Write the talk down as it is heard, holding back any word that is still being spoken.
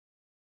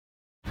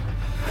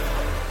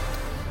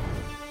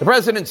The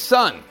president's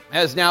son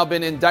has now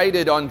been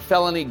indicted on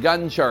felony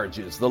gun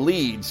charges. The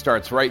lead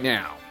starts right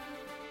now.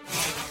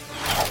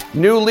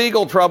 New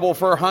legal trouble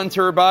for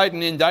Hunter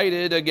Biden,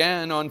 indicted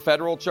again on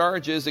federal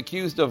charges,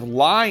 accused of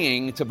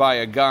lying to buy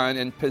a gun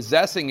and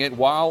possessing it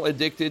while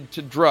addicted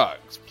to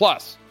drugs.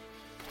 Plus,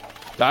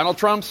 Donald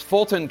Trump's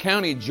Fulton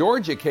County,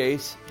 Georgia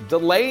case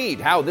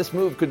delayed. How this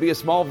move could be a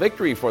small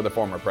victory for the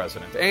former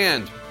president.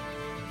 And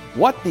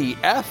what the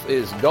F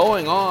is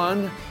going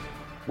on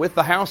with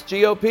the House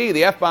GOP?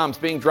 The F-bombs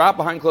being dropped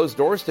behind closed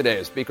doors today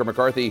as Speaker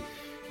McCarthy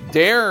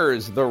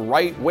dares the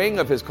right wing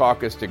of his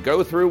caucus to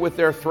go through with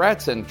their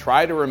threats and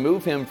try to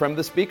remove him from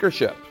the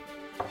speakership.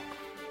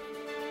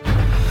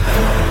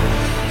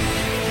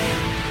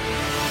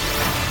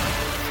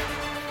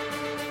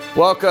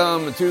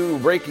 Welcome to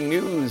Breaking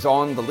News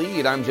on The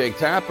Lead. I'm Jake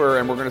Tapper,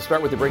 and we're going to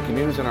start with the breaking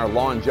news in our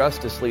Law and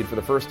Justice lead. For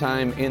the first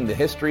time in the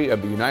history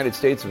of the United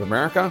States of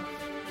America,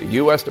 the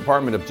U.S.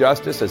 Department of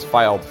Justice has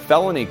filed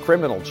felony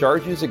criminal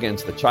charges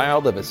against the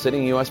child of a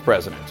sitting U.S.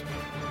 president,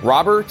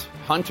 Robert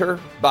Hunter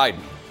Biden,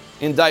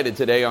 indicted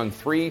today on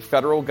 3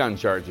 federal gun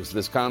charges.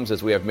 This comes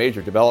as we have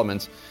major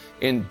developments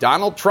in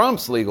Donald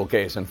Trump's legal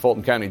case in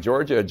Fulton County,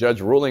 Georgia, a judge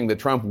ruling that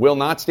Trump will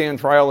not stand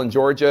trial in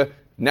Georgia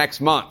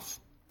next month.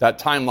 That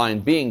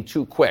timeline being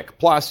too quick.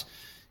 Plus,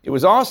 it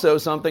was also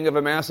something of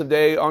a massive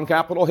day on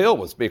Capitol Hill,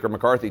 with Speaker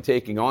McCarthy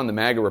taking on the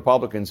MAGA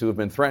Republicans who have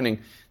been threatening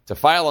to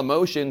file a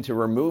motion to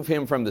remove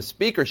him from the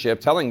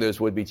speakership, telling those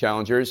would-be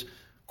challengers,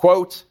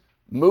 quote,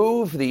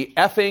 move the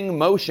effing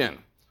motion.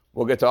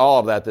 We'll get to all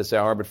of that this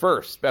hour, but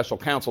first, special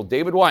counsel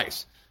David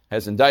Weiss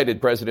has indicted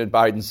President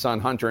Biden's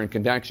son Hunter in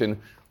connection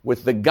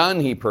with the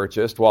gun he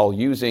purchased while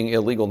using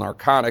illegal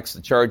narcotics.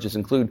 The charges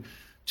include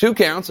 2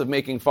 counts of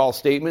making false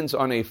statements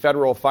on a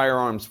federal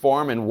firearms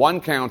form and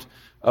 1 count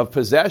of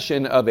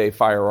possession of a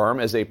firearm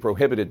as a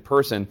prohibited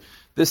person.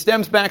 This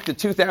stems back to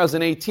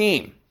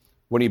 2018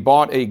 when he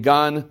bought a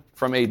gun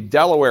from a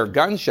Delaware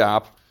gun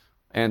shop,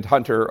 and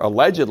Hunter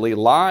allegedly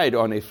lied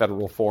on a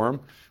federal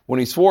form when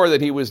he swore that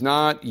he was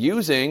not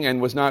using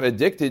and was not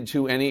addicted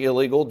to any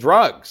illegal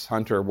drugs.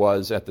 Hunter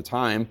was, at the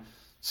time,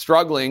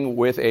 struggling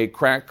with a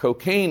crack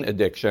cocaine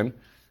addiction.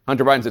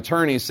 Hunter Biden's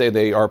attorneys say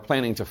they are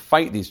planning to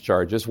fight these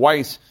charges.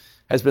 Weiss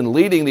has been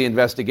leading the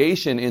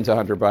investigation into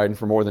Hunter Biden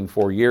for more than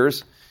 4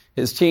 years.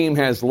 His team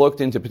has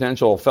looked into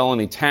potential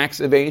felony tax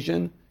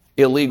evasion,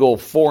 illegal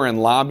foreign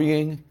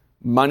lobbying,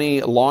 money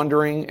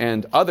laundering,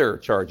 and other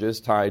charges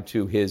tied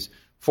to his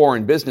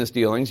foreign business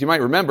dealings. You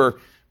might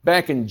remember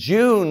back in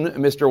June,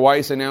 Mr.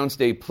 Weiss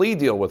announced a plea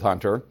deal with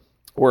Hunter,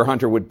 where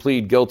Hunter would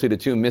plead guilty to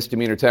 2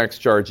 misdemeanor tax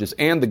charges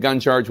and the gun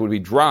charge would be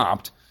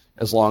dropped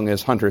as long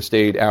as Hunter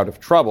stayed out of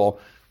trouble.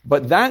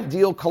 But that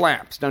deal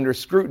collapsed under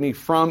scrutiny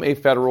from a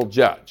federal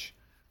judge.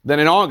 Then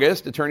in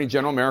August, Attorney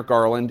General Merrick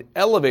Garland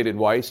elevated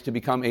Weiss to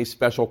become a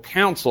special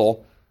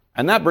counsel,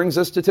 and that brings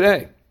us to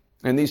today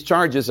and these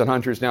charges that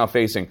Hunter is now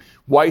facing.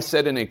 Weiss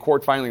said in a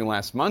court filing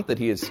last month that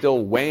he is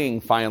still weighing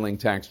filing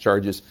tax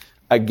charges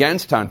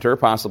against Hunter,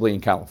 possibly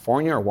in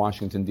California or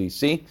Washington,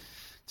 D.C.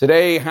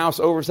 Today, House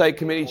Oversight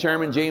Committee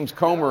Chairman James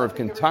Comer of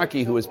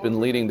Kentucky, who has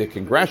been leading the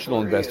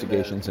congressional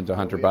investigations into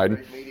Hunter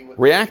Biden,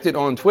 reacted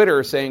on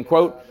Twitter saying,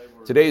 quote,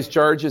 today's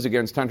charges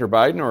against Hunter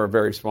Biden are a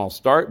very small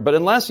start, but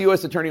unless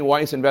U.S. Attorney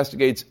Weiss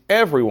investigates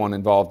everyone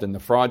involved in the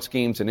fraud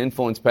schemes and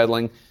influence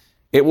peddling,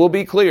 it will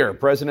be clear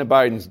President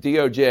Biden's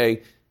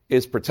DOJ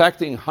is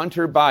protecting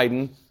Hunter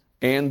Biden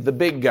and the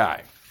big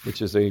guy,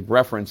 which is a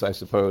reference, I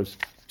suppose,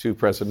 to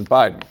President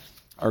Biden.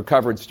 Our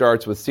coverage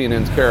starts with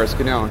CNN's Kara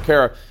Scannell. And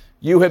Kara,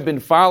 you have been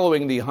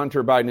following the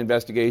Hunter Biden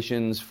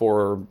investigations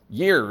for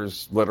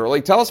years,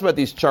 literally. Tell us about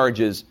these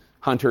charges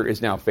Hunter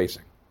is now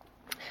facing.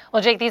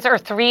 Well, Jake, these are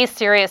 3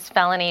 serious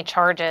felony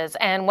charges,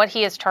 and what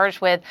he is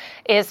charged with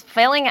is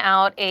filling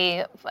out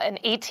an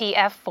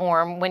ATF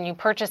form when you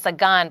purchase a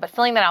gun, but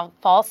filling that out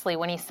falsely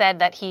when he said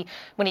that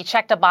when he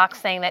checked a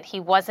box saying that he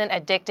wasn't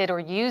addicted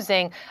or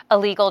using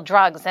illegal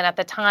drugs. And at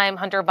the time,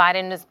 Hunter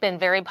Biden has been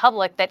very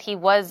public that he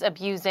was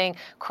abusing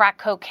crack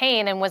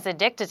cocaine and was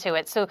addicted to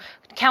it. So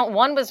count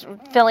 1 was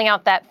filling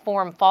out that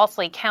form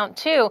falsely. Count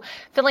 2,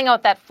 filling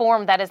out that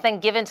form that is then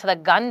given to the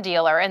gun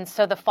dealer. And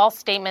so the false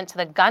statement to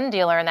the gun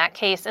dealer in that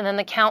case. And then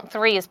the count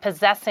 3 is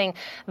possessing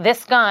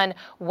this gun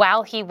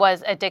while he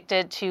was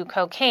addicted to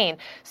cocaine.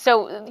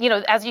 So,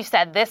 as you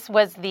said, this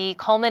was the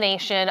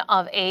culmination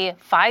of a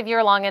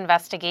 5-year-long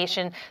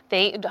investigation.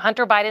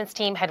 Hunter Biden's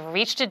team had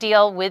reached a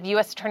deal with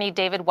U.S. Attorney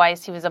David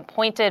Weiss. He was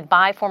appointed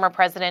by former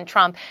President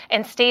Trump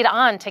and stayed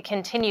on to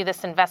continue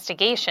this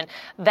investigation.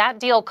 That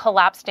deal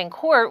collapsed in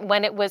court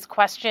when it was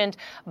questioned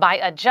by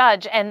a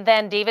judge. And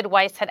then David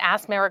Weiss had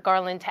asked Merrick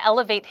Garland to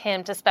elevate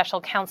him to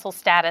special counsel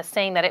status,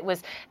 saying that it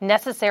was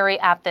necessary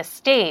at this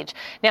stage.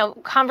 Now,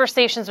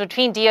 conversations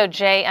between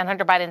DOJ and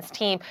Hunter Biden's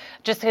team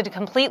just had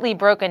completely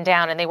broken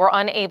down, and they were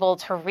unable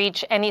to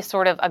reach any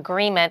sort of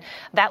agreement.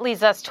 That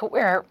leads us to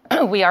where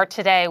we are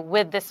today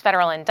with this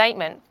federal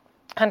indictment.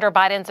 Hunter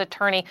Biden's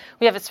attorney,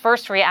 we have his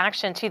first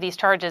reaction to these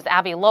charges,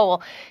 Abby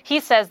Lowell. He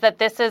says that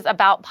this is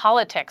about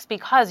politics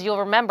because you'll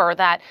remember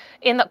that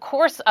in the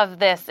course of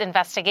this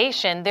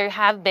investigation, there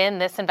have been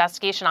this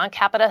investigation on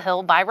Capitol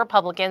Hill by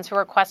Republicans who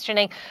are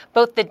questioning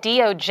both the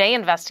DOJ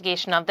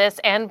investigation of this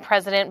and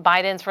President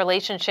Biden's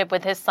relationship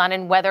with his son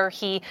and whether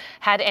he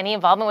had any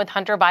involvement with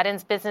Hunter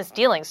Biden's business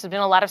dealings. There's been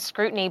a lot of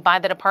scrutiny by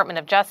the Department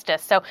of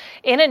Justice. So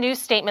in a new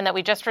statement that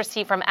we just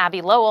received from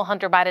Abby Lowell,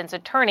 Hunter Biden's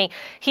attorney,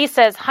 he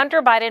says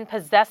Hunter Biden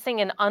possessing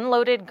an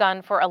unloaded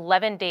gun for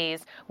 11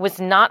 days was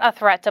not a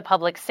threat to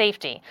public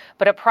safety,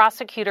 but a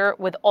prosecutor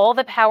with all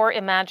the power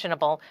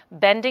imaginable,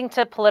 bending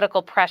to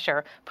political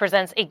pressure,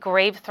 presents a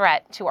grave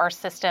threat to our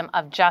system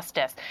of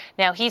justice.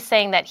 Now, he's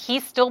saying that he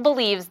still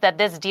believes that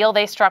this deal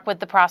they struck with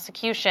the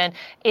prosecution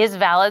is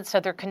valid, so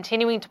they're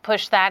continuing to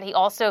push that. He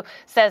also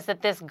says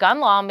that this gun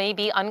law may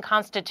be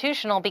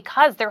unconstitutional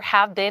because there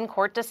have been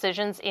court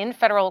decisions in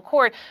federal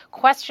court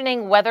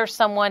questioning whether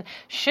someone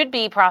should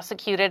be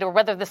prosecuted or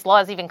whether this law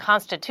is even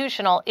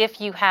constitutional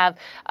if you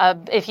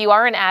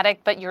are an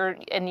addict but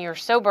you're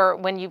sober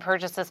when you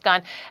purchase this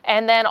gun.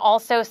 And then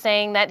also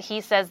saying that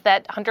he says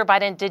that Hunter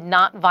Biden did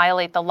not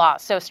violate the law.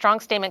 So strong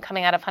statement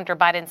coming out of Hunter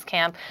Biden's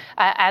camp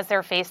as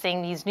they're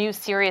facing these new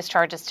serious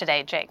charges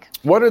today. Jake,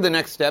 what are the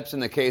next steps in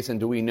the case, and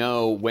do we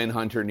know when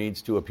Hunter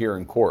needs to appear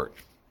in court?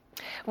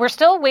 We're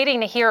still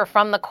waiting to hear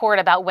from the court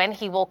about when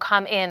he will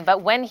come in.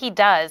 But when he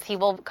does, he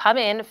will come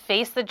in,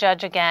 face the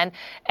judge again,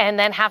 and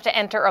then have to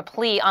enter a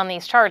plea on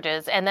these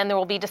charges. And then there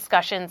will be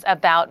discussions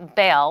about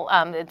bail.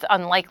 It's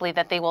unlikely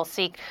that they will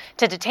seek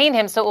to detain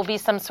him, so it will be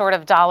some sort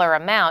of dollar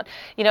amount.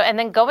 And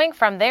then going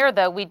from there,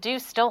 though, we do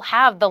still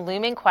have the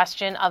looming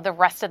question of the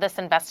rest of this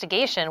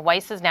investigation.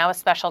 Weiss is now a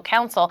special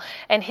counsel,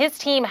 and his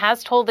team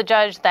has told the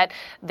judge that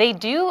they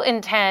do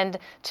intend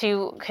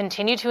to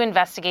continue to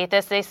investigate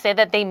this. They say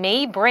that they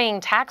may bring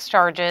tax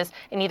charges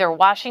in either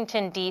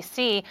Washington,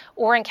 D.C.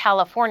 or in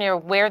California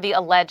where the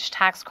alleged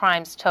tax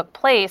crimes took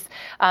place.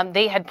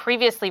 They had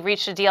previously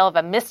reached a deal of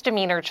a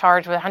misdemeanor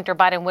charge where Hunter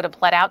Biden would have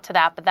pled out to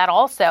that, but that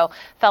also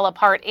fell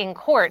apart in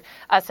court.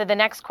 So the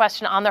next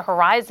question on the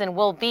horizon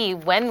will be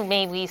when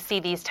may we see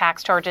these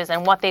tax charges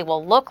and what they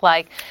will look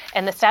like.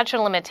 And the statute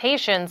of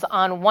limitations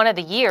on one of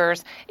the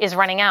years is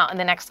running out in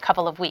the next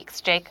couple of weeks.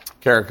 Jake?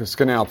 Kara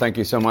Scannell, thank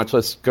you so much.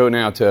 Let's go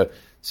now to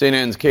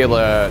CNN's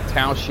Kayla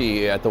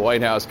Tausche at the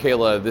White House.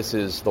 Kayla, this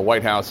is the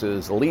White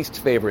House's least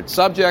favorite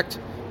subject.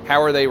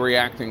 How are they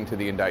reacting to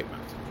the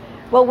indictment?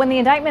 Well, when the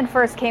indictment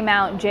first came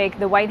out, Jake,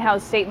 the White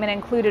House statement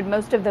included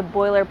most of the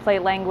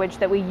boilerplate language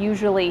that we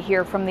usually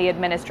hear from the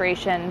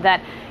administration, that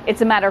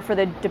it's a matter for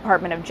the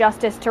Department of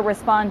Justice to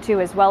respond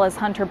to, as well as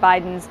Hunter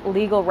Biden's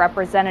legal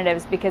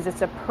representatives, because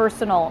it's a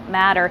personal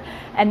matter.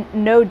 And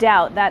no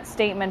doubt that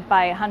statement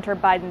by Hunter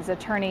Biden's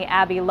attorney,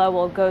 Abby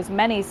Lowell, goes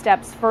many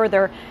steps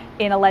further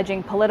in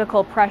alleging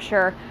political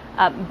pressure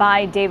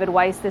by David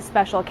Weiss, the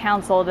special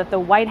counsel, that the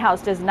White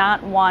House does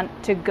not want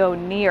to go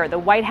near. The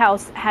White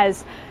House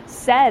has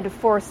said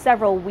for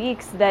several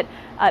weeks that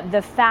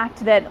the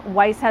fact that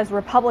Weiss has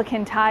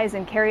Republican ties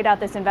and carried out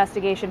this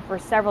investigation for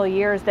several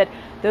years, that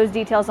those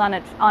details on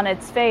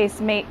its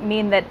face may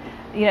mean that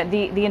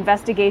the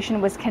investigation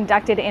was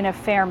conducted in a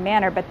fair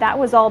manner. But that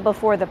was all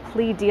before the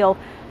plea deal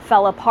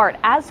fell apart.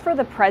 As for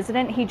the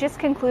president, he just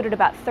concluded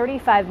about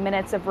 35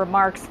 minutes of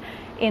remarks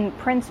in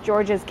Prince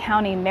George's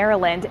County,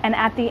 Maryland. And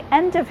at the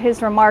end of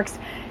his remarks,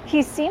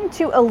 he seemed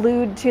to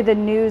allude to the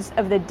news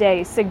of the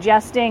day,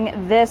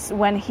 suggesting this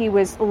when he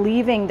was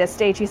leaving the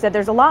stage. He said,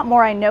 "There's a lot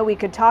more I know we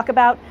could talk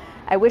about.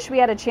 I wish we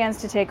had a chance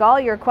to take all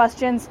your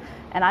questions,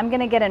 and I'm going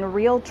to get in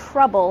real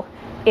trouble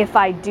if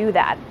I do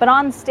that." But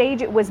on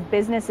stage, it was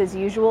business as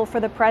usual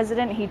for the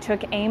president. He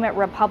took aim at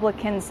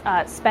Republicans'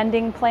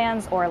 spending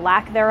plans or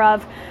lack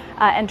thereof,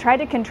 and tried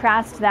to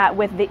contrast that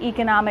with the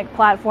economic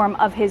platform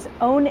of his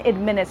own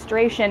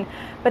administration.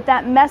 But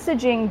that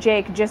messaging,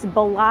 Jake, just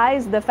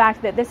belies the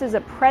fact that this is a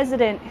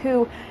president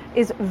who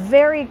is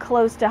very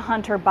close to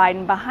Hunter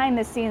Biden. Behind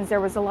the scenes, there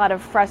was a lot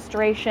of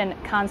frustration,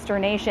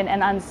 consternation,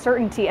 and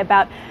uncertainty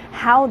about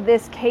how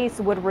this case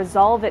would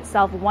resolve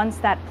itself once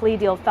that plea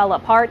deal fell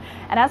apart.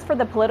 And as for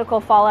the political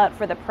fallout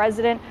for the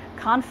president,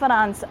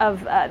 confidants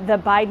of the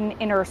Biden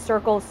inner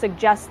circle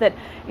suggest that,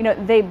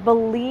 they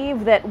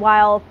believe that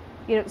while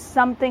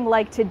something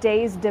like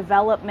today's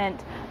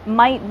development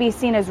might be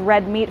seen as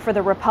red meat for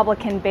the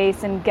Republican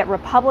base and get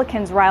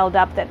Republicans riled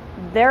up, that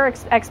their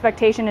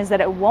expectation is that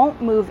it won't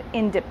move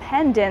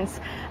independents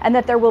and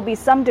that there will be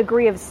some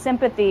degree of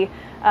sympathy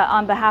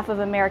on behalf of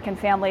American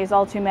families,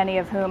 all too many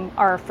of whom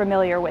are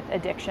familiar with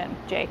addiction.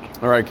 Jake.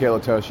 All right, Kayla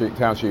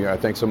Tausche,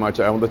 thanks so much.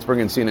 Let's bring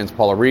in CNN's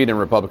Paula Reed and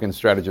Republican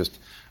strategist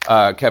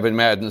Kevin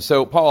Madden.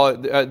 So, Paula,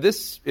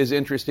 this is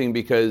interesting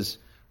because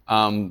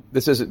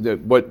this is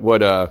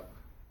what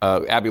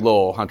Abby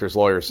Lowell, Hunter's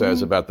lawyer,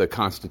 says about the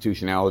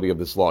constitutionality of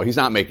this law. He's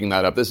not making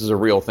that up. This is a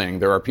real thing.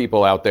 There are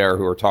people out there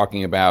who are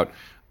talking about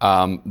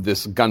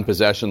this gun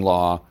possession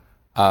law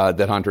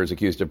that Hunter is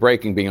accused of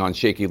breaking being on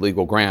shaky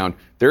legal ground.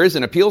 There is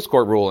an appeals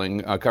court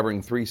ruling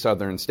covering 3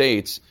 southern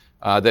states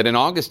that in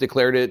August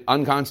declared it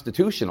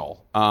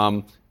unconstitutional.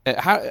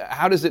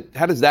 How does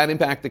that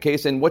impact the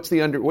case, and what's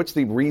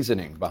the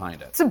reasoning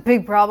behind it? It's a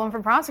big problem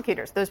for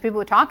prosecutors. Those people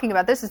who are talking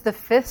about this is the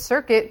Fifth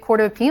Circuit Court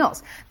of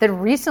Appeals that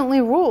recently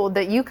ruled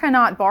that you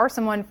cannot bar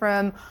someone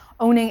from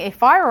owning a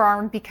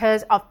firearm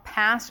because of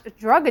past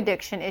drug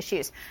addiction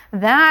issues.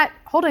 That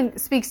holding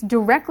speaks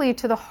directly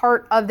to the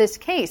heart of this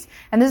case.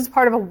 And this is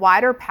part of a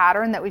wider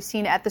pattern that we've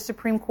seen at the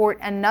Supreme Court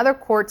and other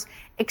courts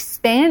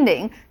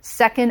expanding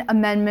Second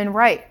Amendment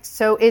rights.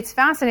 So it's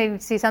fascinating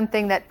to see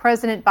something that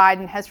President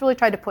Biden has really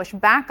tried to push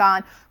back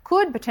on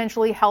could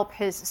potentially help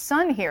his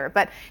son here.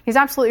 But he's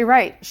absolutely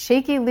right.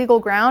 Shaky legal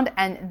ground,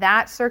 and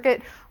that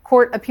circuit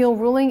court appeal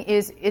ruling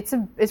is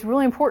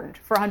really important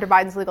for Hunter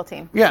Biden's legal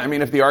team. Yeah, I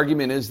mean, if the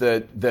argument is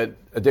that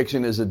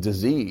addiction is a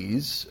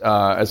disease,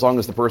 as long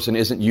as the person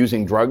isn't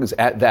using drugs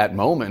at that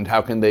moment, how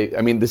can they?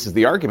 I mean, this is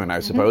the argument, I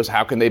suppose.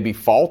 How can they be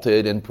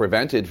faulted and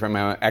prevented from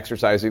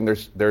exercising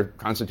their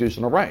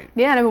constitutional right?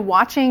 Yeah, and I've been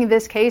watching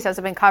this case as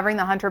I've been covering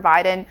the Hunter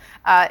Biden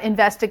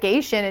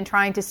investigation and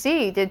trying to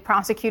see, did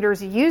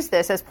prosecutors use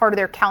this as part of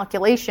their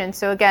calculation?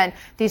 So again,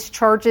 these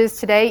charges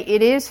today,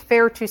 it is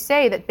fair to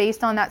say that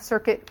based on that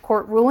circuit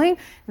court ruling,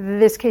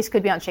 this case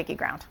could be on shaky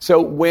ground.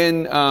 So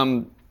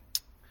when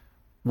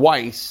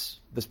Weiss,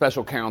 the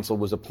special counsel,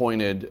 was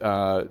appointed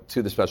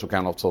to the special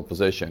counsel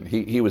position,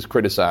 he was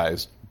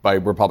criticized by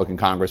Republican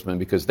congressmen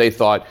because they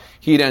thought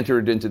he'd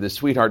entered into this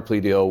sweetheart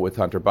plea deal with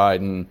Hunter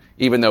Biden,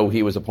 even though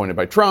he was appointed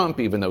by Trump,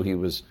 even though he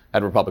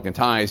had Republican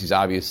ties. He's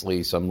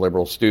obviously some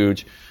liberal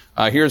stooge.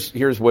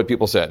 Here's what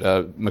people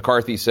said.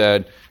 McCarthy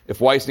said, if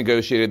Weiss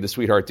negotiated the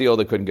sweetheart deal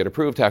that couldn't get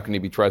approved, how can he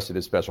be trusted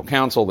as special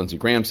counsel? Lindsey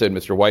Graham said,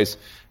 Mr. Weiss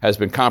has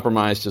been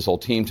compromised. His whole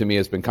team, to me,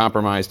 has been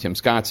compromised. Tim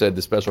Scott said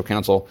the special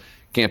counsel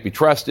can't be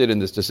trusted, and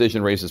this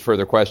decision raises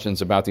further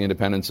questions about the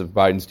independence of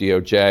Biden's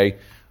DOJ.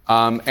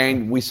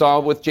 And we saw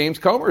with James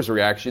Comer's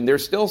reaction, they're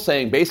still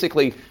saying,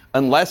 basically,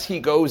 unless he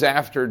goes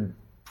after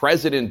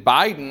President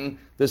Biden,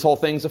 this whole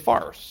thing's a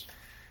farce.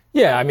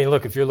 Yeah, I mean,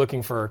 look, if you're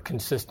looking for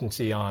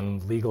consistency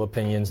on legal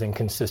opinions and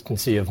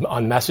consistency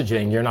on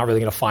messaging, you're not really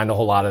going to find a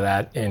whole lot of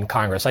that in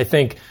Congress. I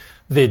think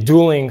the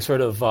dueling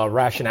sort of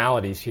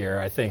rationalities here,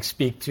 I think,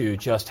 speak to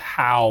just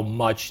how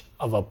much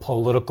of a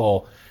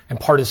political and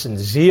partisan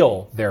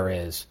zeal there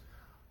is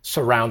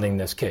surrounding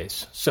this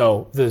case.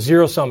 So the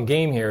zero-sum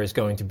game here is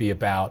going to be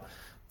about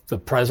the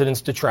president's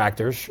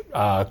detractors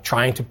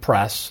trying to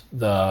press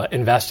the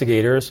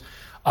investigators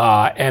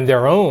and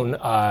their own,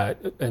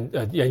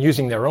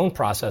 using their own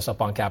process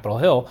up on Capitol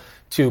Hill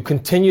to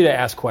continue to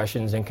ask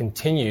questions and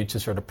continue to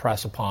sort of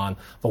press upon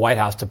the White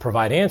House to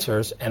provide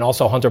answers, and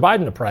also Hunter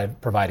Biden to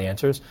provide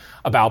answers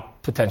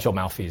about potential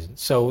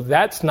malfeasance. So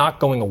that's not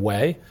going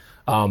away.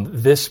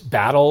 This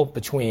battle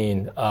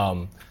between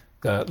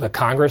the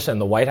Congress and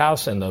the White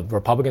House and the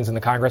Republicans in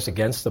the Congress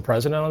against the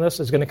president on this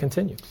is going to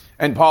continue.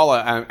 And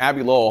Paula,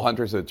 Abby Lowell,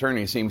 Hunter's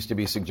attorney, seems to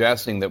be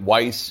suggesting that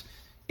Weiss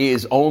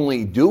is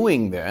only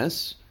doing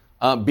this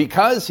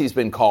because he's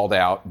been called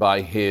out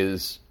by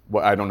his,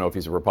 well, I don't know if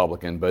he's a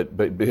Republican, but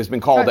has been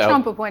called out.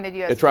 Trump-appointed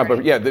U.S.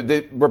 attorney. Yeah,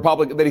 the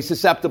Republican, that he's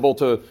susceptible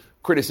to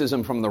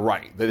criticism from the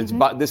right. That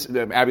it's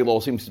Abby Lowell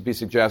seems to be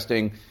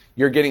suggesting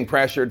you're getting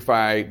pressured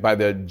by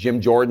the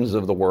Jim Jordans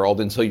of the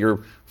world, and so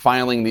you're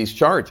filing these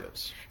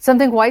charges.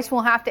 Something Weiss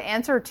will have to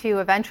answer to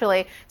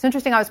eventually. It's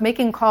interesting. I was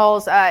making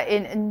calls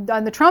on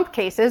the Trump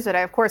cases that I,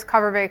 of course,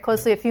 cover very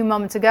closely a few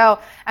moments ago.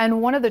 And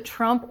one of the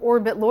Trump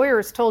orbit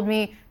lawyers told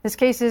me this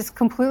case is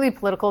completely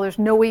political. There's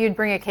no way you'd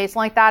bring a case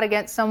like that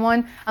against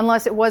someone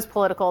unless it was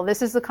political.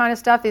 This is the kind of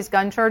stuff, these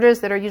gun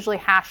charges, that are usually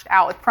hashed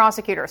out with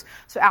prosecutors.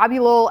 So Abby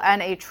Lowell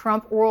and a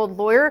Trump world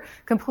lawyer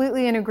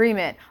completely in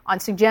agreement on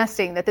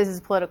suggesting that this is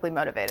politically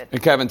motivated.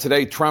 And Kevin,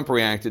 today Trump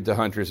reacted to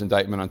Hunter's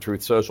indictment on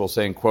Truth Social,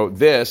 saying, quote,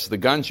 the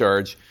gun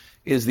charge,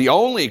 is the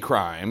only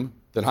crime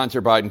that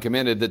Hunter Biden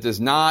committed that does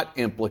not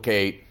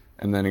implicate,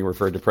 and then he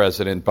referred to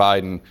President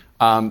Biden.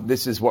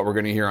 This is what we're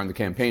going to hear on the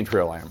campaign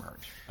trail, I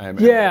emerge.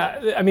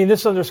 Yeah, I mean,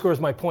 this underscores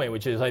my point,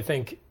 which is I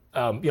think,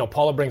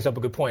 Paula brings up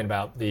a good point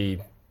about the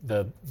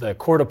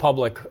court of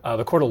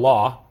the court of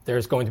law.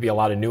 There's going to be a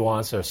lot of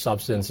nuance, there's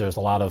substance, there's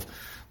a lot of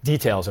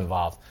details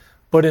involved.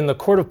 But in the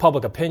court of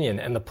public opinion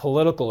and the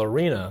political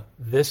arena,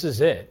 this is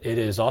it. It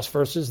is us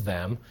versus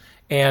them.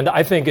 And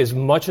I think as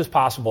much as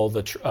possible,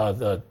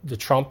 the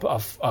Trump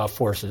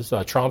forces,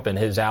 Trump and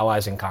his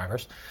allies in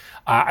Congress,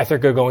 I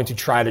think are going to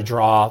try to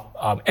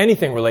draw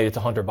anything related to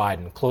Hunter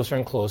Biden closer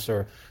and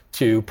closer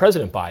to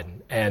President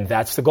Biden. And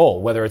that's the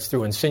goal. Whether it's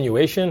through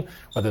insinuation,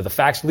 whether the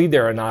facts lead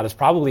there or not, is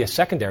probably a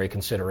secondary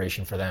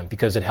consideration for them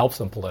because it helps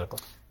them politically.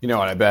 You know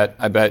what,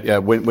 I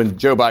bet when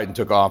Joe Biden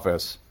took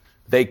office,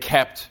 they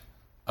kept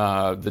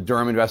the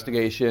Durham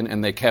investigation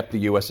and they kept the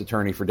U.S.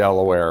 Attorney for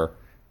Delaware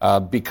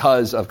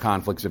because of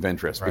conflicts of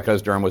interest, right.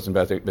 Because Durham was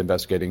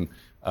investigating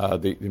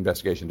the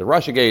investigation to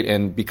Russiagate,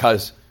 and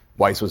because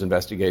Weiss was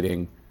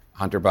investigating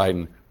Hunter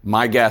Biden.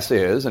 My guess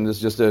is, and this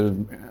is just a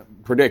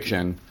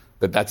prediction,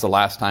 that that's the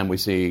last time we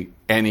see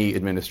any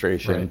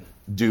administration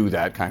do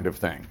that kind of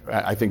thing.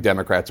 I think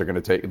Democrats are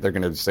going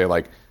to say,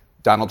 like,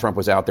 Donald Trump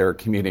was out there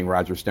commuting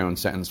Roger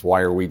Stone's sentence.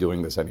 Why are we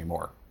doing this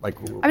anymore? I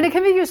mean, it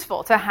can be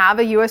useful to have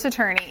a U.S.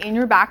 attorney in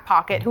your back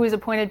pocket who was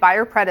appointed by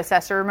your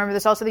predecessor. Remember,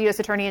 there's also the U.S.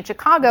 attorney in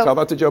Chicago. Tell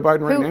that to Joe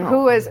Biden right now.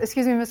 Who was,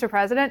 excuse me, Mr.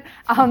 President,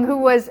 who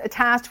was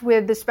tasked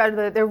with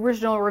the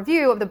original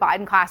review of the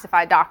Biden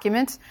classified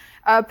documents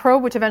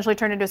probe, which eventually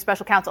turned into a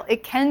special counsel.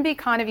 It can be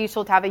kind of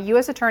useful to have a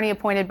U.S. attorney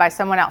appointed by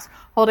someone else.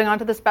 Holding on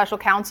to the special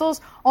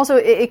counsels, also,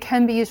 it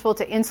can be useful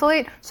to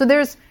insulate. So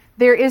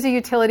there is a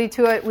utility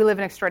to it. We live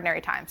in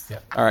extraordinary times. Yeah.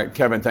 All right,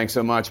 Kevin, thanks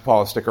so much.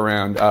 Paul, stick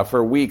around.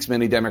 For weeks,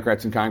 many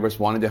Democrats in Congress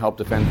wanted to help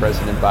defend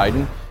President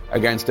Biden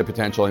against a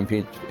potential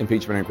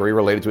impeachment inquiry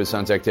related to his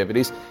son's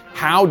activities.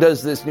 How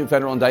does this new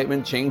federal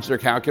indictment change their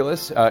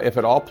calculus, if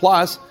at all?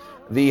 Plus,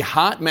 the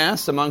hot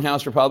mess among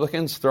House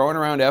Republicans throwing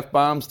around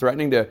F-bombs,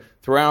 threatening to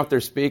throw out their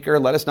speaker.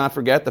 Let us not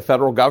forget the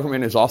federal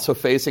government is also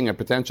facing a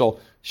potential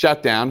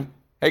shutdown.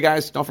 Hey,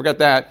 guys, don't forget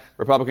that.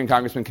 Republican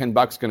Congressman Ken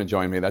Buck's going to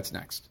join me. That's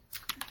next.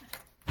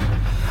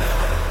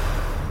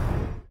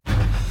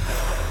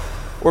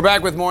 We're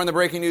back with more on the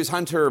breaking news.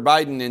 Hunter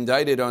Biden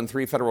indicted on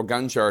 3 federal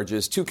gun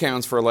charges, 2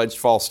 counts for alleged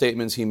false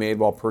statements he made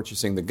while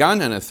purchasing the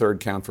gun, and a 3rd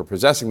count for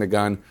possessing the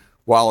gun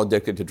while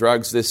addicted to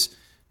drugs. This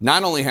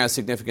not only has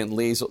significant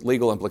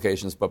legal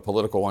implications, but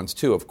political ones,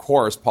 too. Of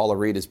course, Paula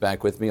Reed is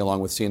back with me,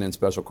 along with CNN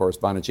special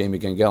correspondent Jamie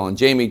Gangel. And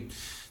Jamie,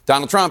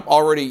 Donald Trump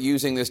already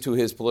using this to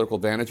his political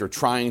advantage, or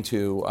trying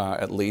to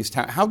at least.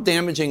 How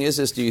damaging is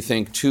this, do you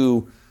think,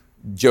 to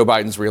Joe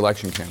Biden's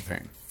reelection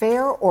campaign?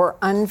 Fair or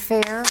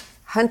unfair?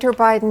 Hunter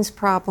Biden's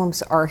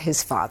problems are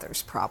his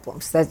father's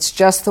problems. That's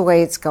just the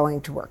way it's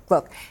going to work.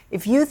 Look,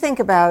 if you think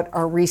about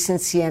our recent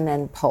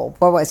CNN poll,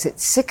 what was it?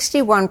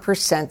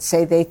 61%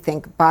 say they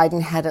think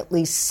Biden had at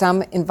least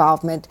some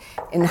involvement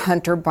in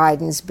Hunter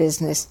Biden's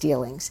business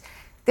dealings.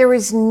 There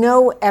is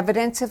no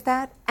evidence of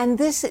that. And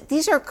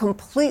these are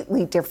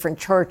completely different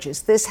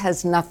charges. This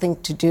has nothing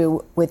to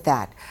do with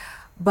that.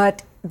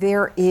 But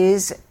there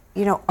is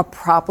a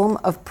problem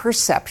of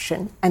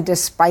perception. And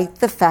despite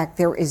the fact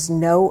there is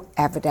no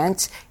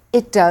evidence,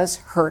 it does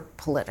hurt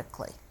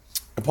politically.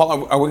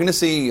 Paul, are we going to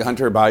see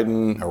Hunter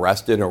Biden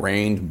arrested,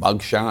 arraigned,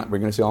 mugshot? We're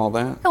going to see all of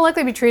that? He'll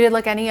likely be treated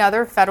like any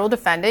other federal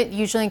defendant.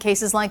 Usually in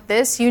cases like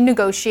this, you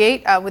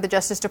negotiate with the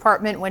Justice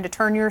Department when to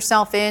turn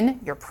yourself in,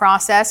 your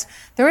process.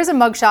 There is a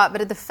mugshot, but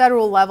at the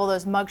federal level,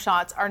 those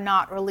mugshots are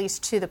not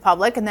released to the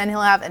public. And then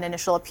he'll have an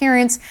initial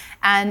appearance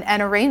and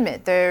an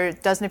arraignment. There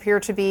doesn't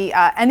appear to be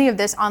any of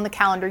this on the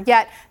calendar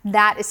yet.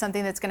 That is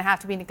something that's going to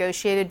have to be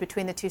negotiated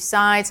between the two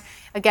sides.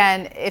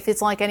 Again, if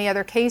it's like any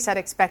other case, I'd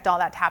expect all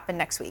that to happen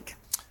next week.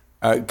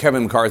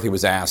 Kevin McCarthy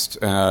was asked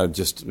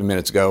just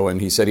minutes ago, and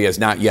he said he has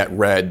not yet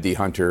read the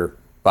Hunter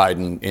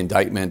Biden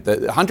indictment.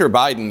 Hunter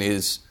Biden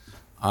is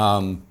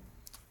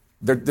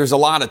there's a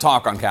lot of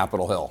talk on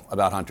Capitol Hill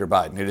about Hunter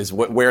Biden. It is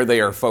where they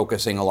are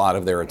focusing a lot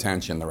of their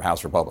attention, the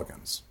House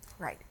Republicans.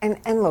 Right.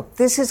 And look,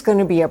 this is going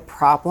to be a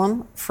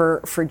problem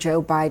for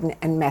Joe Biden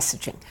and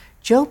messaging.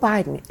 Joe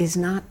Biden is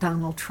not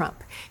Donald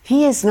Trump.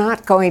 He is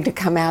not going to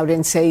come out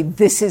and say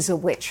this is a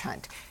witch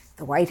hunt.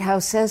 The White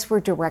House says we're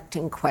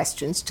directing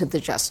questions to the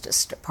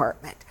Justice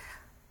Department.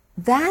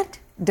 That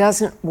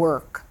doesn't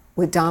work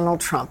with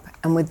Donald Trump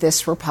and with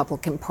this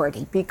Republican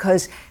Party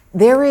because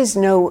there is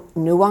no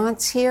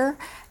nuance here.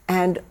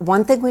 And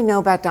one thing we know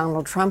about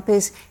Donald Trump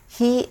is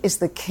he is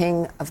the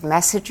king of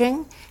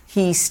messaging.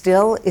 He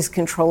still is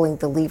controlling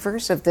the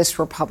levers of this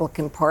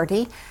Republican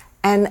Party.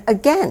 And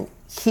again,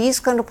 he's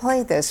going to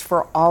play this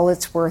for all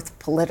it's worth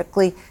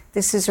politically.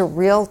 This is a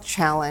real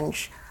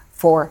challenge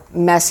for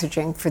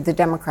messaging for the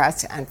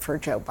Democrats and for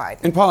Joe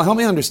Biden. And Paula, help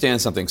me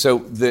understand something. So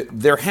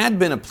there had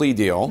been a plea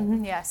deal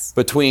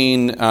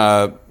between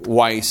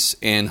Weiss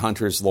and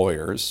Hunter's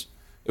lawyers.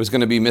 It was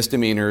going to be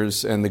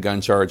misdemeanors, and the gun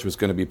charge was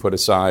going to be put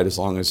aside as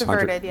long as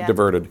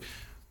diverted.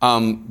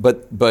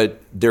 But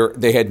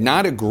they had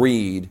not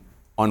agreed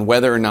on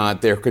whether or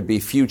not there could be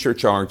future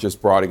charges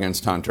brought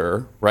against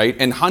Hunter, right?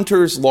 And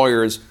Hunter's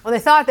lawyers... Well, they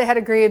thought they had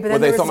agreed,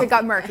 but then it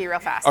got murky real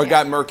fast. It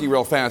got murky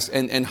real fast.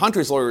 And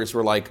Hunter's lawyers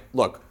were like,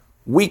 look,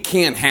 we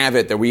can't have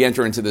it that we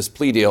enter into this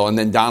plea deal and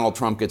then Donald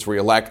Trump gets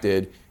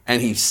reelected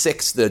and he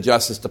sicks the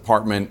Justice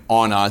Department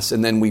on us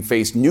and then we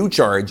face new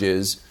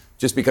charges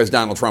just because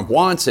Donald Trump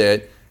wants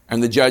it.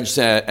 And the judge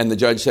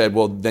said,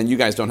 well, then you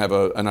guys don't have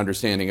an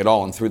understanding at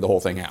all and threw the whole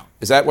thing out.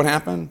 Is that what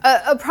happened?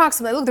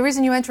 Approximately. Look, the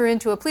reason you enter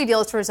into a plea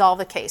deal is to resolve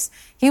the case.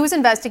 He was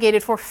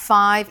investigated for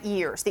 5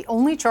 years. The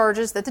only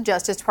charges that the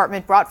Justice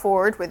Department brought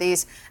forward were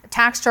these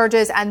tax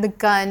charges and the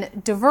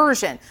gun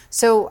diversion.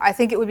 So I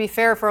think it would be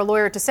fair for a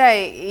lawyer to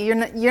say, you're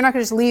not going to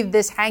just leave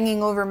this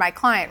hanging over my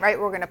client, right?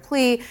 We're going to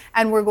plea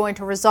and we're going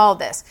to resolve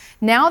this.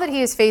 Now that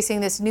he is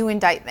facing this new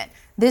indictment,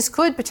 this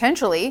could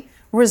potentially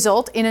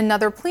result in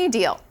another plea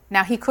deal.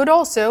 Now, he could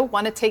also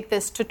want to take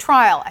this to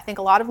trial. I think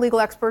a lot of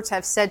legal experts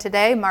have said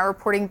today, my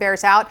reporting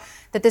bears out,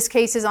 that this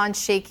case is on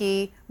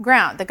shaky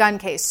ground, the gun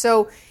case.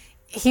 So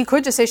he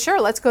could just say, sure,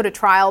 let's go to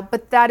trial,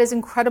 but that is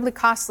incredibly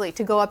costly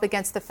to go up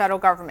against the federal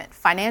government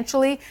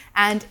financially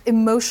and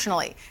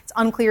emotionally. It's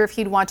unclear if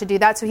he'd want to do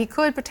that, so he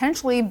could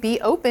potentially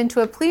be open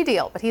to a plea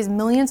deal, but he has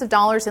millions of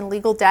dollars in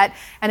legal debt,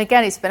 and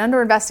again, he's been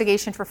under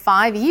investigation for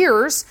 5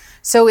 years,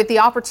 so if the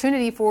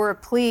opportunity for a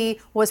plea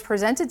was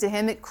presented to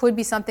him, it could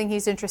be something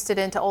he's interested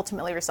in to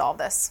ultimately resolve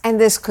this.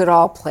 And this could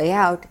all play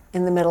out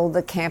in the middle of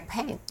the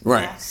campaign.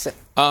 Right. So,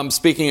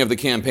 speaking of the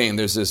campaign,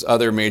 there's this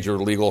other major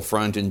legal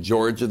front in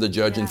Georgia. The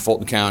judge in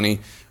Fulton County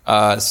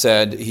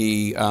said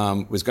he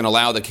was going to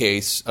allow the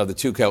case of the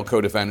two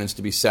co-defendants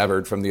to be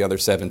severed from the other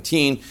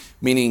 17,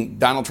 meaning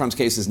Donald Trump's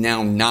case is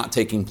now not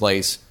taking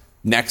place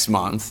next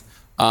month.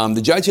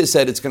 The judge has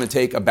said it's going to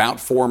take about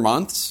 4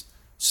 months.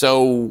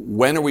 So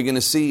when are we going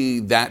to see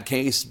that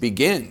case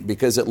begin?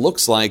 Because it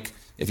looks like,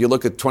 if you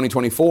look at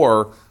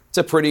 2024, it's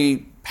a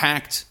pretty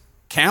packed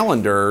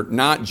calendar,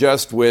 not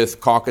just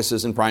with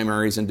caucuses and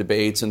primaries and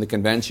debates and the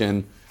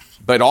convention,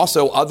 but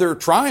also other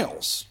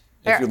trials,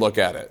 if you look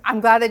at it.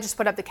 I'm glad they just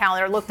put up the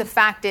calendar. Look, the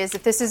fact is,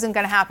 if this isn't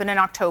going to happen in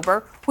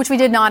October, which we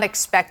did not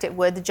expect it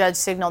would, the judge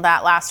signaled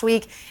that last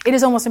week, it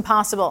is almost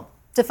impossible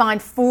to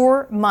find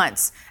 4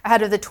 months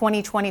ahead of the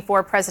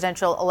 2024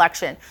 presidential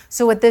election.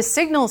 So what this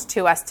signals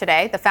to us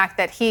today, the fact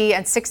that he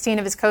and 16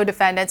 of his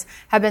co-defendants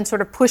have been sort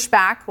of pushed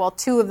back, while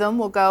 2 of them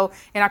will go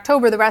in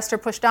October, the rest are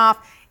pushed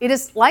off, it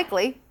is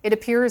likely, it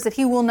appears, that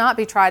he will not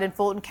be tried in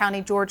Fulton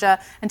County, Georgia,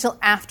 until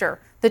after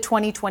the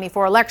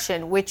 2024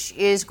 election, which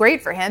is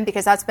great for him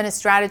because that's been his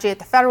strategy at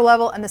the federal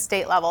level and the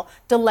state level.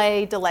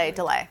 Delay, delay,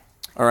 delay.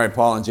 All right,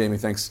 Paul and Jamie,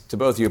 thanks to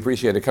both of you.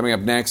 Appreciate it. Coming up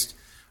next,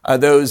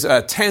 those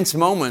tense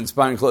moments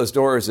behind closed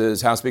doors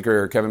as House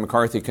Speaker Kevin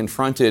McCarthy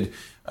confronted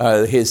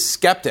his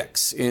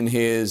skeptics in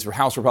his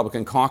House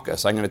Republican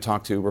caucus. I'm going to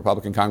talk to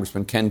Republican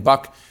Congressman Ken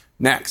Buck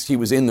next. He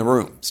was in the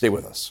room. Stay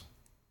with us.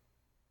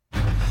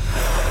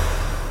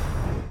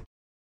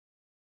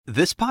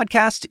 This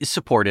podcast is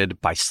supported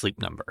by Sleep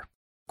Number.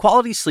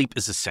 Quality sleep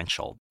is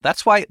essential.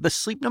 That's why the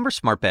Sleep Number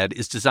Smart Bed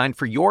is designed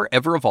for your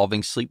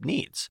ever-evolving sleep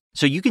needs,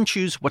 so you can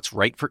choose what's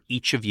right for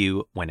each of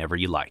you whenever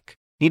you like.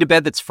 Need a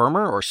bed that's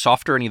firmer or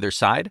softer on either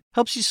side?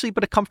 Helps you sleep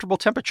at a comfortable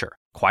temperature.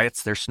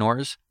 Quiets their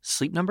snores?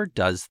 Sleep Number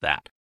does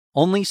that.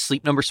 Only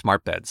Sleep Number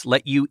Smart Beds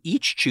let you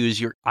each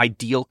choose your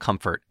ideal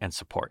comfort and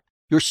support,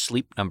 your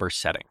Sleep Number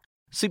setting.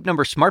 Sleep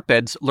Number Smart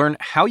Beds learn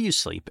how you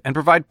sleep and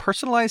provide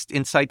personalized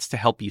insights to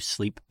help you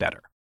sleep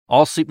better.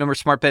 All Sleep Number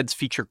Smart Beds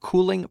feature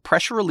cooling,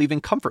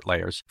 pressure-relieving comfort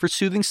layers for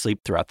soothing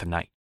sleep throughout the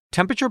night.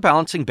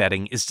 Temperature-balancing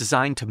bedding is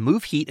designed to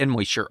move heat and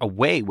moisture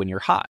away when you're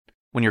hot.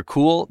 When you're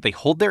cool, they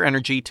hold their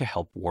energy to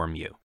help warm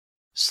you.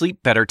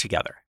 Sleep better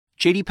together.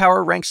 J.D.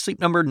 Power ranks Sleep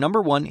Number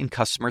 #1 in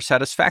customer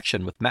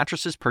satisfaction with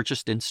mattresses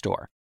purchased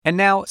in-store. And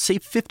now,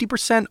 save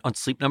 50% on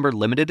Sleep Number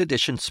limited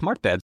edition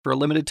smart beds for a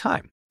limited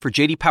time. For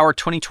J.D. Power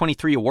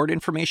 2023 award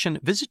information,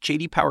 visit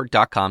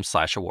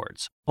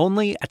jdpower.com/awards.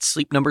 Only at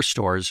Sleep Number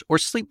stores or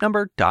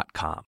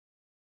sleepnumber.com.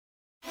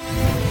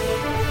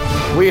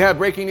 We have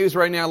breaking news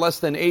right now. Less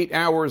than 8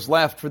 hours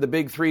left for the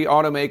big three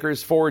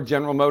automakers, Ford,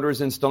 General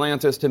Motors, and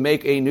Stellantis, to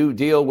make a new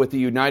deal with the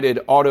United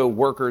Auto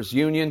Workers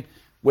Union.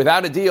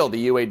 Without a deal,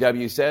 the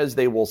UAW says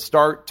they will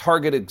start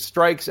targeted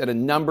strikes at a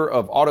number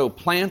of auto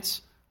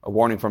plants. A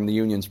warning from the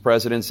union's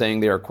president saying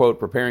they are, quote,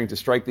 preparing to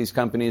strike these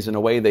companies in a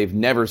way they've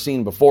never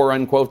seen before,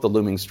 unquote. The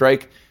looming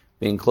strike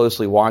being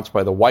closely watched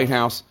by the White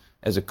House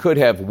as it could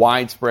have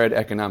widespread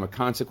economic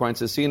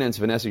consequences. CNN's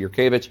Vanessa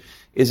Yurkevich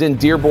is in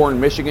Dearborn,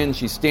 Michigan.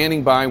 She's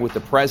standing by with the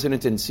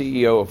president and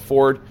CEO of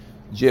Ford,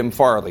 Jim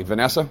Farley.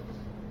 Vanessa?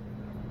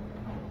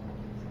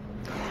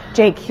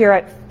 Jake, here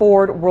at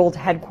Ford World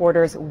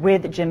Headquarters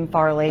with Jim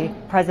Farley,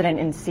 president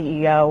and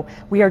CEO,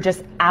 we are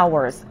just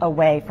hours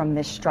away from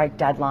this strike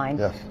deadline.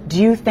 Yes. Do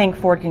you think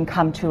Ford can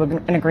come to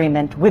an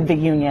agreement with the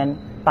union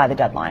by the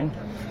deadline?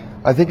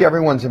 I think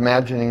everyone's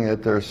imagining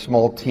that there's a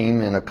small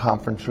team in a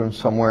conference room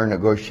somewhere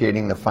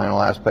negotiating the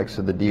final aspects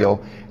of the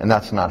deal, and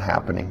that's not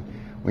happening.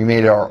 We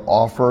made our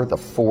offer the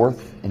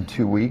 4th in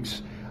 2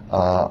 weeks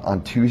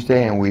on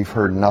Tuesday, and we've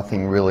heard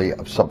nothing really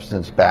of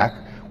substance back.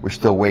 We're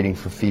still waiting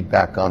for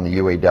feedback on the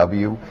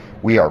UAW.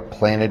 We are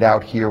planted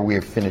out here. We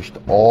have finished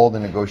all the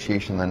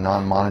negotiation, the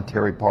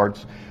non-monetary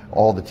parts.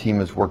 All the team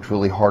has worked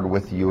really hard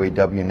with the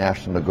UAW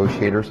national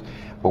negotiators.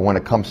 But when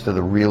it comes to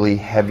the really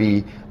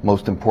heavy,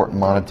 most important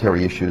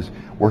monetary issues,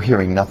 we're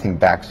hearing nothing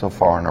back so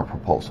far on our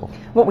proposal.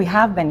 What we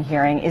have been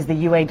hearing is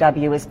the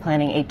UAW is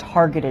planning a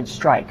targeted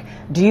strike.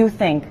 Do you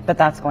think that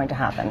that's going to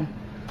happen?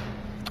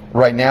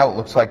 Right now, it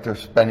looks like they're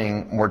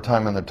spending more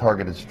time on the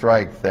targeted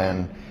strike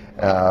than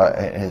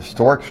a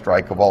historic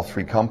strike of all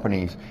three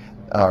companies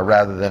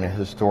rather than a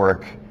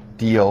historic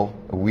deal.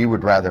 We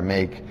would rather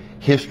make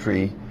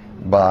history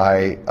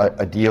by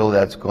a deal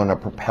that's going to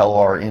propel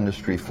our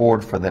industry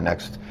forward for the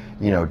next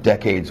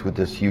decades with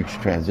this huge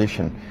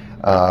transition.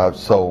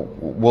 So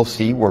we'll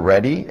see. We're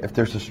ready if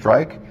there's a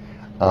strike,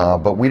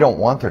 but we don't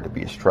want there to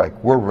be a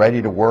strike. We're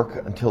ready to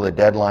work until the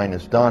deadline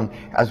is done,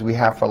 as we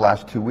have for the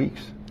last 2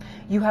 weeks.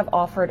 You have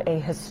offered a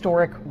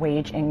historic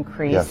wage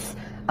increase. Yes.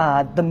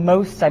 the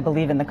most, I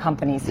believe, in the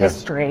company's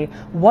history.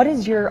 What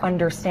is your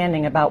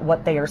understanding about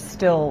what they are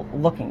still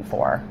looking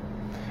for?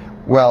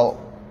 Well,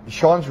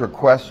 Sean's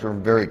requests are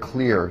very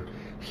clear.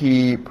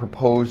 He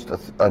proposed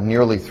a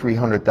nearly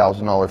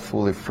 $300,000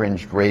 fully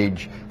fringed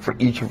wage for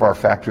each of our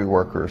factory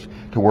workers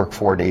to work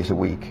 4 days a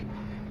week.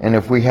 And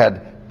if we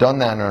had done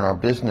that in our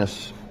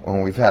business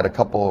when we've had a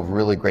couple of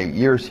really great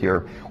years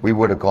here, we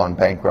would have gone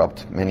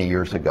bankrupt many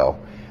years ago.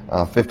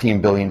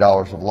 $15 billion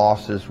of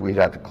losses, we'd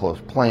have to close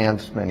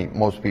plants,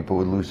 most people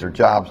would lose their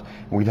jobs,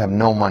 and we'd have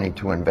no money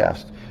to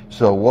invest.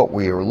 So what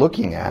we are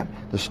looking at,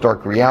 the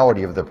stark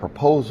reality of the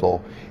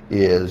proposal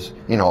is,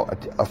 a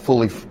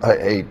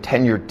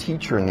tenured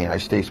teacher in the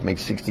United States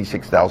makes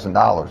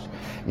 $66,000.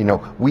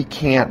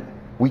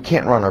 We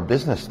can't run our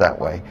business that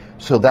way.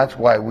 So that's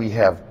why we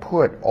have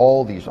put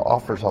all these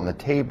offers on the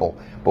table,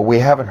 but we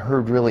haven't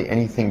heard really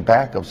anything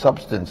back of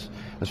substance,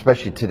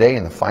 especially today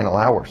in the final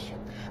hours.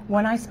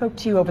 When I spoke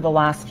to you over the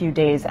last few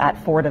days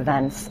at Ford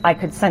events, I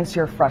could sense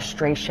your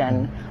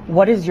frustration.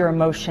 What is your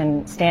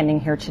emotion standing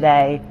here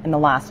today in the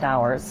last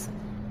hours?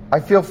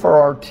 I feel for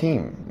our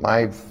team.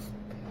 My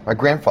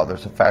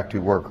grandfather's a factory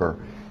worker,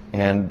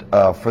 and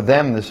for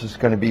them this is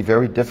going to be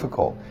very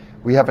difficult.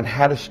 We haven't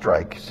had a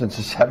strike since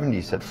the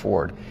 70s at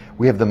Ford.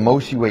 We have the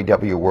most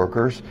UAW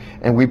workers,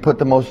 and we put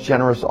the most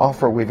generous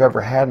offer we've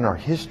ever had in our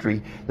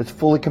history that's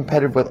fully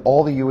competitive with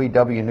all the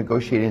UAW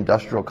negotiated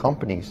industrial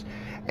companies.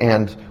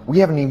 And we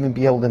haven't even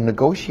been able to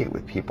negotiate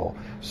with people.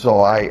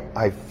 So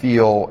I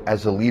feel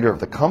as a leader of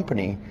the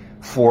company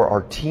for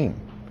our team.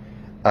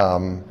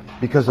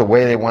 Because the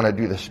way they want to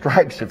do the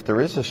strikes, if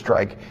there is a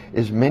strike,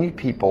 is many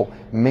people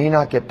may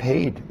not get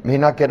paid, may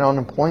not get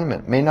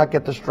unemployment, may not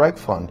get the strike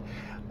fund.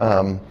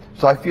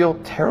 So I feel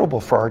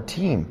terrible for our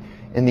team.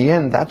 In the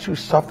end, that's who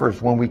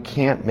suffers when we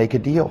can't make a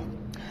deal.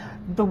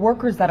 The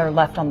workers that are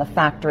left on the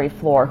factory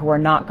floor who are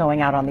not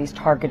going out on these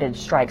targeted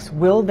strikes,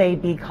 will they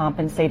be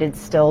compensated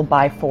still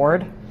by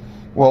Ford?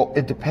 Well,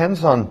 it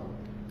depends on,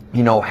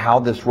 how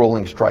this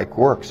rolling strike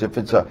works. If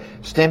it's a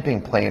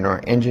stamping plant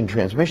or engine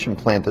transmission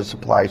plant that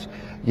supplies,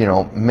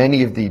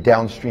 many of the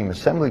downstream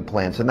assembly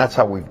plants, and that's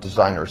how we've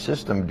designed our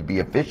system to be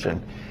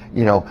efficient,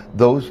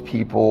 those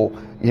people,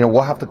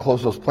 we'll have to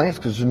close those plants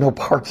because there's no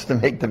parts to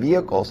make the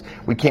vehicles.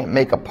 We can't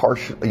make a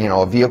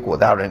vehicle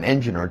without an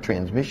engine or a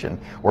transmission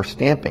or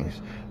stampings.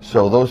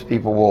 So those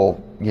people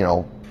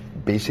will,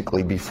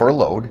 basically be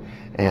furloughed,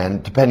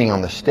 and depending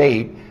on the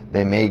state,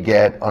 they may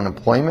get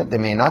unemployment, they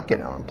may not get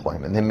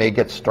unemployment, they may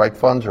get strike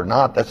funds or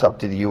not. That's up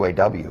to the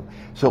UAW.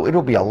 So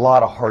it'll be a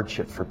lot of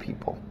hardship for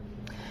people.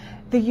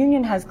 The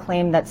union has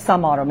claimed that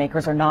some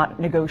automakers are not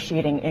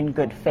negotiating in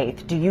good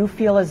faith. Do you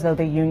feel as though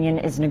the union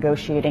is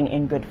negotiating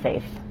in good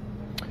faith?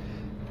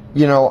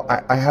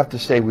 I have to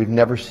say we've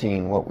never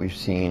seen what we've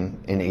seen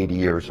in 80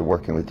 years of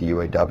working with the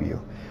UAW.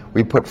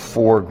 We put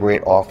 4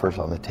 great offers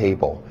on the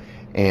table,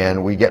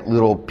 and we get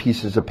little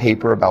pieces of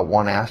paper about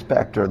one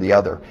aspect or the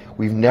other.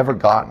 We've never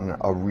gotten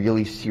a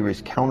really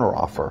serious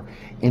counteroffer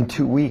in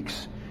 2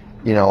 weeks.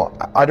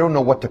 I don't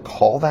know what to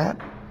call that.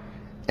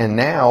 And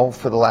now,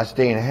 for the last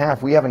day and a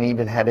half, we haven't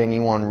even had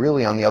anyone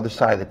really on the other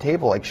side of the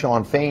table, like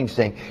Sean Fain,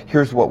 saying,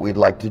 here's what we'd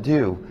like to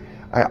do.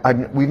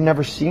 We've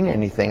never seen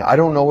anything. I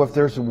don't know if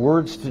there's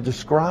words to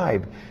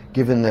describe,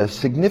 given the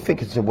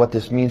significance of what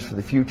this means for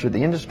the future of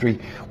the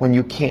industry, when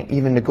you can't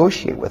even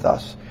negotiate with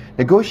us.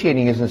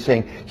 Negotiating isn't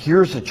saying,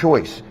 here's a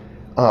choice.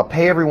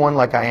 Pay everyone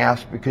like I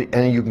asked, and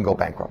then you can go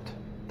bankrupt.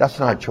 That's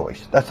not a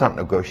choice. That's not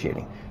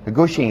negotiating.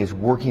 Negotiating is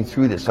working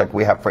through this like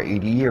we have for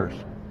 80 years.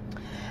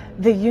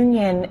 The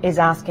union is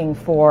asking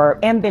for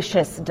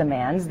ambitious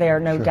demands. They are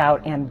no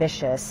doubt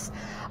ambitious.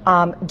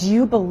 Do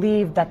you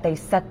believe that they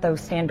set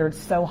those standards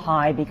so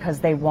high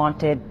because they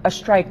wanted a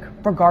strike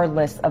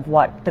regardless of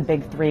what the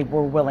big three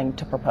were willing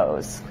to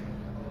propose?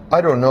 I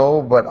don't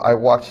know, but I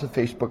watched the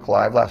Facebook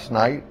Live last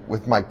night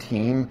with my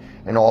team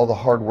and all the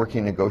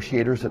hardworking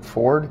negotiators at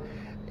Ford,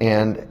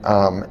 and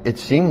it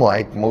seemed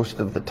like most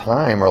of the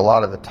time, or a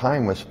lot of the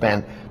time, was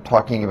spent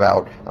talking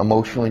about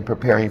emotionally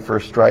preparing for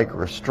a strike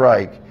or a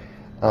strike.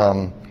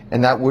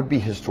 And that would be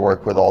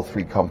historic with all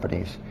 3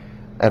 companies.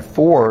 At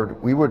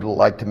Ford, we would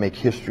like to make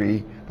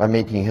history by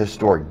making a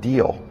historic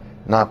deal,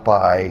 not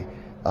by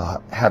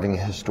having a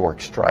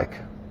historic strike.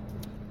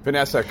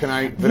 Vanessa, can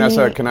I?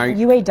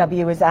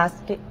 UAW is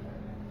asking.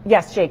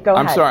 Yes, Jake, go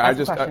ahead. I'm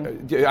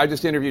sorry. I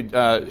just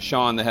interviewed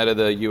Sean, the head of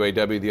the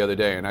UAW, the other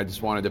day, and I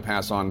just wanted to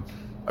pass on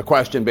a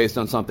question based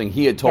on something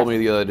he had told me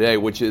the other day,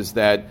 which is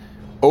that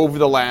over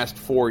the last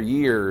 4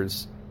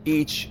 years,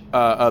 each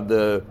of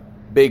the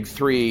big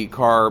 3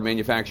 car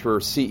manufacturer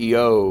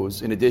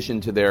CEOs, in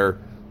addition to their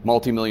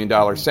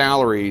multi-million-dollar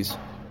salaries,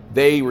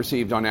 they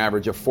received on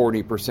average a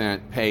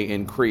 40% pay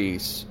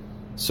increase.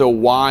 So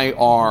why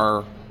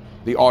are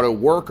the auto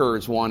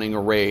workers wanting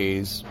a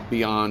raise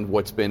beyond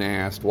what's been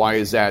asked? Why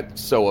is that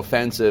so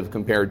offensive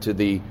compared to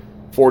the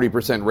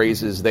 40%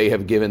 raises they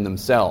have given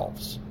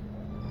themselves?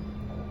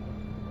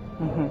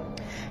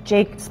 Mm-hmm.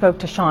 Jake spoke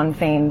to Sean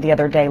Fain the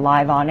other day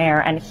live on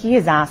air, and he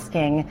is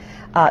asking,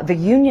 the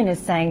union is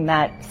saying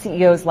that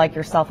CEOs like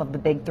yourself of the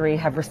big three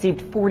have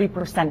received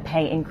 40%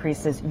 pay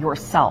increases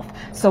yourself.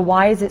 So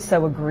why is it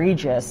so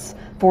egregious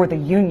for the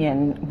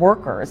union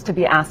workers to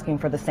be asking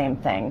for the same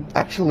thing?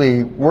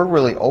 Actually, we're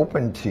really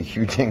open to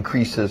huge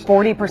increases.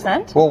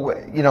 40%? Well,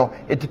 you know,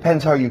 it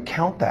depends how you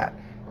count that.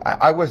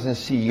 I wasn't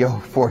a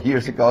CEO 4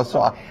 years ago,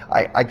 so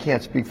I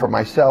can't speak for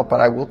myself, but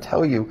I will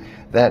tell you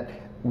that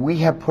we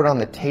have put on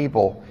the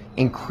table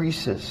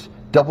increases,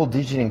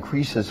 double-digit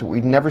increases that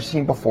we've never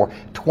seen before,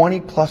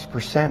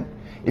 20+%.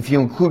 If you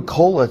include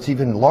COLA, it's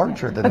even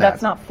larger than that. But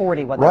that's not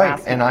 40, what they're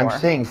asking for. Right, and I'm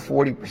saying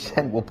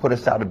 40% will put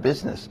us out of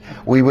business.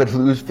 We would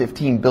lose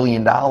 $15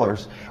 billion.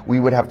 We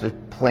would have to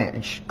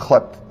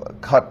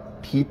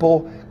cut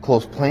people,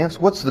 close plants.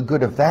 What's the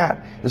good of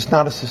that? It's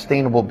not a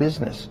sustainable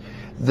business.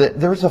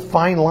 There's a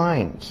fine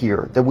line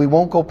here that we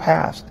won't go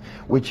past,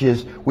 which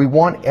is we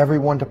want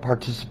everyone to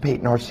participate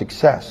in our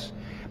success.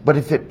 But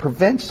if it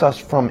prevents us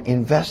from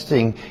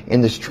investing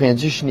in this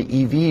transition to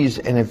EVs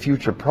and in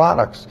future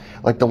products,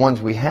 like the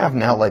ones we have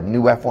now, like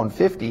new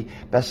F-150,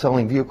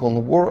 best-selling vehicle in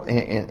the world,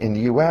 in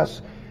the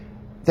U.S.,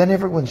 then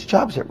everyone's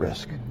job's at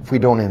risk if we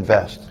don't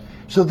invest.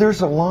 So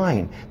there's a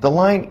line. The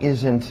line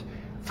isn't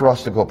for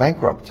us to go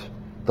bankrupt.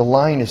 The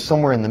line is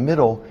somewhere in the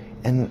middle,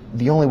 and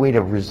the only way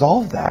to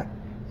resolve that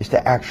is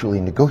to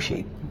actually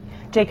negotiate.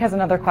 Jake has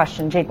another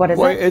question. Jake, what is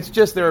it? It's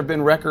just there have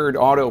been record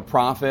auto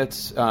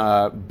profits,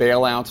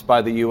 bailouts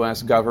by the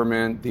U.S.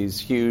 government, these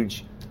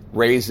huge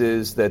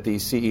raises that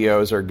these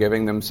CEOs are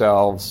giving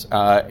themselves,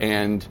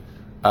 and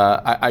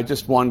I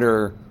just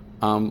wonder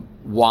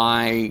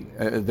why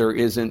there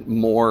isn't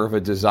more of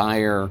a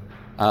desire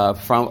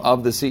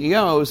of the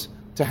CEOs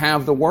to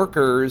have the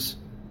workers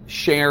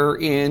share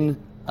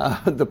in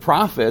the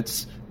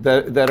profits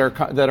that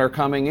are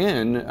coming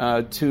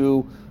in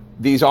to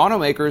these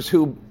automakers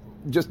who,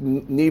 just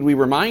need we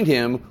remind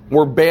him,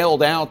 were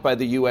bailed out by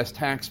the U.S.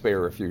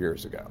 taxpayer a few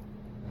years ago.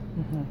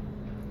 Mm-hmm.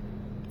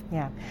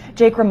 Yeah.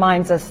 Jake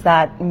reminds us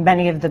that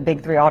many of the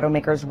big three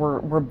automakers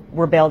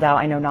were bailed out.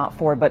 I know not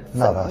Ford, but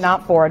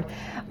not Ford,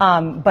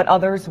 but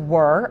others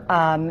were.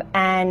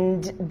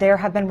 And there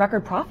have been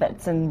record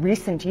profits in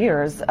recent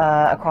years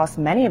across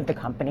many of the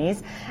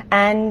companies.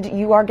 And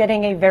you are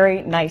getting a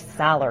very nice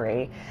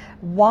salary.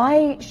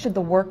 Why should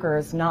the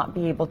workers not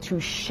be able to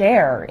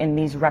share in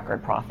these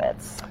record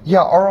profits?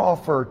 Yeah, our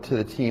offer to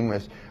the team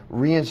is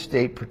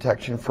reinstate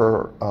protection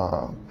for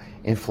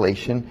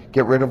inflation,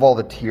 get rid of all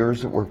the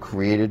tiers that were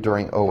created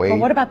during 08. But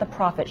what about the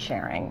profit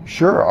sharing?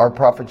 Sure, our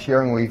profit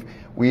sharing,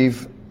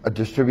 we've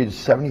distributed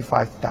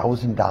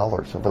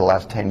 $75,000 over the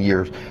last 10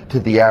 years to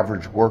the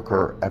average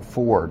worker at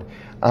Ford.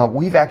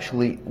 We're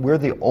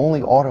the only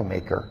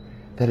automaker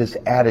that has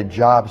added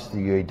jobs to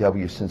the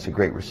UAW since the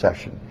Great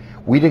Recession.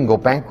 We didn't go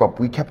bankrupt.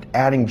 We kept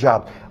adding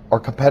jobs. Our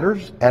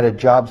competitors added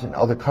jobs in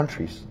other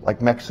countries like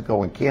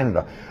Mexico and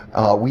Canada.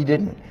 We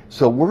didn't.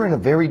 So we're in a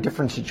very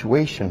different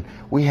situation.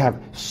 We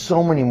have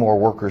so many more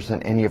workers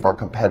than any of our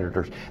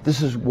competitors.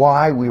 This is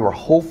why we were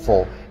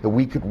hopeful that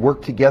we could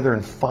work together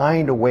and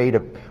find a way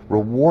to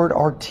reward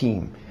our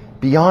team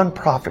beyond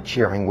profit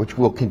sharing, which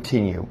will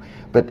continue,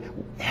 but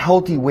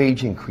healthy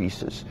wage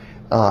increases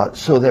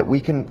so that we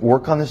can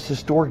work on this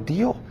historic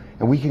deal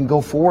and we can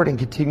go forward and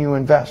continue to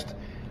invest.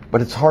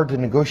 But it's hard to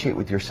negotiate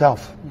with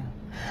yourself. Yeah.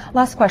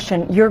 Last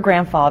question. Your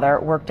grandfather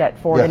worked at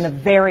Ford in the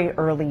very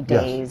early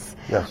days.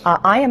 Yes.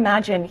 I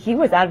imagine he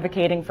was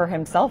advocating for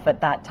himself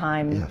at that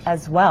time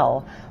as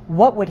well.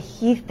 What would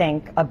he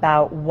think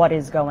about what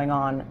is going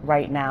on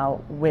right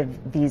now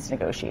with these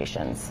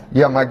negotiations?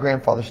 Yeah, my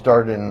grandfather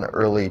started in the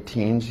early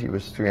teens. He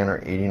was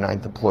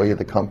 389th employee of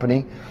the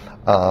company.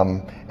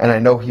 And I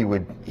know he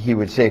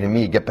would say to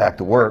me, get back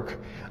to work.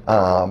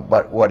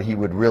 But what he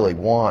would really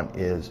want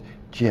is,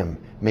 Jim,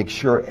 make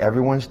sure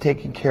everyone's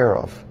taken care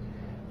of,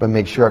 but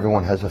make sure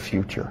everyone has a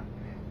future.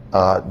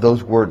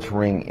 Those words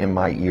ring in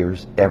my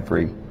ears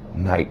every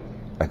night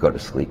I go to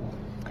sleep.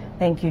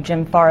 Thank you,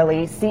 Jim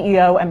Farley,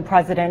 CEO and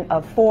president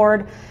of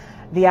Ford.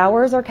 The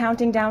hours are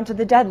counting down to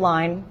the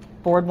deadline.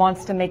 Ford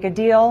wants to make a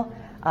deal,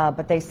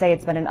 but they say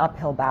it's been an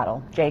uphill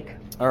battle. Jake?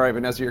 All right,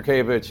 Vanessa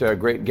Yurkevich,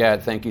 great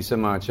get. Thank you so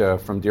much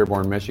from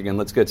Dearborn, Michigan.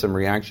 Let's get some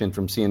reaction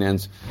from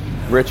CNN's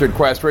Richard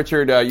Quest.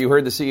 Richard, you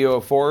heard the CEO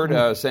of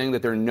Ford saying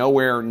that they're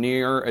nowhere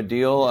near a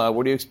deal.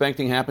 What are you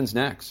expecting happens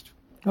next?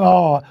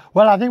 Oh,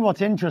 well, I think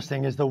what's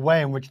interesting is the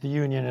way in which the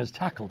union has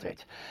tackled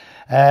it.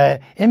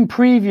 In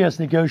previous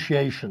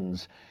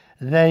negotiations,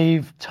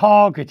 they've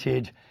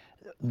targeted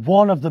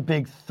one of the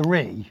big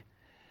three,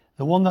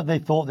 the one that they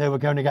thought they were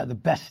going to get the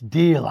best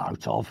deal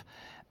out of,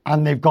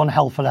 and they've gone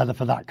hell for leather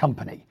for that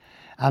company.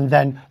 And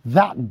then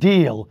that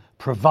deal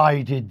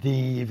provided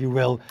the, if you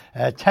will,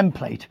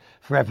 template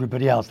for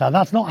everybody else. Now,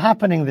 that's not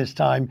happening this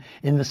time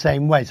in the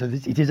same way. So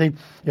it is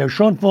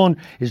Sean Fain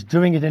is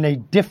doing it in a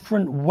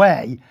different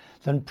way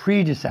than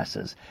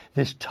predecessors.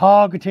 This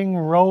targeting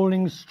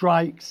rolling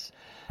strikes,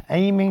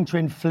 aiming to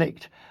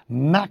inflict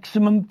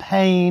maximum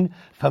pain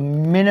for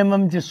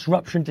minimum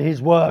disruption to his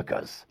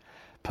workers,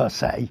 per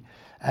se.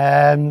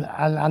 And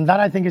that,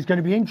 I think, is going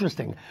to be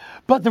interesting.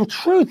 But the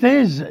truth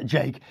is,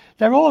 Jake,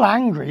 they're all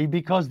angry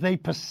because they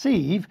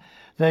perceive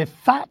the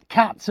fat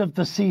cats of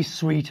the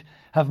C-suite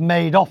have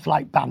made off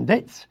like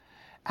bandits,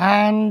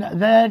 and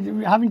they're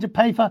having to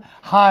pay for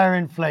higher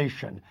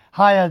inflation,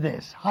 higher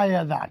this,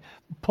 higher that,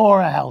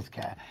 poorer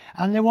healthcare,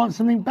 and they want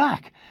something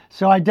back.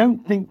 So I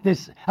don't think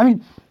this... I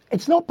mean,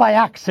 it's not by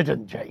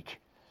accident, Jake.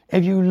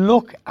 If you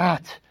look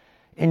at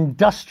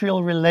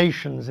industrial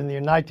relations in the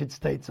United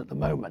States at the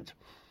moment,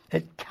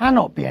 it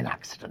cannot be an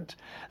accident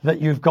that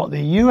you've got the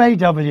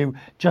UAW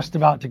just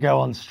about to go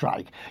on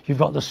strike. You've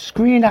got the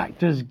Screen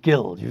Actors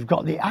Guild. You've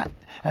got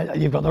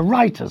the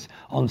writers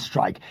on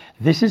strike.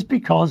 This is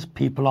because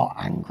people are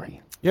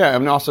angry. Yeah,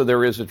 and also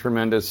there is a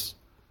tremendous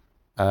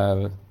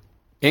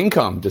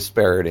income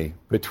disparity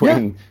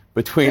between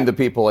the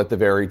people at the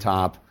very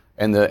top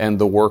and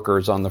the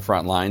workers on the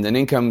front line. An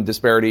income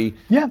disparity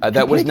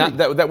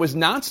that was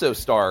not so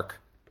stark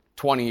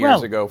 20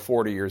 years ago,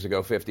 40 years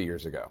ago, 50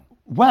 years ago.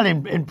 Well,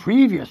 in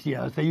previous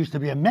years, there used to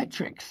be a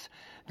metrics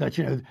that,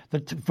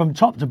 that from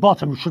top to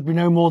bottom should be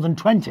no more than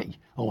 20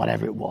 or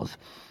whatever it was.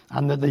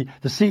 And that the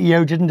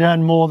CEO didn't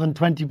earn more than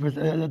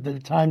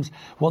 20% times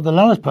what the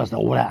lowest person,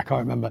 or whatever, I can't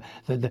remember.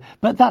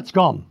 But that's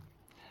gone.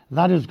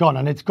 That is gone.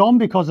 And it's gone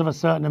because of a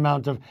certain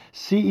amount of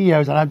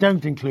CEOs, and I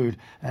don't include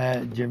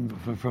Jim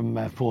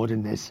from Ford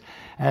in this,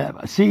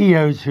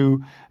 CEOs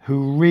who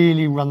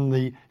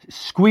really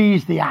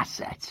squeeze the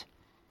asset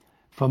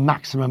for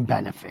maximum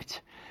benefit.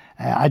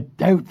 I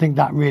don't think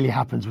that really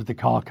happens with the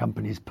car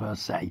companies per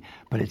se,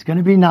 but it's going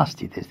to be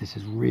nasty. This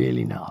is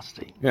really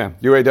nasty. Yeah,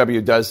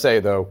 UAW does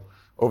say, though,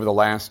 over the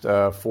last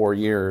 4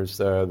 years,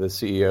 the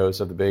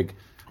CEOs of the big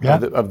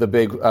of the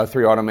big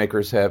three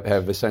automakers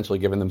have essentially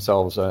given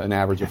themselves an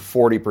average of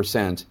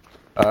 40%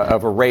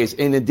 of a raise,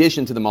 in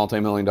addition to the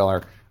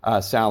multi-million-dollar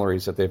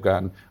salaries that they've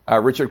gotten.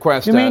 Richard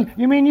Quest. You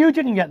mean you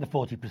didn't get the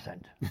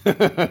 40%?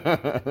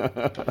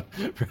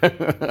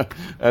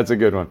 That's a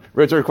good one.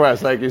 Richard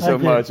Quest, thank you so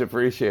much.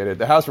 Appreciate it.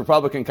 The House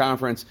Republican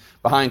Conference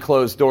behind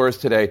closed doors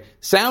today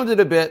sounded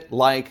a bit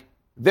like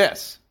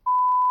this.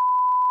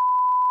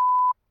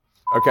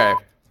 Okay.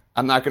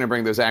 I'm not going to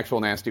bring those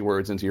actual nasty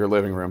words into your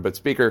living room, but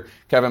Speaker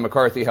Kevin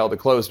McCarthy held a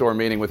closed-door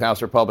meeting with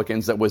House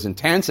Republicans that was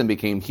intense and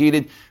became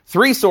heated.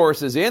 3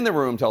 sources in the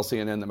room tell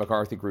CNN that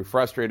McCarthy grew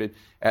frustrated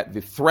at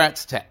the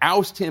threats to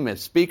oust him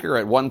as Speaker.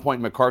 At one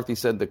point, McCarthy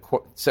said,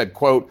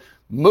 quote,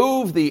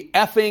 "Move the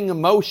effing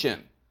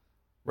motion,"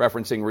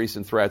 referencing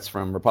recent threats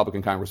from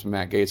Republican Congressman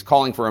Matt Gaetz,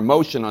 calling for a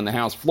motion on the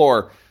House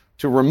floor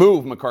to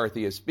remove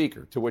McCarthy as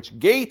Speaker, to which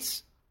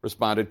Gaetz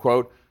responded,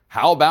 quote,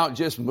 "How about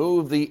just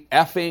move the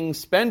effing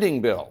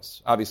spending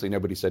bills?" Obviously,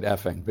 nobody said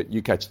effing, but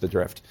you catch the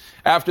drift.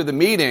 After the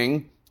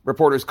meeting,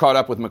 reporters caught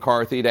up with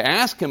McCarthy to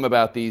ask him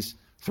about these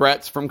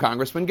threats from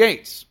Congressman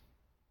Gaetz.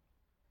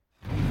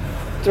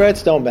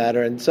 Threats don't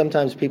matter, and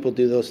sometimes people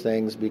do those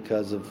things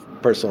because of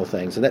personal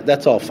things, and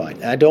that's all fine.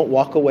 And I don't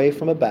walk away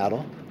from a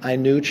battle. I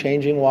knew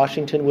changing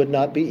Washington would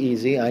not be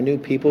easy. I knew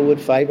people would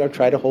fight or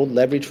try to hold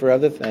leverage for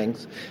other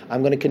things.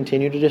 I'm going to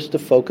continue to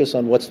focus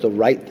on what's the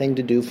right thing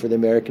to do for the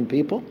American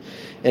people.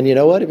 And you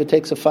know what? If it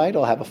takes a fight,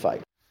 I'll have a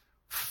fight.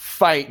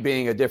 Fight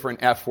being a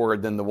different F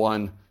word than the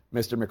one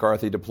Mr.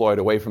 McCarthy deployed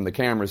away from the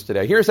cameras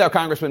today. Here's how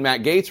Congressman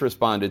Matt Gaetz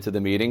responded to the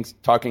meetings,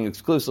 talking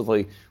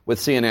exclusively with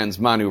CNN's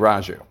Manu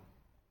Raju.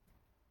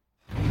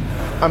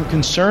 I'm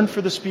concerned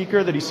for the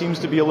Speaker that he seems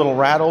to be a little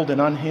rattled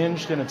and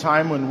unhinged in a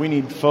time when we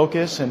need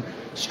focus and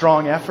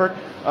strong effort.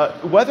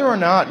 Whether or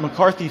not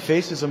McCarthy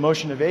faces a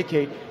motion to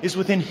vacate is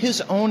within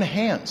his own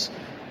hands.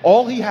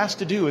 All he has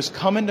to do is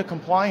come into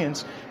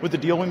compliance with the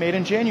deal we made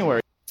in January.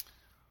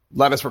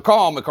 Let us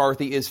recall,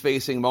 McCarthy is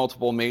facing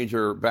multiple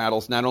major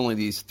battles, not only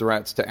these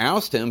threats to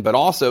oust him, but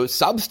also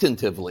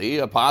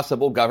substantively a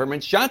possible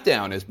government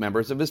shutdown, as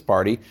members of his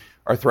party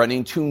are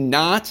threatening to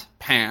not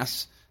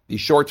pass the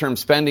short-term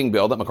spending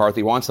bill that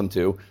McCarthy wants them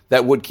to,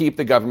 that would keep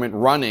the government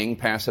running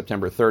past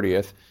September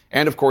 30th.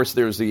 And, of course,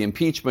 there's the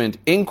impeachment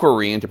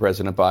inquiry into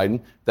President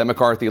Biden that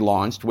McCarthy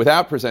launched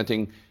without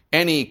presenting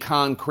any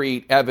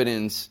concrete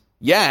evidence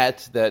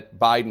yet that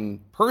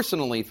Biden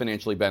personally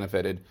financially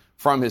benefited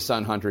from his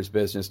son Hunter's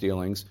business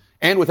dealings,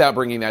 and without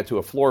bringing that to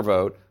a floor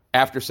vote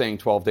after saying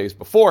 12 days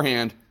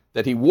beforehand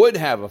that he would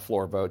have a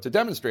floor vote to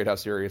demonstrate how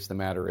serious the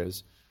matter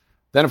is.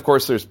 Then, of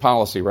course, there's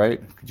policy, right?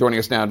 Joining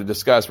us now to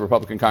discuss,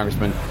 Republican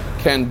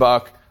Ken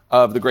Buck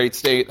of the great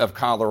state of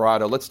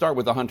Colorado. Let's start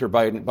with the Hunter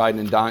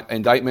Biden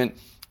indictment.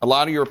 A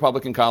lot of your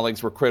Republican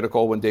colleagues were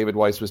critical when David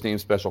Weiss was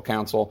named special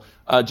counsel.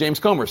 James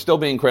Comer still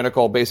being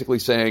critical, basically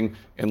saying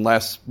I don't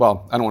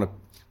want to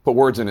put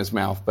words in his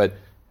mouth, but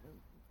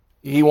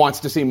he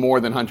wants to see more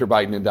than Hunter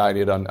Biden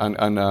indicted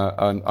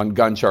on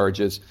gun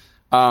charges.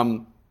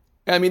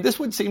 This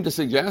would seem to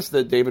suggest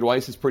that David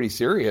Weiss is pretty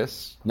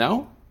serious,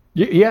 no?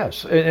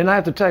 Yes, and I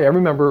have to tell you, I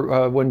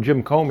remember when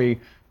Jim Comey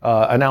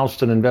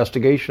announced an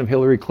investigation of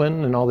Hillary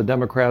Clinton, and all the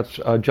Democrats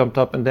jumped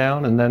up and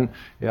down. And then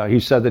he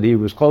said that he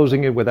was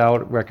closing it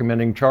without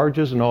recommending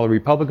charges, and all the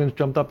Republicans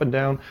jumped up and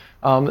down.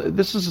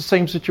 This is the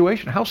same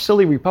situation. How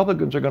silly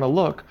Republicans are going to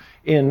look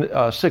in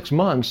 6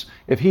 months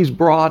if he's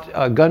brought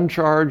a gun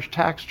charge,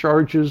 tax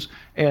charges,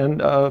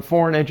 and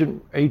Foreign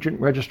Agent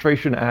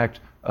Registration Act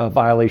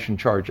violation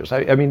charges.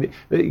 I mean,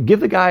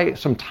 give the guy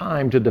some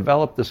time to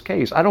develop this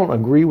case. I don't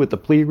agree with the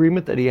plea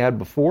agreement that he had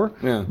before,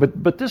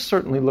 but this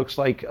certainly looks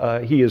like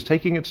he is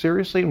taking it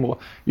seriously, and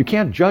you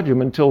can't judge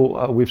him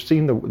until we've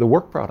seen the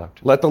work product.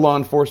 Let the law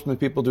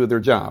enforcement people do their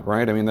job,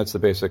 right? I mean, that's the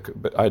basic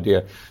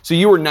idea. So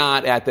you were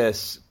not at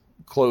this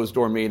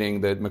closed-door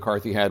meeting that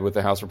McCarthy had with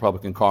the House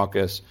Republican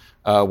caucus,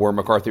 where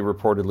McCarthy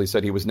reportedly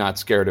said he was not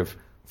scared of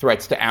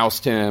threats to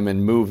oust him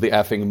and move the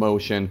effing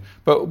motion.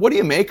 But what do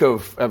you make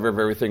of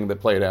everything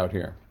that played out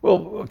here?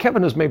 Well,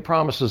 Kevin has made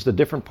promises to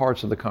different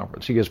parts of the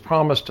conference. He has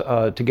promised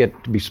to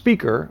be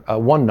speaker,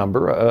 one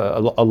number,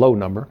 a low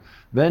number.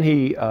 Then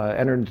he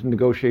entered into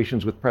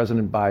negotiations with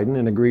President Biden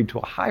and agreed to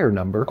a higher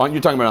number.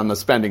 You're talking about on the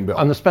spending bill.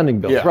 On the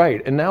spending bill, yeah.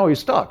 Right. And now he's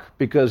stuck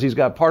because he's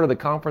got part of the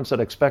conference that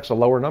expects a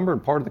lower number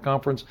and part of the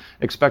conference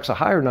expects a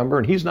higher number,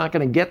 and he's not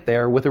going to get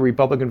there with a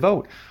Republican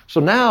vote. So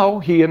now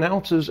he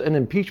announces an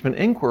impeachment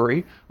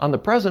inquiry on the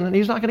president, and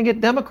he's not going to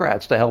get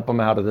Democrats to help him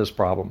out of this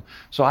problem.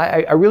 So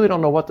I really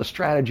don't know what the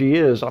strategy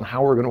is on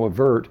how we're going to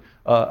avert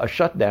a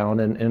shutdown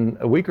in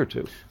a week or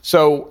two.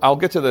 So I'll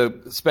get to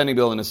the spending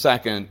bill in a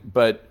second,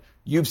 but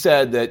you've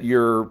said that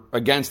you're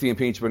against the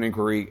impeachment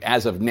inquiry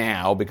as of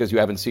now because you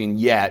haven't seen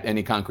yet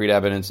any concrete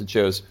evidence that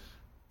shows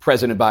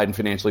President Biden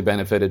financially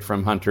benefited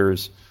from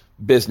Hunter's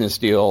business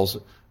deals.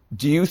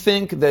 Do you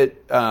think that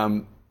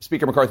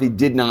Speaker McCarthy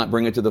did not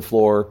bring it to the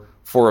floor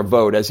for a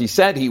vote, as he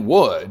said he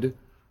would,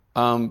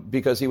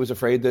 because he was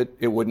afraid that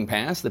it wouldn't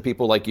pass, that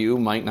people like you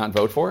might not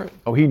vote for it?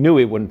 Oh, he knew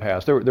it wouldn't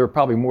pass. There were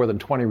probably more than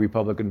 20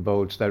 Republican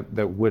votes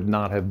that would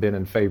not have been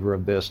in favor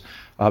of this.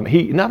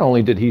 He not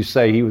only did he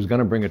say he was going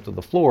to bring it to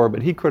the floor,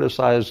 but he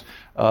criticized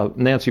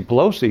Nancy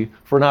Pelosi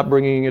for not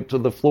bringing it to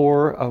the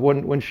floor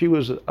when she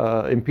was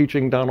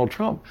impeaching Donald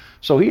Trump.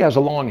 So he has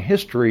a long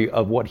history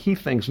of what he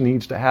thinks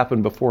needs to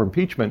happen before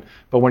impeachment.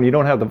 But when you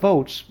don't have the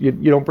votes, you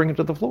don't bring it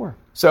to the floor.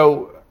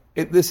 So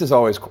this is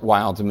always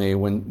wild to me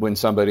when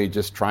somebody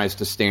just tries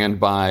to stand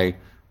by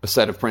a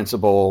set of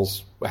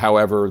principles,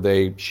 however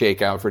they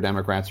shake out for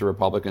Democrats or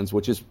Republicans,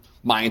 which is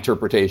my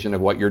interpretation of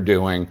what you're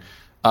doing.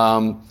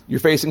 You're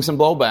facing some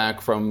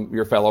blowback from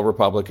your fellow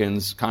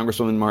Republicans.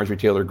 Congresswoman Marjorie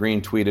Taylor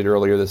Greene tweeted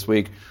earlier this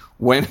week,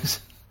 when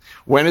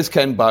is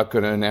Ken Buck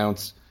going to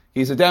announce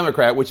he's a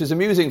Democrat, which is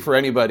amusing for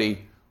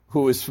anybody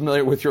who is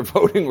familiar with your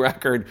voting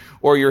record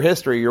or your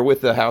history. You're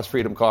with the House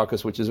Freedom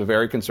Caucus, which is a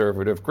very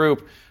conservative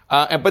group.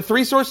 But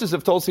three sources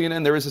have told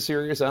CNN there is a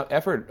serious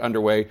effort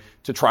underway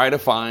to try to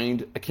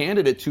find a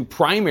candidate to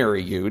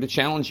primary you, to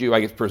challenge you,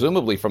 I guess,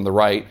 presumably from the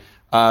right,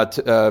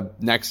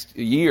 next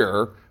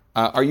year.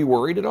 Are you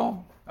worried at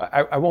all?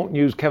 I won't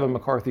use Kevin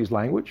McCarthy's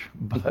language,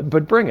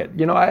 but bring it.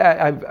 You know,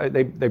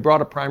 they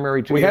brought a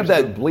primary 2 years ago. We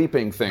have that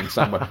bleeping thing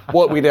somewhere.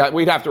 Well, we'd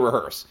have to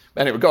rehearse.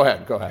 Anyway, go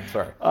ahead.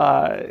 Sorry.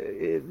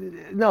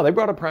 No, they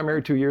brought a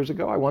primary 2 years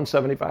ago. I won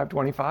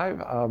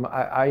 75-25.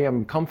 I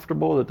am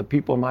comfortable that the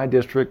people in my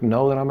district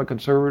know that I'm a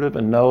conservative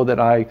and know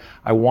that I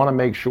want to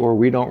make sure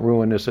we don't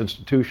ruin this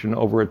institution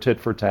over a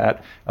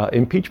tit-for-tat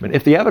impeachment.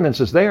 If the evidence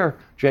is there,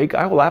 Jake,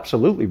 I will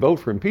absolutely vote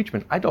for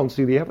impeachment. I don't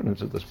see the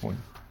evidence at this point.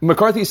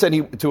 McCarthy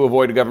said to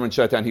avoid a government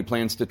shutdown, he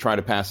plans to try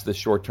to pass this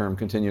short-term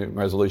continuing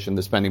resolution,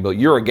 the spending bill.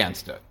 You're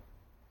against it.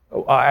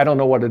 I don't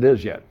know what it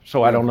is yet,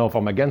 so I don't know if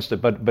I'm against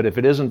it. But if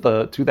it isn't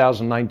the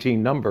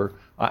 2019 number,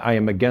 I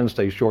am against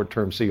a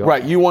short-term CR.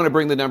 Right. You want to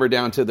bring the number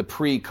down to the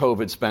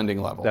pre-COVID spending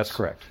levels. That's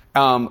correct.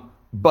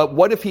 But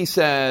what if he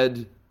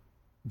said,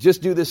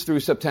 just do this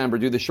through September,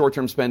 do the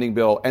short-term spending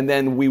bill, and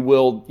then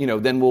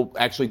we'll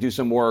actually do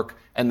some work,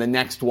 and the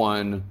next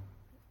one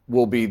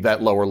will be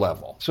that lower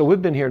level? So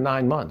we've been here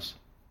 9 months.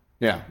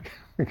 Yeah,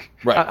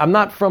 right. I'm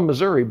not from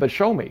Missouri, but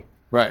show me.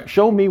 Right.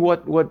 Show me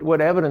what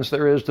evidence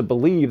there is to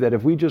believe that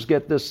if we just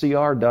get this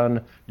CR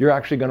done, you're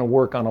actually going to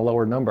work on a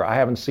lower number. I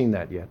haven't seen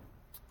that yet.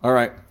 All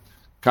right.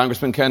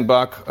 Congressman Ken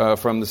Buck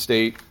from the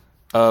state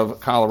of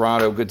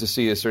Colorado. Good to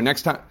see you, sir.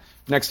 Next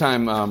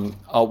time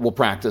we'll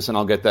practice and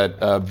I'll get that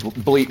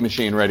bleep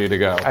machine ready to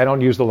go. I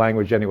don't use the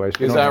language anyway.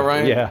 So is that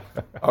right? Yeah.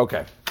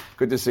 Okay.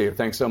 Good to see you.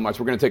 Thanks so much.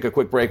 We're going to take a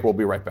quick break. We'll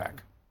be right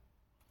back.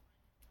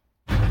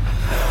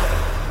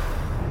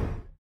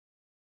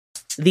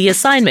 The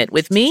Assignment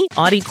with me,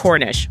 Audie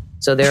Cornish.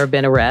 So there have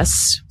been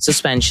arrests,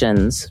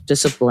 suspensions,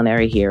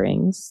 disciplinary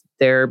hearings.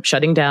 They're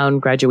shutting down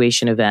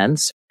graduation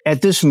events.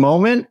 At this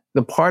moment,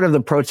 the part of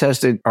the protests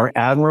that are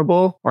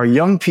admirable are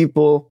young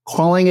people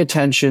calling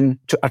attention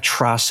to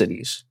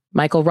atrocities.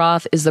 Michael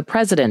Roth is the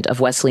president of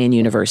Wesleyan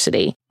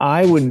University.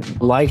 I would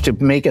like to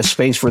make a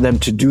space for them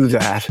to do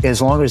that,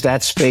 as long as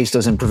that space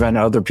doesn't prevent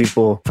other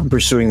people from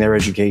pursuing their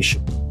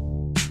education.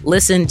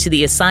 Listen to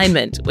The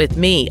Assignment with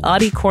me,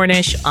 Audie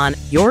Cornish, on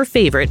your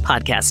favorite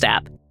podcast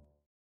app.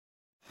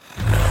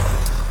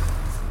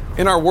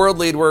 In our world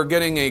lead, we're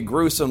getting a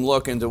gruesome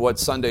look into what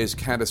Sunday's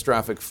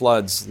catastrophic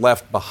floods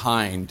left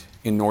behind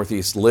in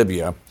northeast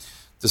Libya.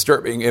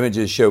 Disturbing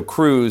images show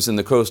crews in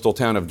the coastal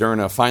town of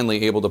Derna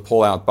finally able to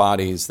pull out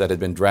bodies that had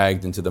been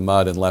dragged into the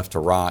mud and left to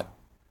rot.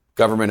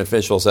 Government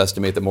officials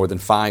estimate that more than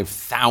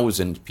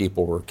 5,000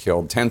 people were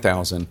killed.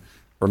 10,000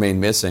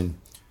 remain missing.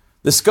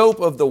 The scope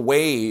of the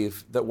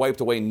wave that wiped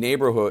away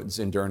neighborhoods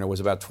in Derna was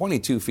about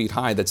 22 feet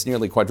high. That's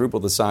nearly quadruple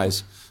the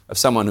size of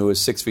someone who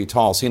is 6 feet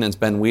tall. CNN's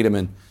Ben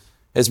Wiedemann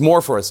has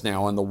more for us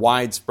now on the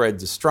widespread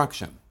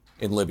destruction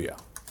in Libya.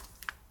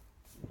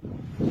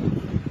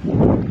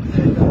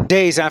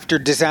 Days after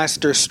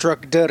disaster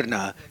struck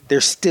Derna, they're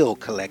still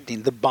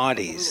collecting the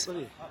bodies.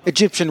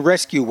 Egyptian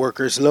rescue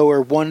workers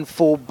lower one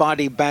full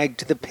body bag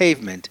to the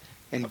pavement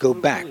and go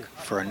back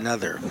for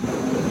another.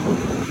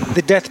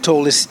 The death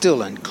toll is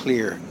still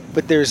unclear,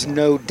 but there's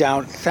no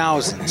doubt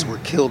thousands were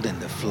killed in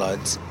the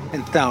floods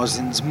and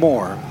thousands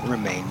more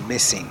remain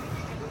missing.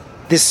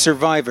 This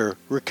survivor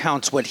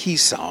recounts what he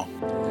saw.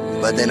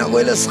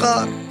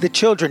 The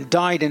children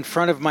died in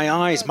front of my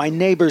eyes. My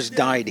neighbors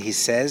died, he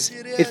says.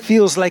 It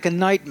feels like a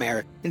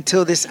nightmare.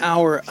 Until this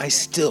hour, I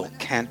still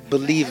can't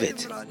believe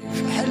it.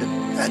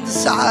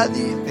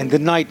 And the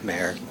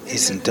nightmare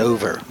isn't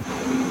over.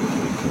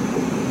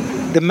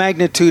 The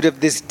magnitude of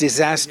this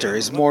disaster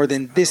is more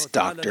than this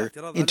doctor,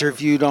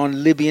 interviewed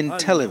on Libyan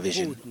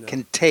television,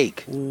 can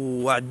take.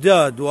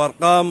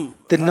 The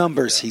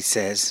numbers, he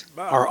says,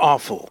 are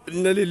awful.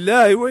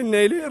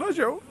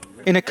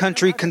 In a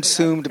country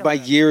consumed by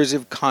years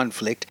of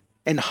conflict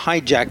and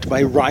hijacked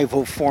by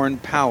rival foreign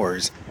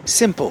powers,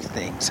 simple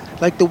things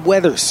like the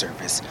weather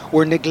service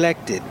were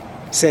neglected,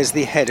 says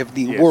the head of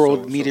the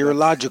World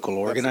Meteorological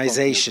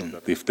Organization.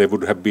 If they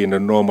would have been a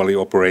normally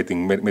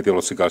operating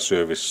meteorological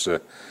service,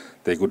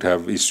 they could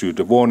have issued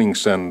the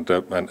warnings and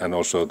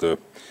also the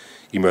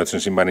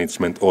emergency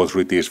management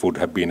authorities would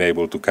have been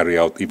able to carry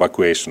out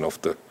evacuation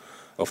of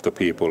the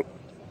people.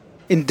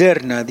 In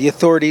Derna, the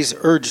authorities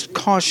urged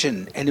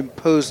caution and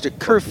imposed a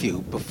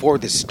curfew before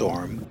the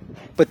storm,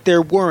 but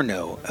there were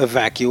no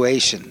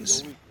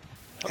evacuations.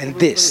 And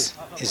this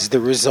is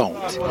the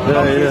result.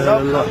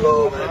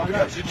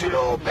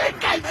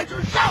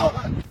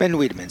 Ben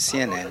Wiedemann,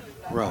 CNN,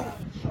 Rome.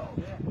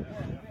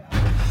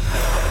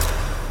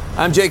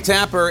 I'm Jake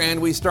Tapper,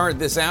 and we start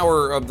this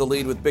hour of The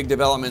Lead with big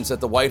developments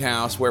at the White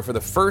House, where for the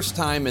first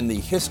time in the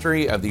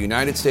history of the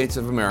United States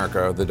of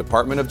America, the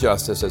Department of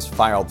Justice has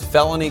filed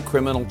felony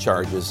criminal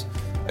charges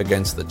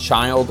against the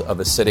child of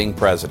a sitting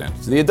president.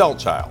 The adult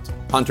child,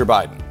 Hunter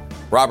Biden,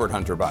 Robert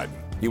Hunter Biden.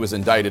 He was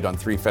indicted on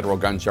 3 federal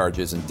gun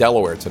charges in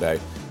Delaware today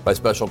by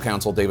special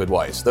counsel David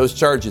Weiss. Those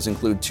charges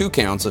include 2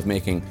 counts of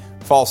making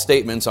false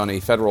statements on a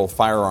federal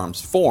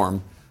firearms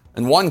form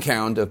and 1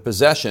 count of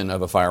possession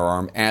of a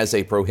firearm as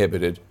a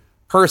prohibited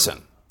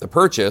person. The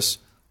purchase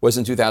was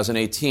in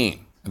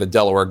 2018 at a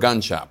Delaware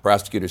gun shop.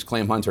 Prosecutors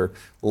claim Hunter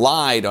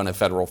lied on a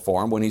federal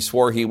form when he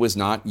swore he was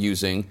not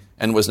using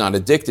and was not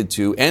addicted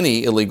to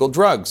any illegal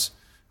drugs.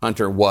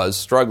 Hunter was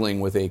struggling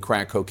with a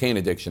crack cocaine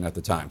addiction at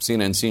the time.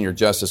 CNN senior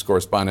justice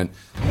correspondent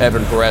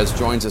Evan Perez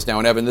joins us now.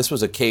 And Evan, this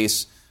was a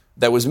case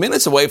that was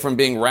minutes away from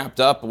being wrapped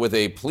up with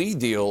a plea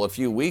deal a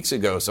few weeks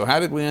ago. So how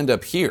did we end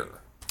up here?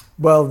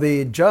 Well,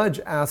 the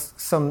judge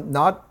asked some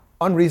not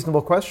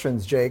unreasonable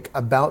questions, Jake,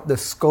 about the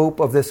scope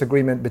of this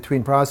agreement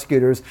between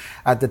prosecutors.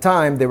 At the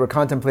time, they were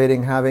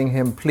contemplating having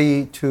him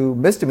plead to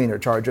misdemeanor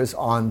charges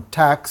on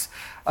tax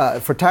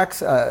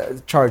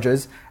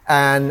charges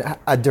and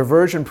a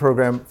diversion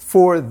program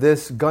for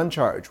this gun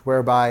charge,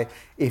 whereby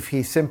if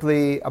he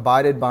simply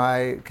abided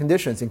by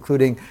conditions,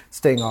 including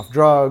staying off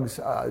drugs,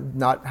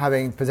 not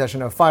having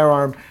possession of a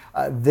firearm,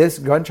 this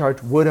gun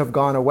charge would have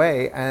gone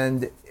away.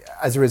 And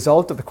as a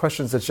result of the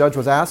questions the judge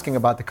was asking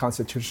about the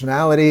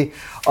constitutionality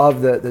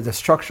of the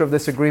structure of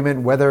this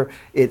agreement, whether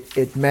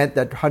it meant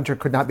that Hunter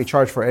could not be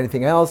charged for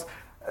anything else,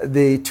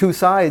 the 2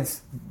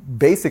 sides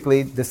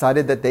basically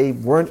decided that they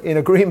weren't in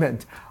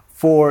agreement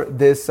for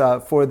this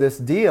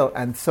deal.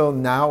 And so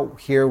now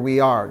here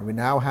we are. We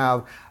now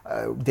have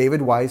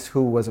David Weiss,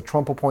 who was a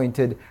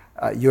Trump-appointed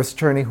U.S.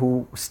 attorney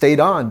who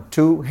stayed on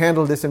to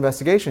handle this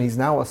investigation. He's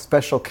now a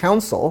special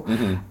counsel,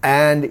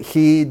 and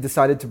he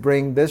decided to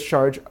bring this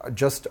charge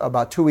just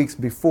about 2 weeks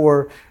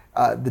before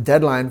the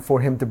deadline for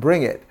him to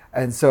bring it.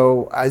 And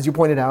so, as you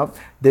pointed out,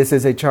 this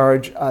is a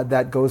charge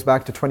that goes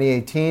back to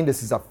 2018.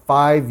 This is a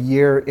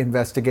 5-year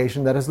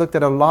investigation that has looked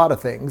at a lot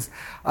of things.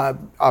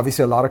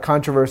 Obviously, a lot of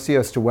controversy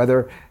as to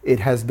whether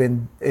it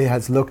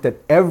has looked at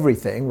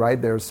everything,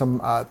 right? There's some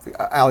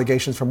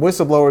allegations from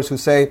whistleblowers who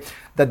say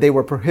that they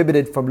were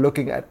prohibited from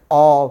looking at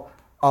all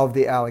of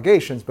the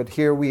allegations. But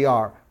here we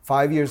are,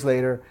 5 years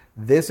later.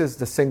 This is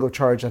the single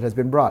charge that has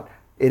been brought.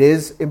 It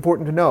is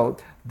important to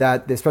note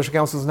that the special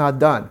counsel is not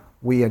done.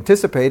 We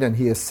anticipate, and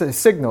he has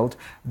signaled,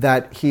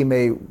 that he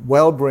may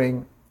well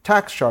bring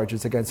tax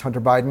charges against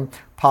Hunter Biden,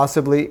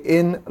 possibly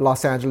in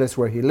Los Angeles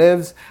where he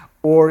lives,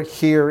 or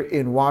here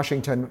in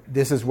Washington.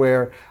 This is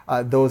where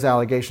those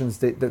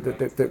allegations,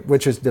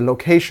 which is the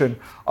location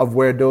of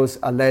where those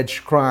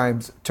alleged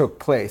crimes took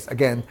place.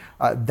 Again,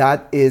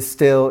 that is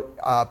still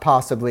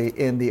possibly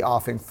in the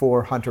offing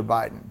for Hunter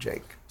Biden,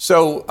 Jake.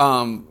 So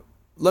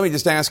let me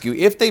just ask you,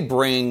 if they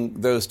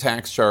bring those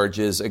tax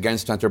charges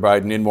against Hunter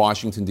Biden in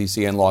Washington,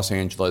 D.C. and Los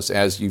Angeles,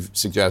 as you've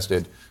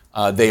suggested,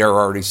 they are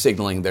already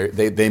signaling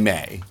they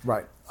may.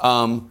 Right.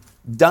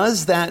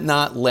 Does that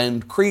not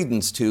lend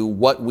credence to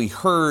what we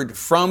heard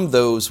from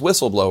those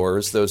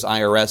whistleblowers, those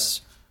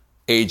IRS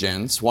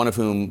agents, one of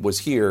whom was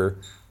here,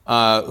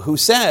 who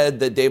said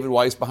that David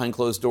Weiss behind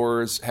closed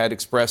doors had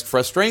expressed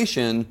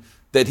frustration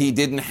that he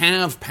didn't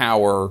have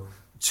power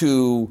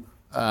to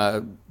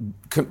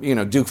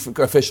do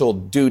official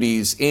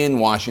duties in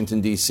Washington,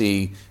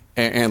 D.C.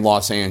 and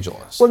Los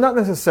Angeles? Well, not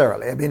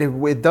necessarily. I mean,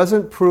 it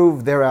doesn't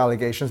prove their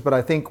allegations, but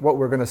I think what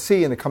we're going to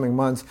see in the coming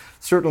months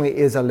certainly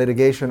is a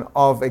litigation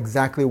of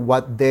exactly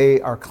what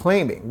they are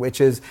claiming, which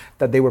is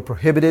that they were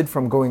prohibited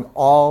from going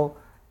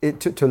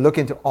to look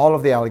into all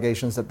of the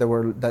allegations that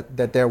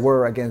there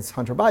were against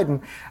Hunter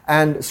Biden.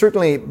 And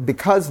certainly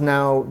because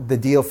now the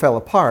deal fell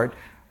apart,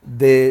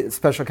 the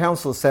special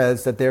counsel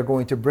says that they're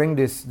going to bring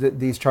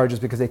these charges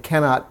because they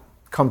cannot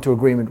come to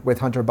agreement with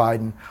Hunter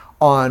Biden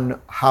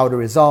on how to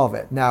resolve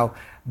it. Now,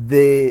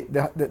 the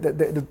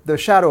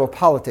shadow of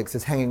politics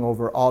is hanging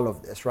over all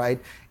of this, right?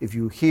 If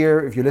you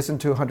listen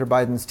to Hunter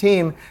Biden's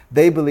team,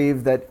 they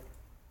believe that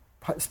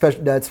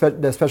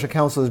the special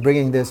counsel is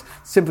bringing this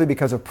simply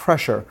because of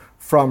pressure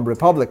from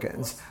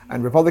Republicans.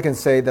 And Republicans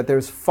say that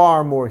there's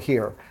far more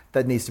here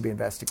that needs to be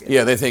investigated.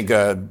 Yeah, they think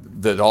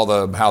that all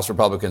the House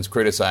Republicans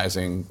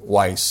criticizing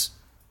Weiss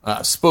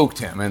spooked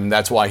him, and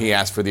that's why he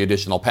asked for the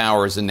additional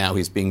powers, and now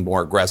he's being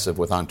more aggressive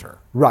with Hunter.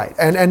 Right.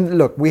 And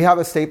look, we have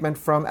a statement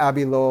from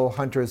Abby Lowell,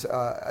 Hunter's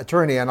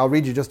attorney, and I'll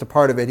read you just a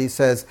part of it. He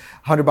says,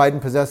 Hunter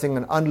Biden possessing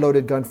an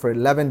unloaded gun for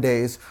 11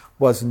 days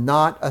was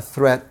not a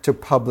threat to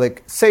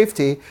public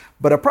safety,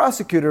 but a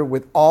prosecutor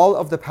with all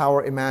of the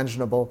power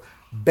imaginable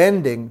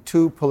bending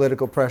to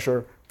political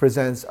pressure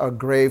presents a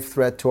grave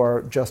threat to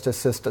our justice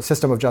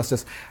system of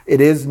justice. It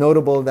is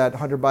notable that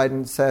Hunter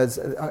Biden says,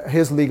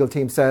 his legal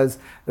team says,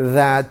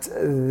 that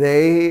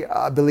they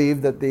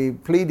believe that the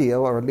plea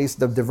deal, or at least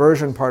the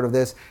diversion part of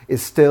this,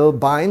 is still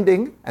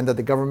binding and that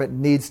the government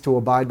needs to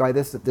abide by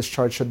this, that this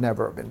charge should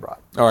never have been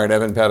brought. All right,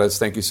 Evan Pettis,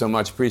 thank you so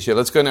much. Appreciate it.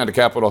 Let's go now to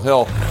Capitol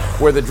Hill,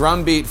 where the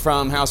drumbeat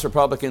from House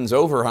Republicans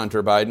over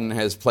Hunter Biden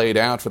has played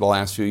out for the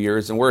last few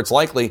years, and where it's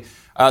likely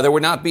there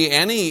would not be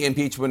any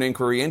impeachment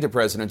inquiry into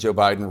President Joe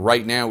Biden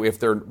right now if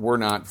there were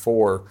not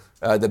for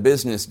the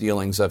business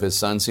dealings of his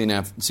son.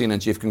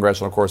 CNN Chief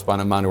Congressional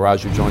Correspondent Manu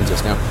Raju joins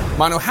us now.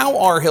 Manu, how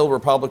are Hill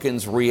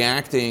Republicans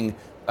reacting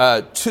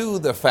to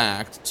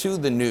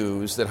the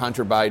news that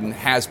Hunter Biden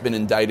has been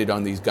indicted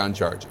on these gun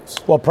charges?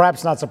 Well,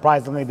 perhaps not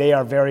surprisingly, they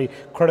are very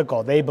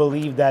critical. They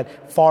believe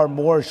that far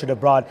more should have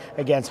brought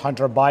against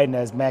Hunter Biden.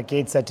 As Matt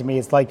Gaetz said to me,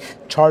 it's like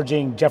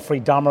charging Jeffrey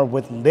Dahmer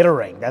with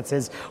littering. That's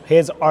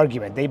his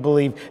argument. They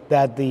believe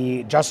that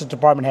the Justice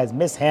Department has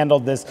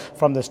mishandled this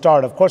from the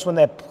start. Of course, when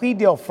that plea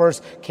deal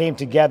first came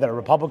together,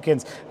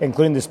 Republicans,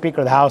 including the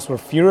Speaker of the House, were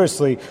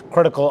furiously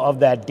critical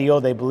of that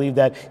deal. They believe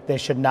that they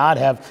should not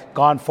have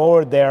gone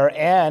forward there,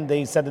 and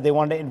they said that they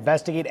wanted to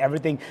investigate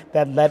everything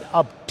that led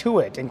up to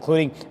it,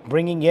 including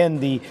bringing in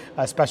the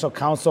special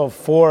counsel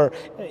for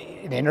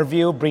an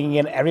interview, bringing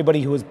in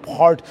everybody who was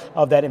part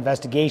of that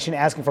investigation,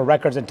 asking for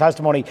records and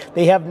testimony.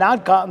 They have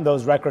not gotten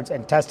those records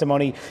and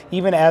testimony,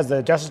 even as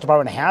the Justice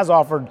Department has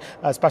offered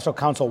special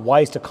counsel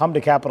Weiss to come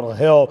to Capitol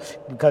Hill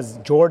because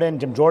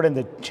Jim Jordan,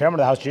 the chairman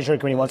of the House Judiciary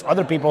Committee, wants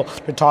other people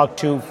to talk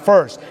to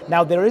first.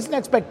 Now, there is an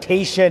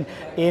expectation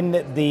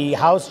in the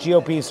House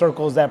GOP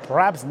circles that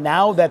perhaps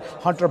now that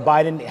Hunter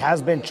Biden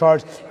has been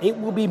charged, it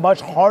will be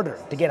much harder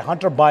to get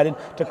Hunter Biden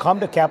to come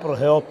to Capitol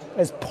Hill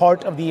as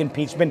part of the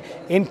impeachment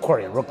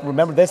inquiry.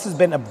 Remember, this has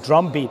been a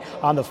drumbeat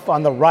on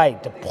the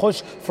right to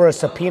push for a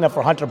subpoena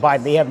for Hunter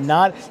Biden. They have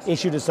not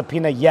issued a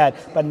subpoena yet,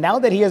 but now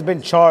that he has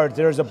been charged,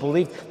 there is a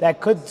belief that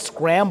could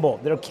scramble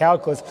their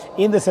calculus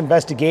in this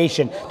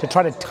investigation to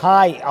try to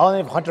tie all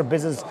of Hunter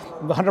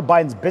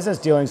Biden's business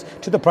dealings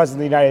to the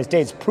President of the United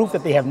States. Proof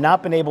that they have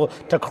not been able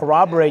to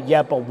corroborate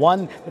yet, but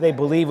one that they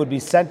believe would be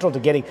central to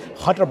getting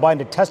Hunter Biden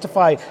to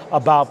testify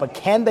about. But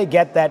can they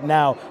get that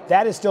now?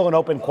 That is still an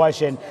open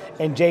question.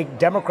 And Jake,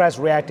 Democrats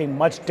reacting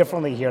much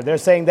differently here. They're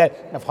saying that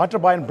if Hunter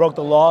Biden broke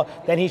the law,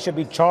 then he should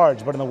be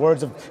charged. But in the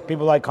words of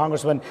people like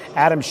Congressman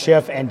Adam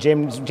Schiff and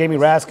Jamie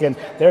Raskin,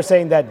 they're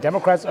saying that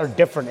Democrats are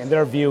different in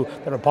their view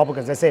than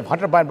Republicans. They say if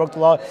Hunter Biden broke the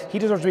law, he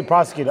deserves to be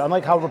prosecuted,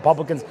 unlike how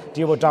Republicans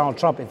deal with Donald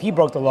Trump if he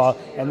broke the law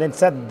and then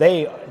said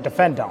they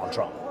defend Donald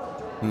Trump.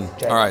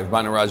 All right,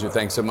 Manu Raju,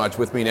 thanks so much.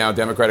 With me now,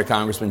 Democratic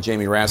Congressman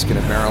Jamie Raskin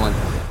of Maryland.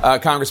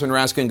 Congressman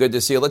Raskin, good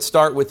to see you. Let's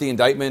start with the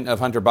indictment of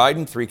Hunter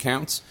Biden, 3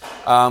 counts.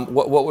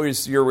 What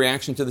was your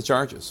reaction to the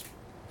charges?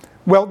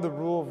 Well, the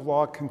rule of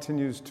law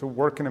continues to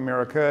work in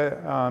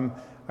America.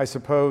 I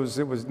suppose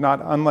it was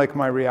not unlike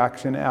my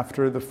reaction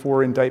after the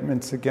 4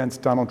 indictments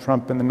against Donald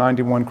Trump and the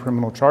 91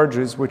 criminal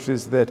charges, which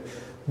is that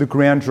the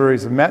grand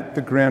juries have met,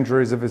 the grand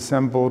juries have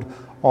assembled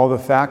all the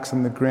facts,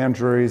 and the grand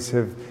juries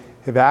have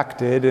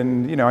acted.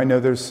 And, I know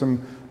there's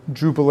some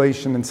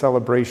jubilation and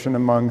celebration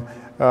among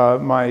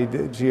my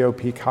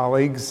GOP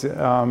colleagues.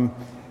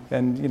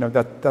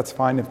 That's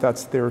fine if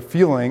that's their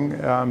feeling.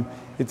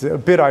 It's a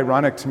bit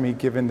ironic to me,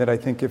 given that I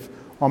think if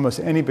almost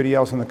anybody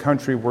else in the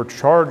country were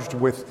charged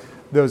with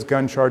those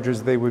gun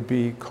charges, they would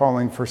be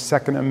calling for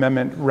Second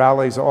Amendment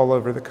rallies all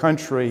over the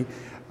country.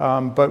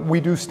 But we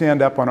do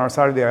stand up on our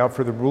side of the aisle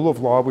for the rule of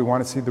law. We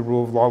want to see the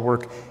rule of law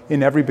work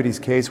in everybody's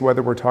case,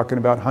 whether we're talking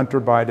about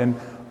Hunter Biden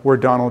or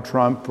Donald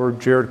Trump or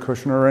Jared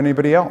Kushner or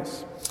anybody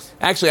else.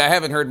 Actually, I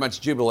haven't heard much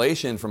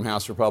jubilation from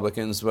House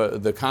Republicans,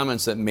 but the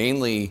comments that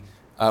mainly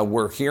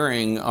we're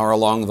hearing are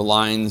along the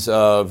lines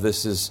of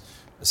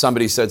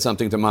somebody said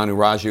something to Manu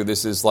Raju,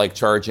 this is like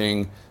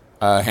charging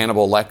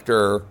Hannibal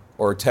Lecter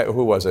or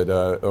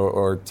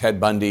or Ted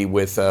Bundy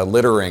with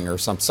littering or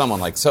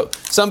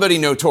somebody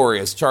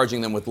notorious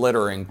charging them with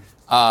littering.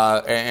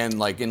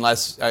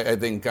 Unless I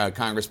think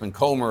Congressman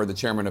Comer, the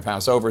chairman of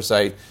House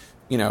Oversight,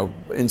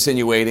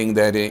 insinuating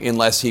that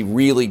unless he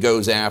really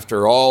goes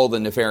after all the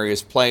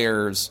nefarious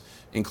players,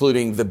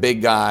 including the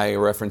big guy, a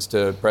reference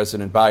to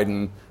President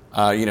Biden,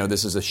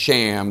 this is a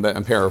sham.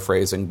 I'm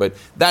paraphrasing, but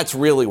that's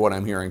really what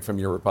I'm hearing from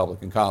your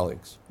Republican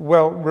colleagues.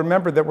 Well,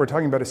 remember that we're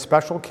talking about a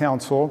special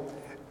counsel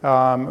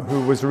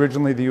who was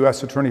originally the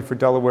U.S. Attorney for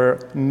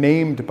Delaware,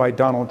 named by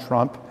Donald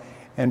Trump,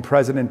 and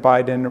President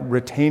Biden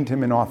retained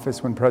him in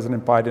office when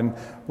President Biden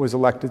was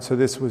elected. So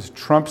this was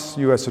Trump's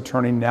U.S.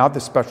 Attorney, now the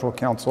special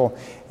counsel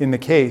in the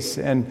case.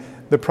 And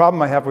the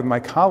problem I have with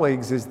my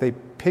colleagues is they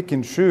pick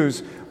and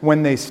choose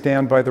when they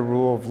stand by the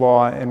rule of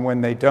law and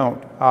when they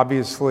don't.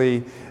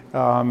 Obviously,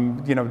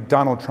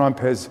 Donald Trump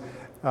has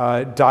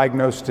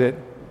diagnosed it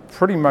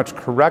pretty much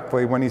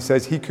correctly when he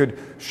says he could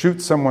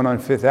shoot someone on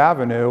Fifth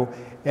Avenue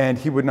and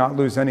he would not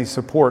lose any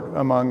support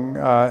among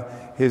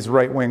his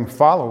right-wing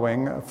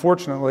following.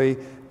 Fortunately,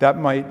 that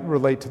might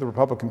relate to the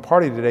Republican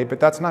Party today, but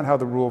that's not how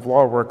the rule of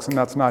law works, and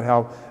that's not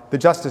how the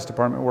Justice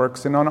Department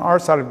works. And on our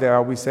side of the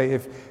aisle, we say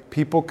if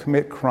people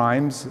commit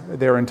crimes,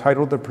 they're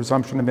entitled to the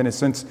presumption of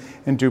innocence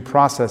and due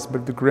process.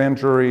 But if the grand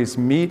juries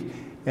meet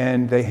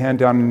and they hand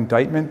down an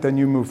indictment, then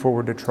you move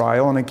forward to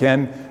trial. And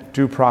again,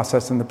 due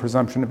process and the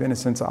presumption of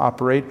innocence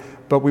operate,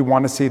 but we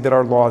want to see that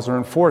our laws are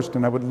enforced.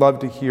 And I would love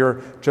to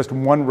hear just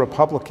one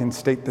Republican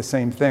state the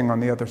same thing on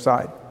the other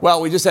side.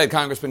 Well, we just had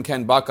Congressman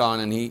Ken Buck on,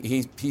 and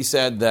he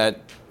said that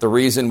the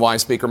reason why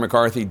Speaker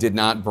McCarthy did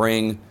not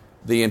bring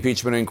the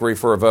impeachment inquiry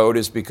for a vote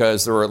is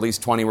because there were at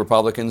least 20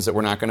 Republicans that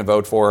were not going to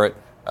vote for it,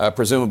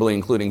 presumably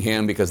including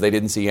him, because they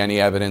didn't see any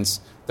evidence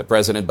that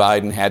President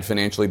Biden had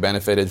financially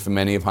benefited from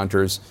many of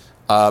Hunter's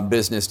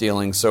business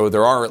dealings. So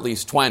there are at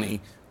least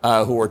 20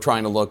 who are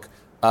trying to look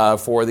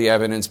for the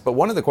evidence. But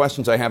one of the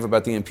questions I have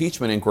about the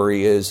impeachment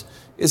inquiry is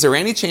there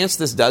any chance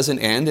this doesn't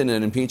end in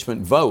an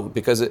impeachment vote?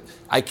 Because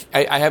I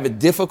have a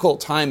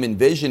difficult time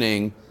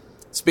envisioning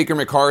Speaker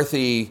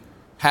McCarthy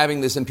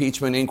having this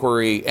impeachment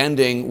inquiry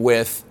ending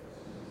with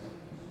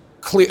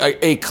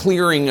a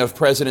clearing of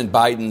President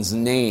Biden's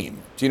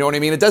name. Do you know what I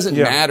mean? It doesn't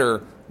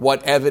matter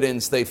what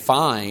evidence they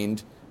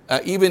find,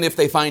 even if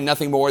they find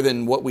nothing more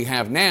than what we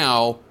have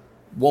now.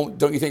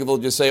 Don't you think they'll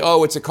just say,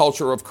 oh, it's a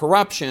culture of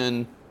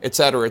corruption, et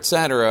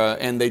cetera,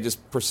 and they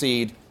just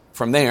proceed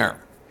from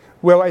there?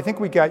 Well, I think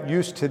we got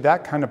used to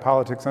that kind of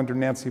politics under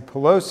Nancy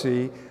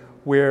Pelosi,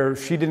 where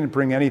she didn't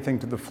bring anything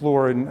to the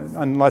floor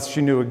unless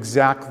she knew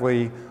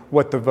exactly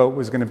what the vote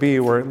was going to be,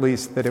 or at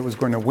least that it was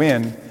going to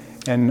win,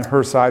 and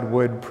her side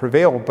would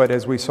prevail. But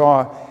as we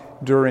saw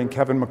during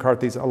Kevin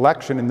McCarthy's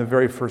election in the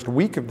very first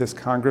week of this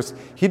Congress,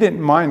 he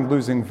didn't mind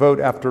losing vote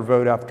after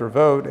vote after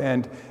vote,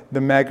 and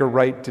the MAGA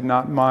right did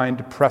not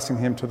mind pressing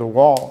him to the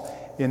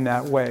wall in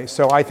that way.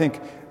 So I think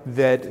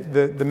that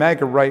the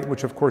MAGA right,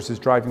 which of course is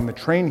driving the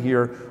train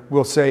here,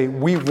 will say,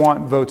 we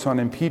want votes on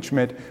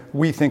impeachment.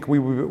 We think we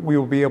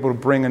will be able to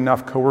bring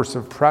enough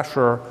coercive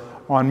pressure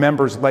on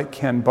members like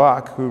Ken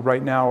Buck, who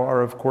right now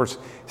are, of course,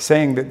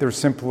 saying that there's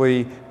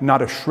simply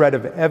not a shred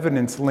of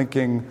evidence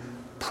linking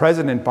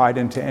President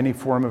Biden to any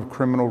form of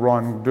criminal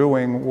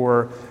wrongdoing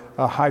or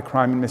a high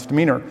crime and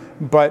misdemeanor.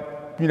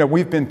 But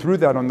we've been through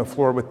that on the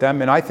floor with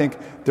them, and I think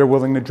they're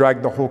willing to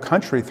drag the whole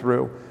country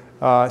through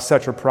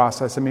such a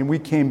process. I mean, we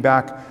came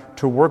back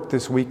to work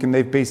this week, and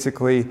they've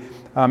basically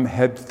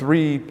had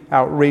three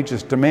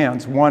outrageous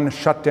demands. One,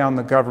 shut down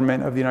the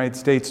government of the United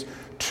States.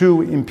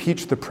 Two,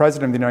 impeach the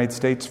president of the United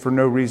States for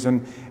no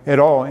reason at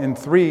all. And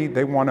three,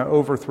 they want to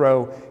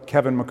overthrow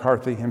Kevin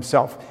McCarthy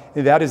himself.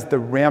 And that is the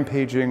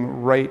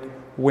rampaging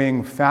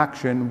right-wing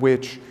faction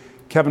which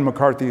Kevin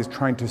McCarthy is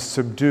trying to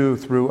subdue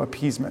through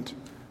appeasement.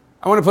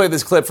 I want to play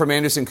this clip from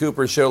Anderson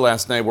Cooper's show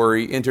last night where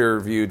he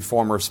interviewed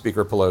former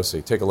Speaker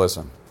Pelosi. Take a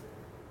listen.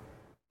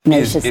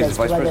 Is Vice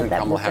President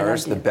Kamala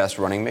Harris the best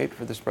running mate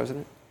for this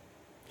president?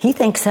 He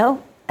thinks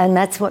so, and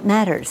that's what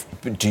matters.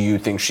 But do you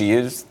think she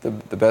is the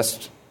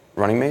best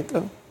running mate,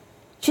 though?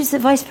 She's the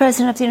vice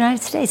president of the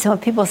United States. So when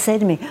people say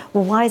to me,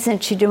 well, why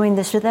isn't she doing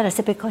this or that? I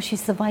said, because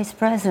she's the vice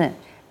president.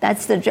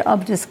 That's the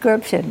job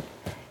description.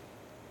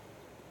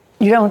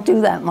 You don't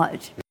do that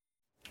much.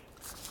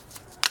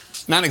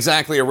 Not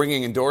exactly a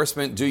ringing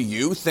endorsement. Do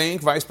you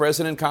think Vice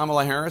President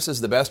Kamala Harris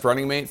is the best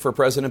running mate for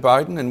President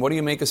Biden? And what do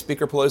you make of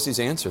Speaker Pelosi's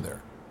answer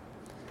there?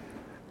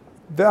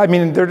 I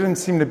mean, there didn't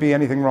seem to be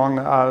anything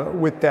wrong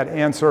with that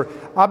answer.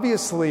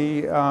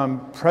 Obviously,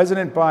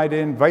 President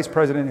Biden, Vice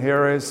President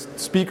Harris,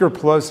 Speaker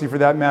Pelosi, for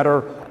that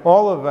matter,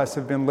 all of us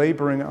have been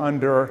laboring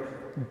under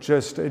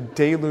just a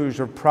deluge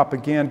of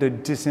propaganda,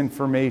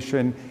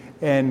 disinformation,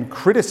 and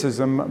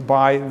criticism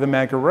by the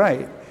MAGA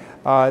right.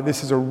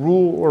 This is a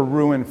rule or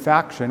ruin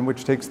faction,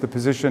 which takes the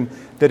position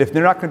that if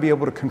they're not going to be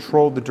able to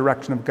control the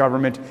direction of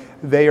government,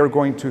 they are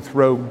going to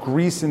throw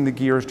grease in the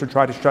gears to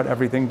try to shut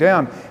everything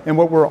down. And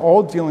what we're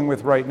all dealing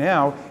with right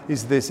now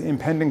is this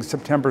impending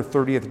September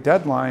 30th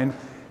deadline,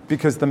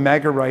 because the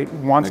MAGA right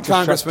wants to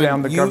shut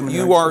down the government.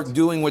 You are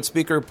doing what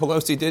Speaker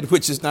Pelosi did,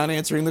 which is not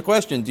answering the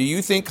question. Do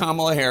you think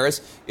Kamala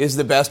Harris is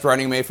the best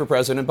running mate for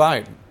President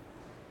Biden?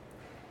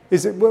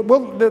 Is it?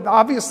 Well,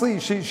 obviously,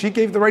 she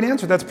gave the right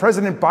answer. That's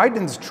President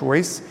Biden's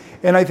choice,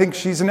 and I think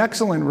she's an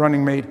excellent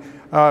running mate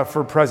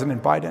for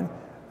President Biden.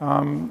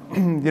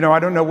 I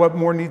don't know what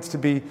more needs to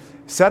be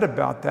said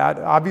about that.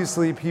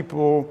 Obviously,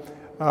 people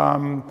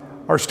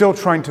are still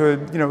trying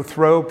to,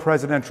 throw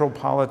presidential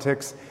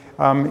politics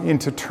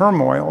into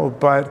turmoil,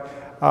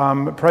 but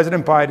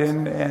President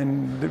Biden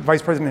and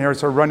Vice President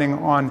Harris are running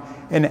on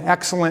an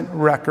excellent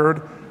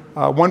record.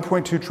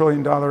 $1.2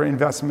 trillion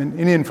investment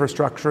in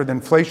infrastructure, the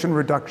Inflation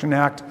Reduction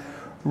Act,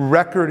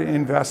 record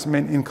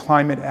investment in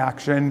climate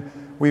action.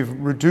 We've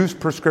reduced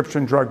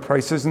prescription drug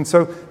prices. And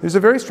so there's a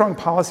very strong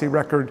policy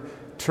record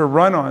to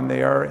run on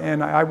there.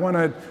 And I want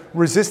to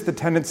resist the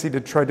tendency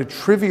to try to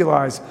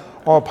trivialize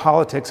all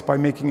politics by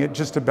making it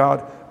just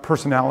about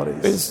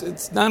personalities.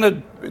 It's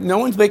not no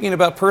one's making it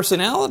about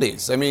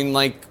personalities. I mean,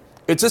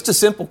 it's just a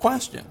simple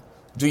question.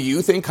 Do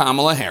you think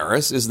Kamala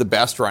Harris is the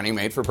best running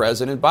mate for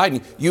President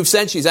Biden? You've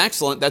said she's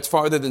excellent. That's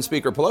farther than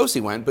Speaker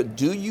Pelosi went. But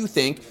do you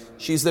think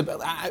she's the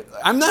best?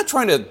 I'm not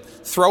trying to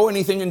throw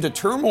anything into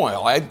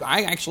turmoil.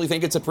 I actually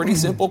think it's a pretty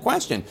simple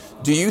question.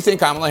 Do you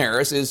think Kamala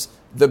Harris is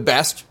the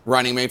best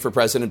running mate for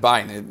President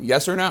Biden?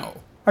 Yes or no?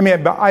 I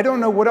mean, I don't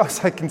know what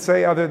else I can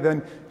say other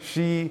than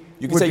she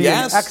would be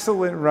yes. An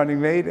excellent running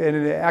mate and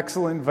an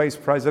excellent vice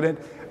president.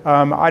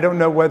 I don't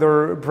know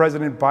whether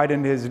President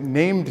Biden has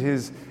named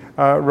his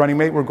running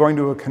mate. We're going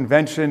to a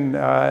convention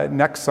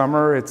next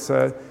summer. It's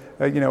a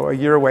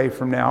year away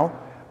from now,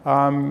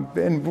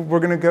 and we're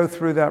going to go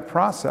through that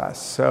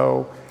process.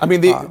 So, I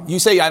mean, you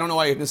say I don't know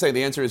why you can say.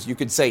 The answer is you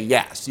could say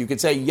yes. You could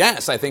say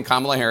yes. I think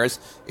Kamala Harris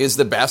is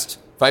the best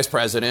vice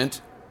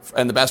president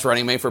and the best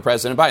running mate for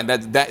President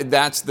Biden.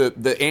 That's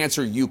the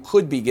answer you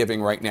could be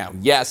giving right now.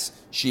 Yes,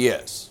 she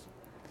is.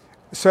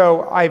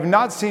 So I've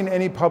not seen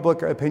any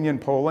public opinion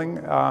polling.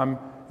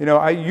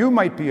 You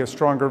might be a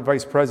stronger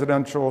vice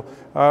presidential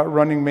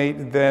running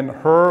mate than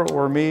her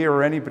or me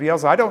or anybody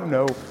else. I don't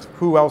know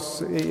who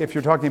else, if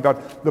you're talking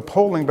about the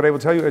polling, but I will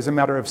tell you as a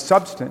matter of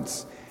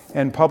substance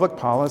and public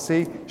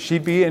policy,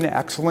 she'd be an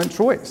excellent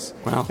choice.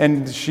 Wow.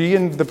 And she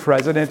and the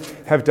president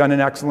have done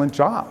an excellent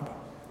job.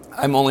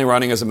 I'm only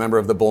running as a member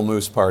of the Bull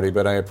Moose Party,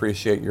 but I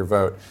appreciate your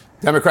vote.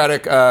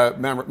 Democratic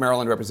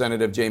Maryland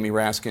Representative Jamie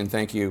Raskin,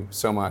 thank you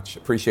so much.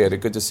 Appreciate it.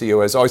 Good to see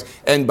you as always.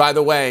 And by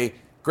the way,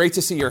 great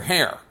to see your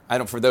hair.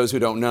 For those who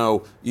don't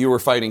know, you were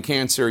fighting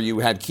cancer. You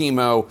had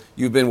chemo.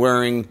 You've been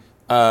wearing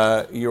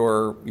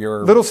your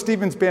Little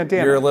Steven's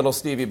bandana. Your little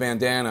Stevie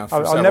bandana for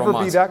I'll several never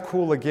months. be that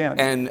cool again.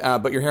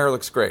 And but your hair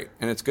looks great,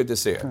 and it's good to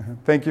see it.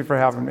 Thank you for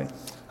having me.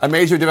 A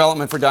major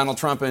development for Donald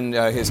Trump and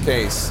his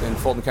case in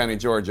Fulton County,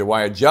 Georgia.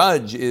 Why a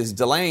judge is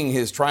delaying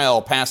his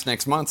trial past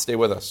next month. Stay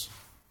with us.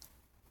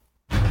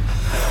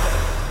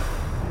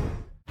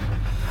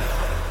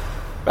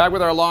 Back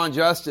with our Law and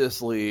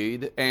Justice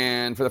lead,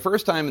 and for the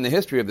first time in the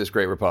history of this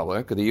great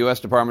republic, the U.S.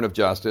 Department of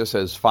Justice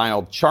has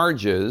filed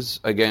charges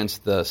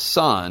against the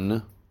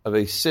son of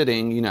a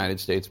sitting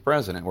United States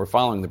president. We're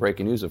following the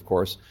breaking news, of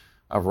course,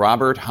 of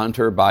Robert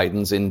Hunter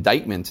Biden's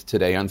indictment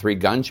today on 3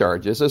 gun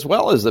charges, as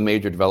well as the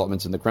major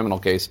developments in the criminal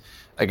case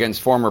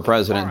against former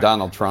President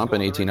Donald Trump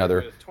and 18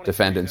 other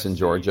defendants in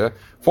Georgia.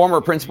 Former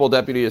Principal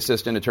Deputy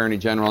Assistant Attorney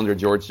General under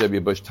George W.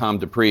 Bush, Tom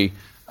Dupree,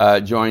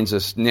 joins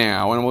us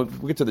now. And we'll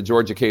get to the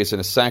Georgia case in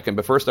a second.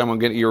 But first, I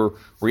want to get your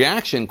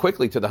reaction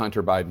quickly to the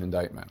Hunter Biden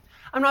indictment.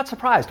 I'm not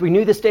surprised. We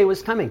knew this day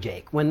was coming,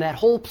 Jake. When that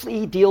whole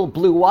plea deal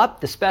blew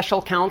up, the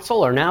special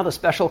counsel, or now the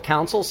special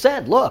counsel,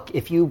 said, look,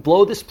 if you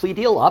blow this plea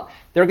deal up,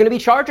 there are going to be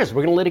charges.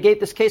 We're going to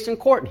litigate this case in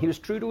court. And he was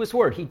true to his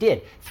word. He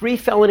did. 3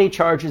 felony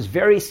charges,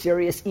 very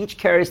serious. Each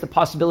carries the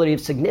possibility of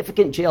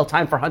significant jail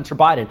time for Hunter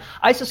Biden.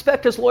 I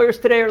suspect his lawyers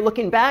today are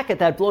looking back at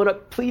that blown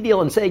up plea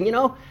deal and saying,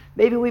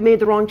 maybe we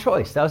made the wrong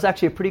choice. That was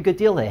actually a pretty good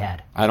deal they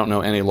had. I don't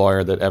know any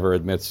lawyer that ever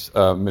admits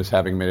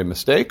having made a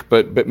mistake,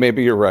 but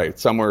maybe you're right.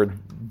 Somewhere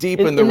deep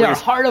in their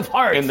heart of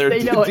hearts. In their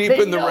deep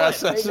in the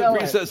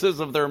recesses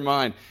of their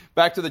mind.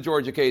 Back to the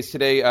Georgia case.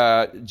 Today,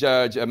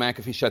 Judge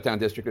McAfee shut down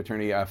District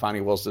Attorney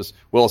Fani Willis's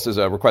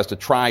request to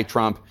try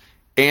Trump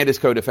and his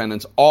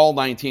co-defendants, all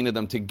 19 of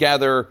them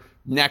together,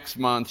 next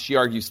month. She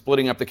argues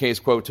splitting up the case,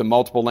 quote, to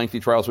multiple lengthy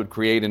trials would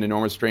create an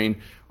enormous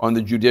strain on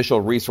the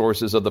judicial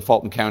resources of the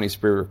Fulton County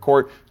Superior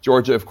Court.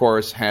 Georgia, of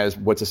course, has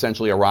what's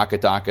essentially a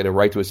rocket docket, a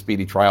right to a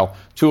speedy trial.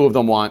 Two of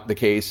them want the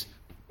case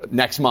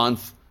next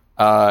month,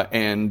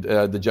 and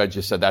the judge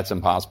just said that's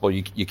impossible.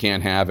 You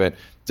can't have it.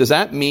 Does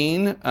that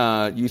mean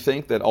you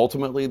think that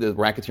ultimately the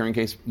racketeering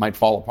case might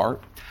fall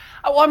apart?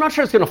 Well, I'm not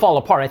sure it's going to fall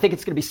apart. I think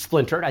it's going to be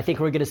splintered. I think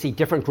we're going to see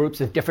different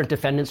groups of different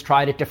defendants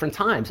tried at different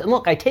times. And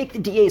look, I take the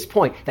DA's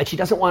point that she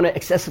doesn't want to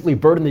excessively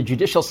burden the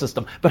judicial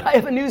system. But I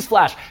have a news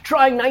flash.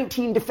 Trying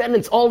 19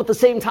 defendants all at the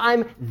same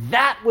time,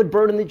 that would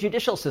burden the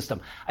judicial system.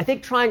 I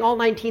think trying all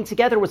 19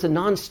 together was a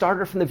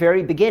non-starter from the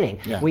very beginning.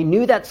 Yeah. We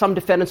knew that some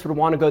defendants would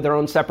want to go their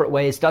own separate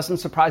ways. Doesn't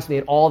surprise me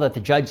at all that the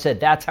judge said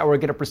that's how we're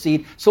going to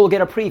proceed. So we'll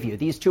get a preview.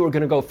 These two are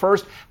going to go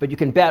first, but you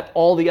can bet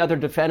all the other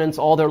defendants,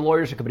 all their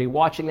lawyers are going to be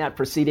watching that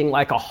proceeding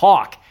like a hawk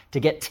to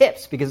get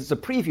tips, because it's a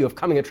preview of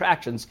coming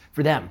attractions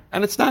for them.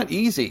 And it's not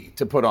easy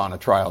to put on a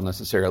trial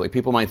necessarily.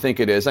 People might think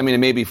it is. I mean, it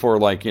may be for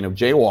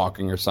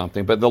jaywalking or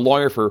something, but the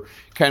lawyer for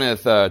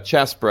Kenneth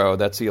Chesbrough,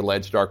 that's the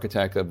alleged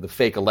architect of the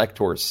fake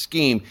elector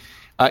scheme,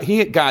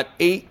 he got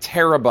 8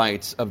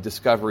 terabytes of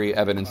discovery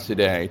evidence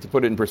today. To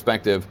put it in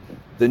perspective,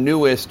 the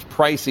newest,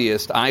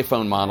 priciest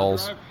iPhone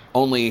models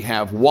only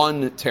have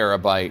 1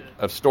 terabyte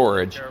of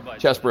storage.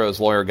 Chesbrough's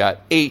lawyer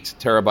got 8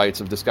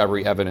 terabytes of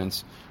discovery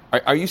evidence.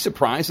 Are you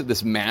surprised that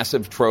this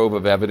massive trove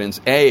of evidence,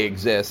 A,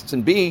 exists,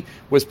 and B,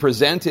 was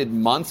presented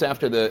months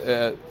after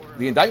the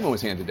indictment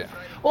was handed down?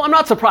 Well, I'm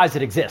not surprised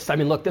it exists. I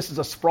mean, look, this is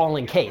a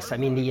sprawling case. I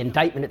mean, the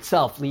indictment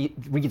itself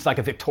reads like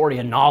a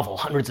Victorian novel,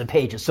 hundreds of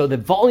pages. So the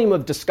volume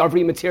of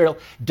discovery material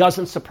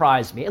doesn't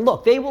surprise me. And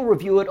look, they will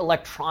review it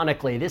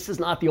electronically. This is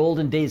not the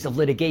olden days of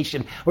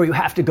litigation where you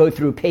have to go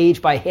through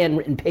page by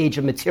handwritten page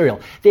of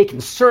material. They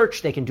can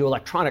search, they can do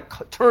electronic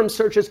term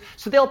searches,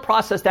 so they'll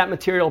process that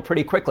material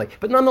pretty quickly.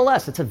 But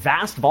nonetheless, it's a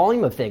vast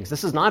volume of things.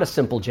 This is not a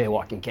simple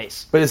jaywalking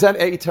case. But is that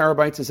 8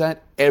 terabytes, is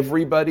that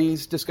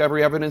everybody's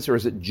discovery evidence, or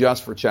is it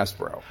just for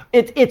Chesbrough?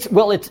 It's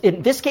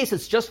in this case,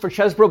 it's just for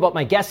Chesbrough, but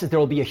my guess is there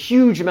will be a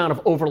huge amount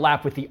of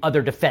overlap with the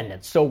other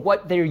defendants. So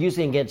what they're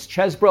using against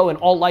Chesbrough, in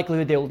all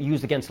likelihood, they'll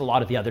use against a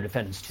lot of the other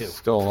defendants, too.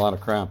 Still a lot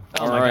of crap.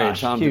 Oh, all my right,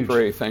 gosh, Tom huge.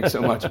 Dupree, thanks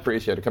so much.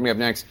 Appreciate it. Coming up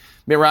next,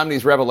 Mitt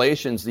Romney's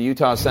revelations, the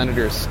Utah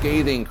senator's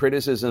scathing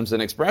criticisms and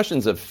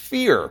expressions of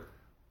fear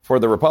for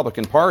the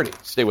Republican Party.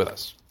 Stay with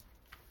us.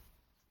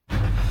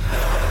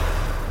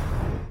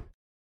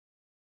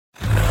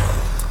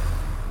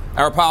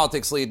 Our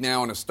politics lead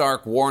now in a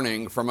stark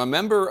warning from a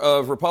member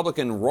of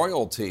Republican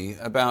royalty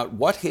about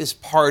what his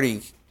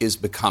party is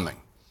becoming.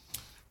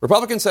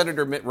 Republican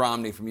Senator Mitt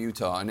Romney from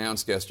Utah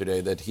announced yesterday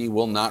that he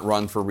will not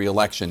run for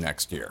re-election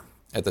next year.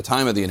 At the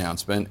time of the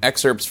announcement,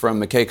 excerpts from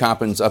McKay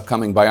Coppins'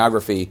 upcoming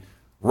biography,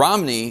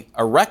 Romney,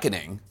 A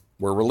Reckoning,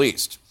 were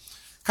released.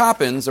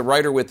 Coppins, a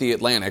writer with The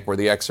Atlantic, where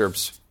the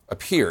excerpts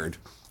appeared,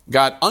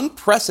 got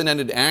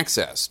unprecedented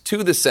access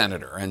to the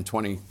senator and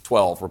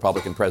 2012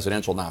 Republican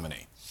presidential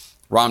nominee.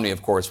 Romney,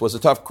 of course, was a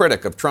tough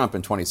critic of Trump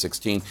in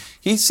 2016.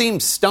 He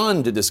seemed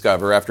stunned to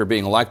discover, after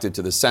being elected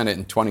to the Senate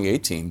in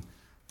 2018,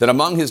 that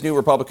among his new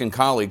Republican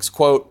colleagues,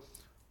 quote,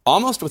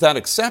 almost without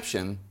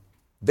exception,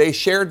 they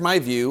shared my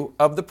view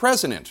of the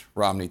president,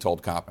 Romney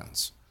told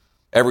Coppins.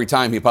 Every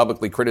time he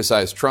publicly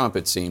criticized Trump,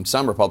 it seemed,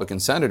 some Republican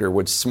senator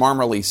would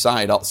smarmily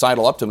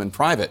sidle up to him in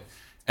private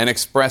and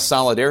express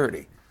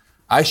solidarity.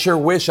 I sure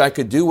wish I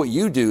could do what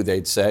you do,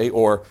 they'd say,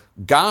 or,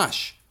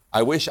 gosh,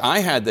 I wish I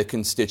had the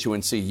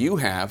constituency you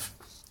have.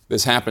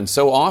 This happened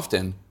so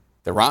often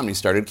that Romney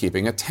started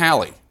keeping a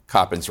tally,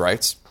 Coppins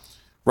writes.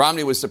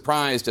 Romney was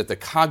surprised at the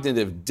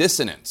cognitive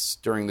dissonance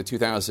during the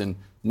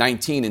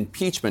 2019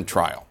 impeachment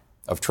trial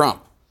of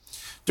Trump.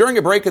 During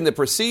a break in the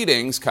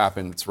proceedings,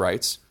 Coppins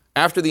writes,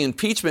 after the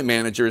impeachment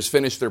managers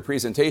finished their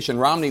presentation,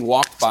 Romney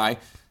walked by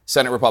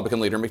Senate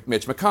Republican leader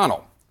Mitch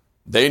McConnell.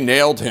 They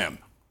nailed him,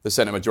 the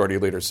Senate Majority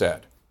Leader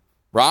said.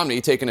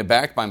 Romney, taken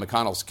aback by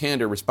McConnell's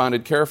candor,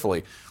 responded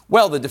carefully.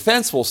 Well, the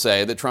defense will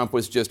say that Trump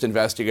was just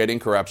investigating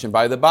corruption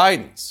by the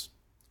Bidens.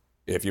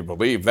 If you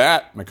believe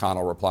that,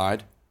 McConnell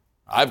replied,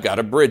 I've got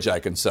a bridge I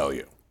can sell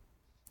you.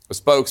 A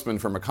spokesman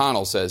for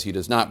McConnell says he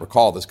does not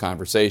recall this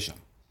conversation.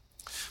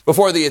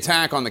 Before the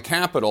attack on the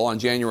Capitol on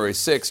January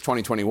 6,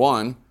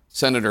 2021,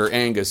 Senator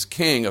Angus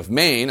King of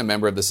Maine, a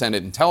member of the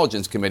Senate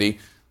Intelligence Committee,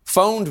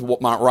 phoned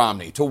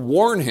Romney to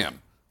warn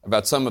him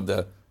about some of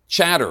the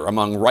chatter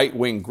among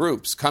right-wing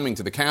groups coming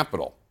to the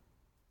Capitol.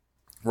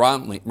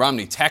 Romney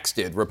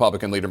texted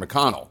Republican leader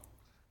McConnell,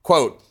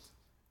 quote,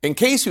 in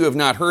case you have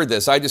not heard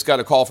this, I just got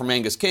a call from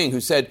Angus King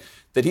who said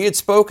that he had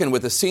spoken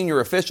with a senior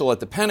official at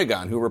the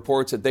Pentagon who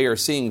reports that they are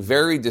seeing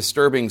very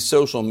disturbing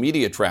social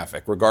media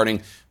traffic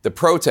regarding the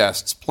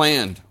protests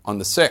planned on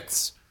the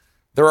 6th.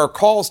 There are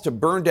calls to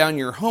burn down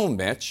your home,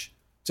 Mitch,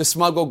 to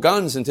smuggle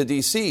guns into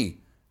D.C.,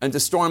 and to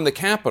storm the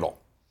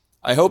Capitol.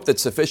 I hope that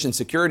sufficient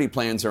security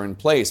plans are in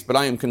place, but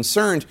I am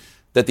concerned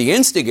that the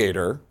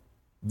instigator,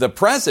 the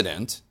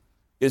president,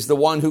 is the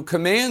one who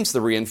commands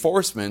the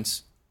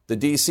reinforcements the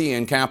D.C.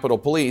 and Capitol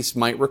Police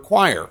might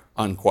require,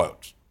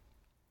 unquote.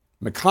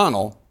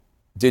 McConnell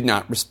did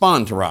not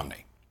respond to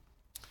Romney.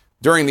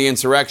 During the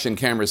insurrection,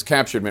 cameras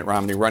captured Mitt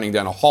Romney running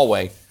down a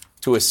hallway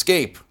to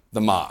escape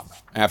the mob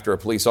after a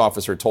police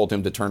officer told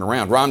him to turn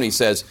around. Romney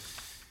says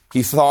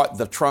he thought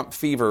the Trump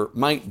fever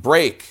might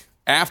break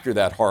after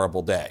that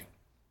horrible day.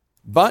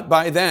 But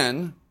by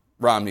then,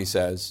 Romney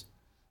says,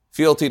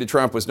 fealty to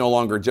Trump was no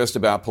longer just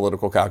about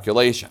political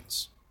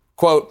calculations.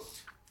 Quote,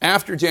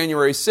 after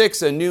January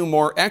 6th, a new,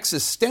 more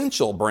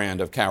existential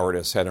brand of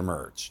cowardice had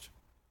emerged.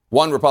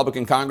 One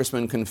Republican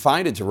congressman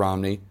confided to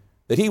Romney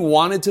that he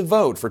wanted to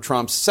vote for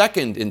Trump's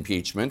second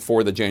impeachment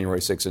for the January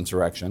 6th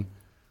insurrection,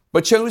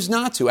 but chose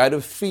not to out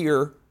of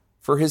fear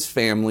for his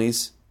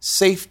family's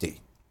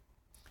safety.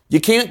 You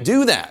can't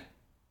do that,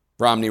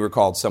 Romney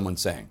recalled someone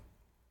saying.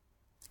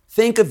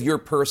 Think of your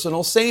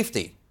personal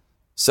safety,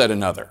 said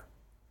another.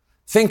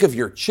 Think of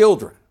your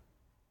children.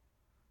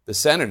 The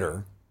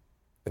senator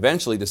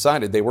eventually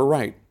decided they were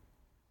right.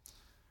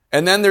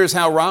 And then there's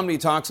how Romney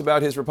talks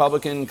about his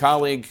Republican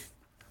colleague,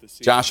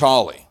 Josh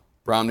Hawley.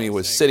 Romney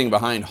was sitting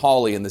behind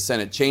Hawley in the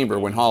Senate chamber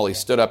when Hawley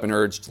stood up and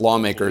urged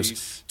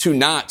lawmakers to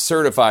not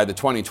certify the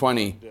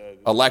 2020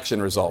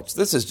 election results.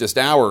 This is just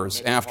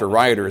hours after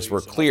rioters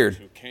were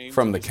cleared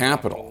from the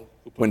Capitol,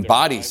 when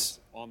bodies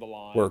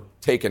were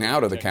taken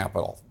out of the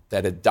Capitol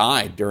that had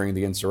died during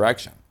the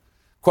insurrection.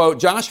 Quote,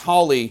 Josh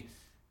Hawley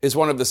is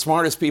one of the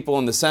smartest people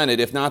in the Senate,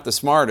 if not the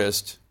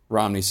smartest,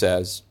 Romney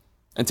says,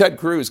 and Ted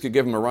Cruz could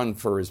give him a run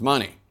for his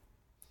money.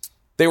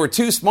 They were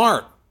too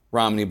smart,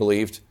 Romney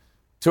believed,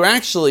 to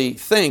actually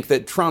think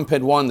that Trump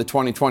had won the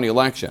 2020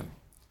 election.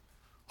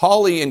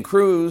 Hawley and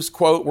Cruz,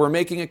 quote, were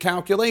making a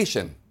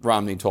calculation,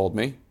 Romney told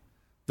me,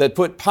 that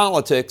put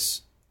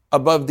politics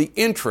above the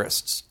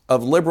interests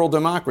of liberal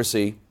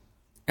democracy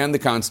and the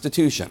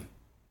Constitution.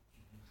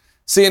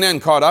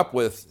 CNN caught up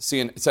with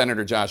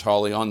Senator Josh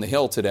Hawley on the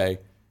Hill today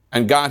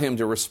and got him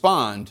to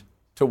respond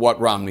to what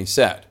Romney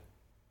said.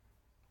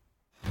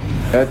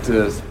 That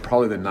is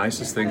probably the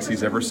nicest things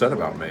he's ever said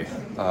about me.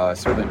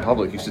 Certainly in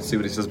public. You should see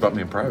what he says about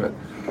me in private.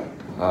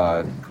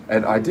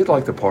 And I did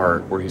like the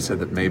part where he said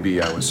that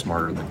maybe I was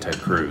smarter than Ted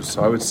Cruz.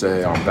 So I would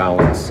say, on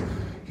balance,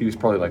 he was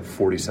probably like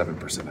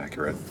 47%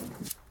 accurate.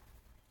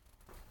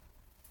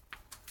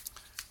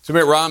 To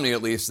Mitt Romney,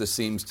 at least, this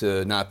seems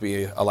to not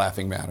be a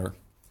laughing matter.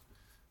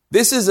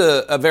 This is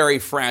a very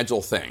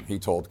fragile thing, he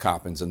told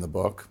Coppins in the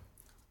book.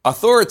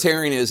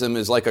 Authoritarianism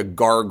is like a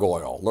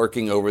gargoyle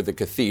lurking over the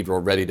cathedral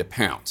ready to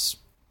pounce.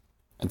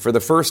 And for the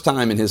first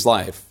time in his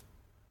life,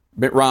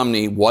 Mitt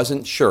Romney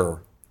wasn't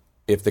sure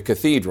if the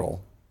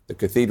cathedral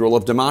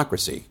of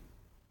democracy,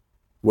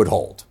 would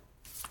hold.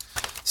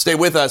 Stay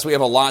with us. We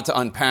have a lot to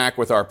unpack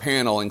with our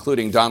panel,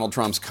 including Donald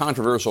Trump's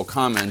controversial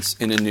comments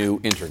in a new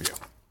interview.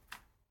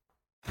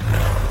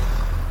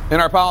 In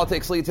our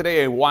politics lead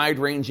today, a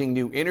wide-ranging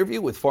new interview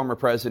with former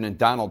President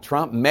Donald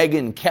Trump.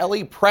 Megyn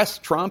Kelly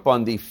pressed Trump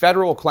on the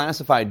federal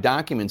classified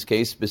documents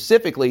case,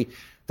 specifically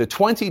the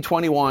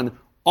 2021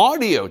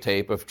 audio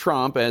tape of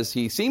Trump as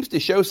he seems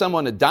to show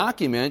someone a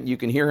document. You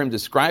can hear him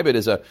describe it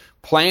as a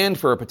plan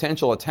for a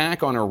potential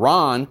attack on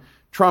Iran.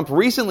 Trump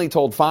recently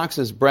told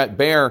Fox's Bret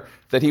Baier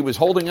that he was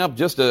holding up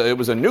it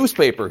was a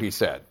newspaper, he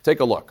said. Take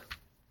a look.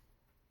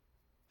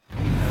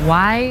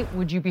 Why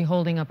would you be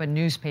holding up a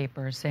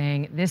newspaper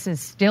saying this is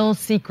still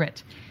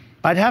secret?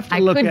 I'd have to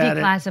look at it. I could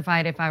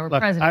declassify it if I were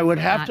president. I would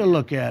have to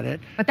look at it.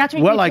 But that's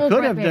what you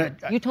told Bret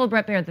Baier. You told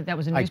Bret Baier that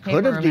was a newspaper.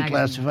 I could have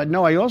declassified.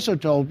 No, I also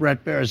told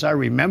Bret Baier, as I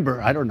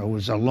remember, I don't know, it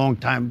was a long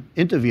time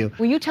interview.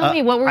 Well, you tell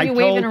me, what were you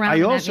waving around in that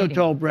meeting? I also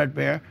told Bret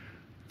Baier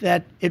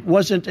that it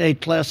wasn't a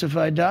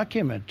classified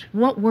document.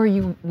 What were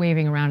you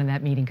waving around in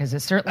that meeting? Because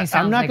it certainly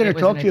sounds like it was an attack. I'm not going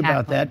to talk to you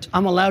about that.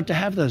 I'm allowed to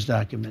have those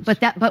documents.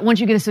 But once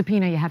you get a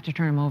subpoena, you have to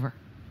turn them over.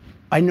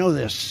 I know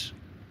this.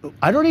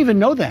 I don't even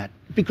know that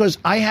because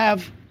I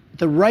have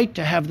the right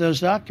to have those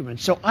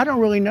documents. So I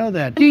don't really know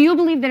that. Do you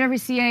believe that every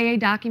CIA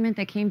document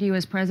that came to you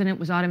as president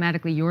was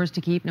automatically yours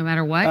to keep no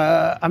matter what?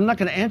 I'm not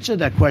going to answer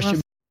that question.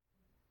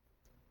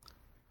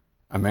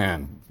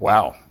 Man,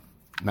 wow.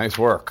 Nice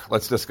work.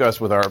 Let's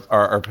discuss with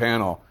our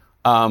panel.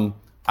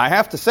 I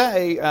have to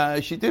say,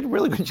 she did a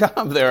really good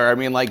job there. I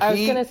mean, I was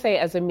going to say,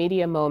 as a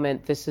media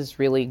moment, this is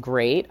really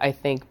great. I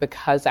think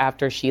because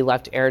after she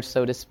left air,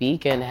 so to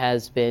speak, and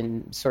has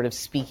been sort of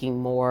speaking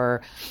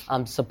more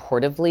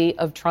supportively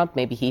of Trump,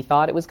 maybe he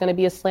thought it was going to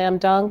be a slam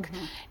dunk,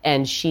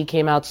 and she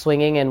came out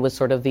swinging and was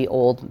sort of the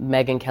old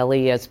Megyn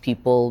Kelly as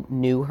people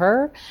knew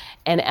her.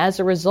 And as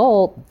a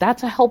result,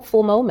 that's a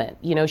helpful moment.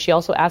 You know, she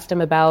also asked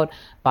him about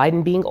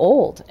Biden being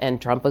old,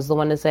 and Trump was the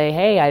one to say,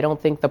 hey, I don't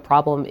think the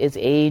problem is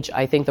age.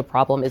 I think the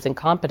problem is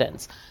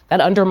incompetence.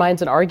 That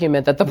undermines an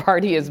argument that the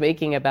party is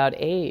making about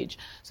age.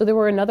 So there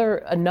were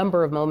a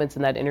number of moments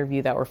in that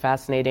interview that were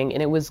fascinating,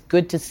 and it was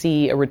good to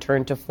see a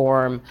return to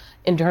form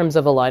in terms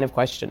of a line of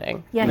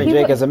questioning. Yeah,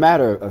 Jake, as a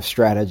matter of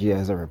strategy,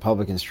 as a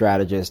Republican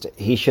strategist,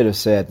 he should have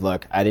said,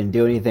 look, I didn't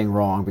do anything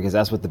wrong because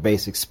that's what the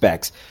base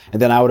expects.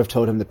 And then I would have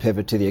told him to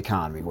pivot to the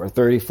economy, where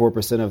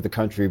 34% of the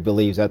country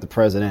believes that the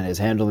president is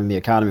handling the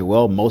economy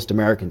well. Most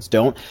Americans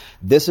don't.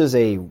 This is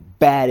a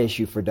bad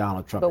issue for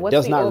Donald Trump. But It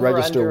does not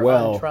register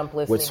well Trump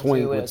with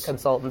swing. to a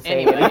consultant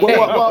saying or anybody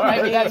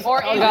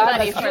for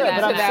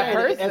that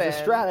person. As a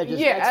strategist,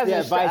 yeah, that's the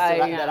advice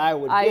that I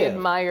would give. I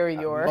admire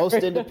your most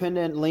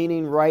independent,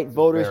 leaning right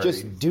voters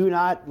just do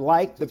not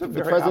like the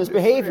president's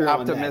behavior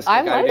on that.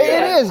 I like it.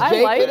 It is,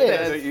 Jake. Like it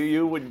is.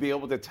 You would be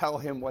able to tell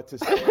him what to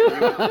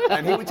say,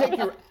 and he would take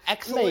your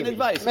excellent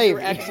advice. Maybe.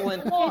 Your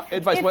excellent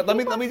advice.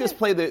 Let me just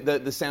play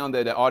the sound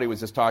that Audie was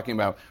just talking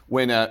about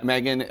when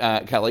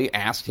Megyn Kelly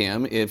asked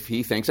him if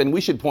he thinks, and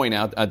we should point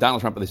out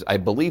Donald Trump is, I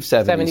believe,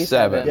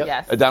 77. Yep.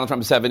 Yes. Donald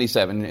Trump is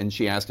 77, and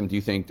she asked him, "Do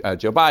you think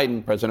President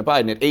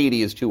Biden, at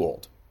 80 is too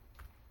old?"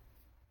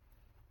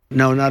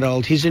 No, not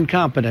old. He's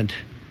incompetent.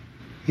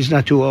 He's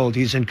not too old.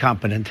 He's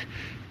incompetent,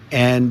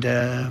 and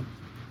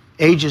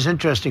age is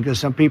interesting because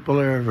some people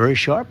are very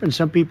sharp and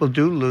some people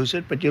do lose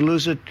it, but you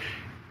lose it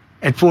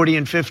at 40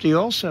 and 50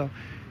 also.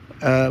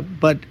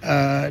 But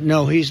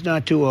no, he's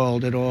not too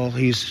old at all.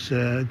 He's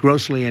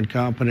grossly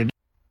incompetent.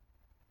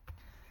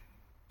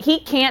 He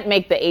can't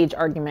make the age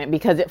argument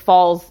because it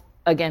falls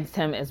against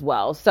him as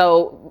well.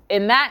 So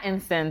in that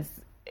instance,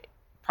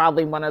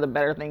 probably one of the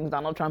better things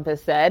Donald Trump has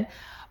said.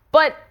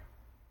 But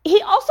he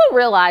also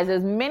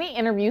realizes many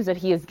interviews that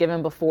he has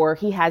given before,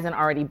 he hasn't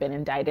already been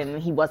indicted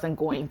and he wasn't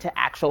going to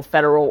actual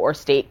federal or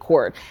state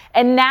court.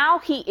 And now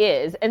he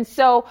is. And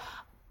so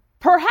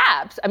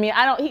perhaps,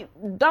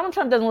 Donald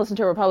Trump doesn't listen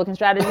to Republican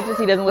strategists.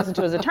 He doesn't listen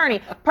to his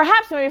attorney.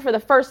 Perhaps maybe for the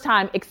first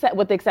time, except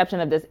with the exception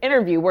of this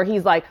interview where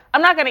he's like,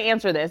 I'm not going to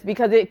answer this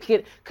because it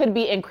could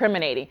be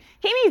incriminating.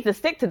 He needs to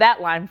stick to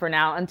that line for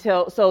now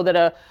so that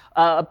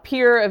a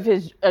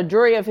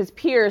jury of his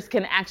peers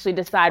can actually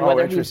decide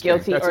whether he's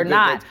guilty or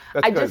not.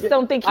 I just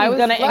don't think he's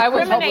going to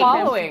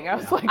incriminate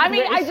himself.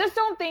 I just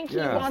don't think he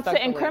wants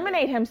to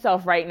incriminate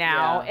himself right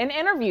now in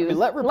interviews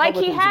like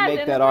he has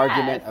make that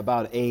argument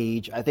about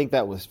age. I think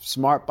that was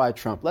smart by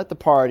Trump. Let the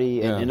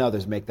party and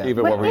others make that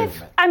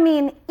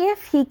argument.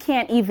 If he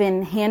can't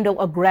even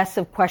handle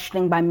aggressive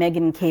questioning by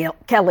Megyn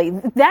Kelly,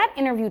 that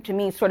interview to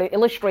me sort of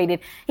illustrated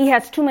he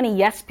has too many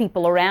yes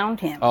people around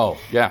him. Oh,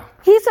 yeah.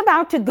 He's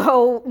about to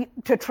go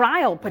to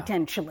trial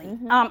potentially.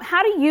 Mm-hmm.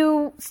 How do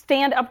you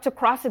stand up to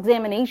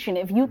cross-examination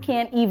if you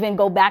can't even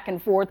go back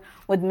and forth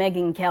with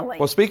Megyn Kelly?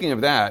 Well, speaking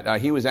of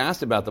that, he was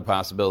asked about the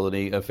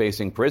possibility of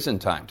facing prison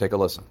time. Take a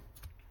listen.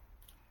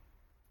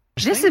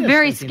 This is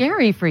very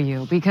scary for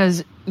you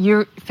because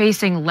you're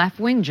facing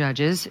left-wing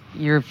judges.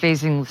 You're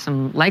facing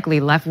some likely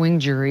left-wing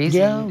juries,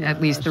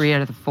 at least 3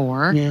 out of the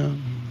 4. Yeah.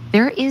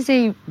 There is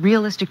a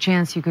realistic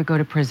chance you could go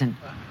to prison.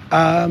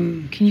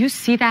 Can you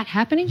see that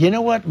happening? You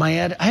know what?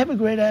 I have a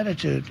great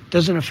attitude. It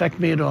doesn't affect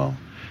me at all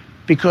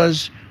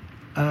because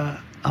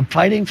I'm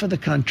fighting for the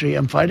country.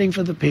 I'm fighting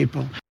for the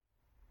people.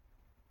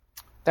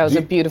 That was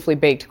a beautifully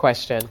baked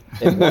question.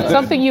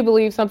 Something you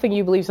believe, something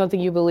you believe, something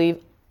you believe.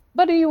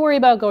 But do you worry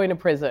about going to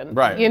prison?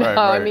 Right.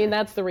 Right.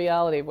 That's the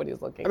reality of what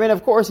he's looking at.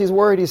 Of course, he's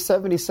worried. He's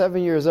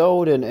 77 years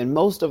old, and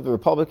most of the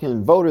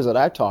Republican voters that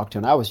I talked to,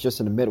 and I was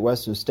just in the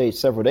Midwestern states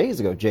several days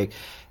ago, Jake,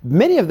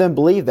 many of them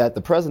believe that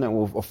the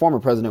former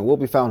president will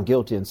be found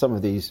guilty in some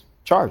of these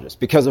charges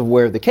because of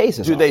where the case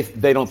is.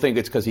 They don't think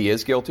it's because he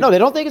is guilty? No, they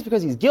don't think it's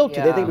because he's guilty.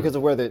 Yeah. They think because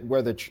of where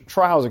the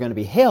trials are going to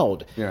be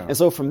held. Yeah. And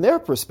so from their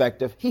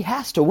perspective, he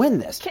has to win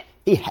this.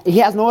 He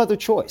has no other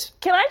choice.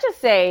 Can I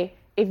just say,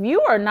 if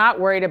you are not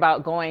worried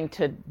about going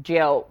to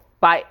jail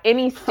by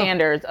any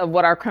standards of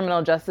what our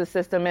criminal justice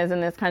system is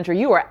in this country,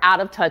 you are out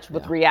of touch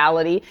with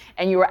reality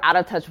and you are out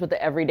of touch with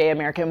the everyday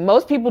American.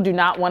 Most people do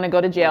not want to go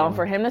to jail. And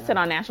for him to sit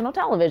on national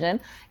television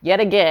yet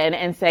again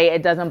and say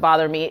it doesn't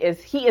bother me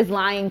he is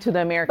lying to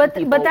the American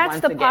people. But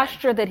that's the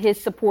posture that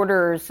his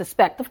supporters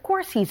suspect. Of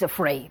course he's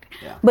afraid.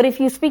 Yeah. But if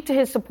you speak to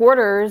his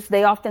supporters,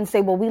 they often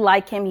say, well, we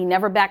like him. He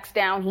never backs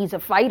down. He's a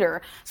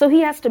fighter. So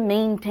he has to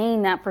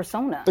maintain that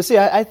persona. But see,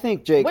 I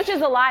think, Jake... Which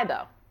is a lie,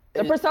 though.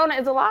 The persona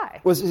is a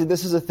lie. Well,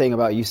 this is the thing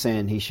about you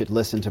saying he should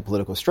listen to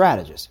political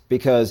strategists.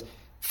 Because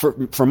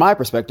from my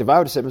perspective, I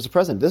would have said, Mr.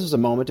 President, this is a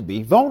moment to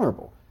be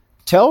vulnerable.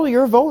 Tell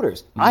your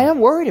voters, I am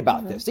worried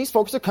about this. These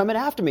folks are coming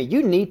after me.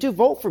 You need to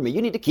vote for me.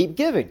 You need to keep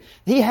giving.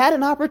 He had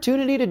an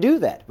opportunity to do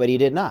that, but he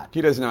did not.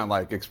 He does not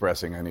like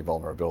expressing any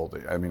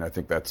vulnerability. I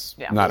think that's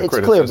not a criticism.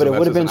 It's clear, but it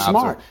would have been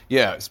smart.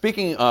 Yeah.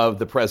 Speaking of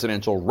the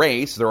presidential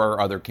race, there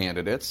are other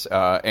candidates,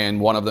 and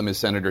one of them is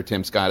Senator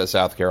Tim Scott of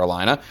South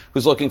Carolina,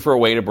 who's looking for a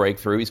way to break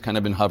through. He's kind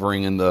of been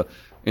hovering in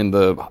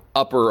the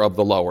upper of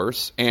the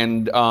lowers,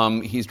 and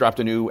he's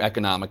dropped a new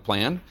economic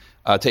plan.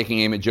 Taking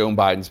aim at Joe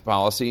Biden's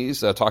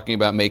policies, talking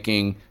about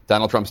making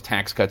Donald Trump's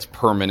tax cuts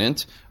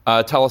permanent.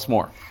 Tell us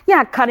more.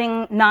 Yeah,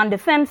 cutting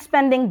non-defense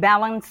spending,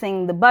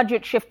 balancing the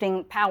budget,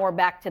 shifting power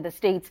back to the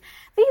states.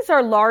 These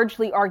are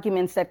largely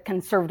arguments that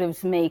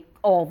conservatives make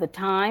all the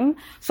time.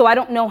 So I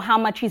don't know how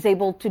much he's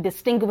able to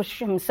distinguish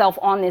himself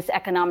on this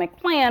economic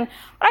plan.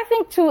 But I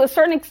think to a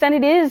certain extent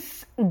it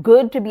is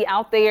good to be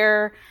out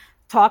there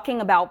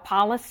talking about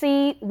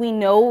policy. We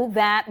know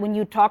that when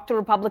you talk to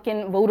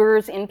Republican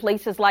voters in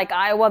places like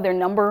Iowa, their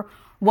number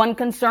One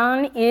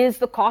concern is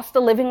the cost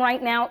of living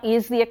right now,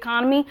 is the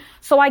economy.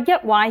 So I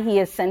get why he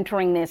is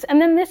centering this. And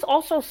then this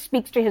also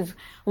speaks to his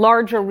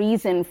larger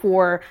reason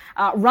for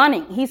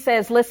running. He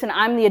says, listen,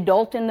 I'm the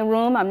adult in the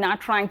room. I'm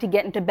not trying to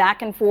get into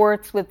back and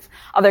forths with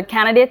other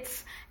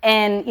candidates.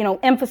 And,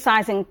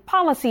 emphasizing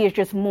policy is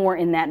just more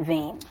in that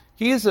vein.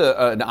 He is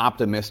an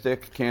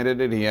optimistic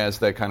candidate. He has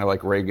that kind of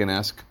like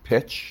Reagan-esque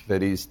pitch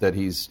that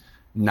he's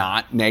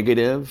not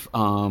negative.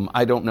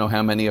 I don't know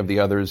how many of the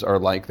others are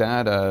like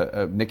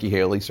that. Nikki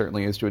Haley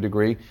certainly is to a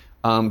degree.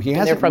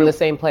 They're from the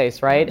same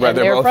place, right? Right, and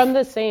they're from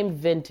the same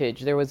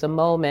vintage. There was a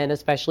moment,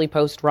 especially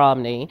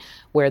post-Romney,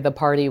 where the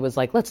party was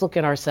like, let's look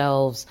at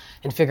ourselves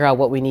and figure out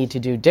what we need to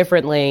do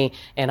differently.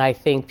 And I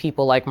think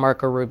people like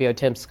Marco Rubio,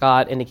 Tim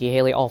Scott, and Nikki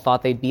Haley all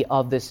thought they'd be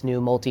of this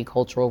new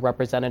multicultural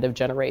representative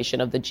generation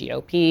of the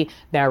GOP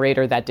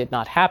narrator. That did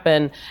not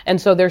happen.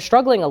 And so they're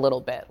struggling a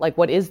little bit. Like,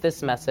 what is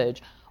this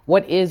message?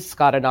 What is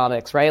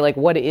Scottonomics, right? Like,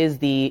 what is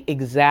the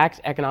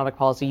exact economic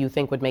policy you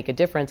think would make a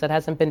difference that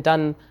hasn't been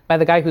done by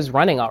the guy who's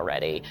running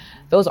already?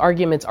 Those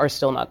arguments are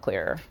still not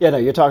clear. Yeah, no,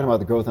 you're talking about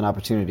the Growth and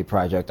Opportunity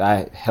Project.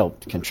 I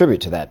helped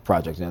contribute to that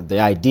project. And the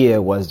idea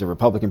was the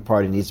Republican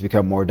Party needs to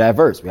become more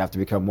diverse. We have to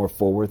become more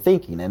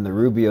forward-thinking. And the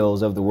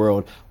Rubios of the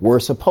world were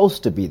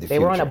supposed to be the future. They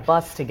were on a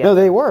bus together. No,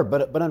 they were.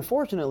 But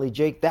unfortunately,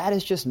 Jake, that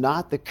is just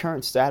not the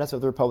current status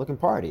of the Republican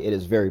Party. It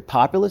is very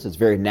populist. It's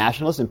very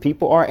nationalist, and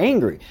people are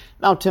angry.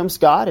 Now, Tim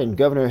Scott and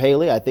Governor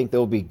Haley, I think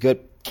they'll be good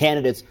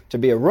candidates to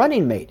be a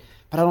running mate,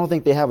 but I don't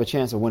think they have a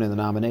chance of winning the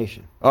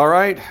nomination. All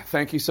right.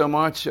 Thank you so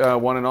much,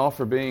 one and all,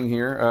 for being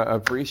here.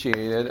 Appreciate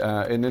it.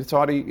 And it's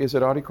is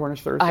it Audie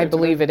Cornish Thursday? I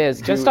believe it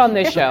is, just on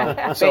this show.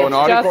 So an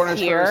Audie Cornish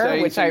here,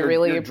 Thursday, which so I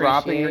really you're appreciate.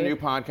 Dropping your new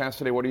podcast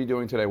today. What are you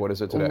doing today? What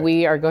is it today?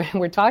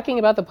 We're talking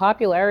about the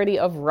popularity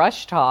of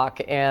Rush Talk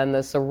and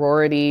the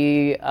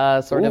sorority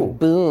sort of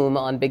boom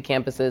on big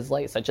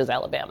campuses such as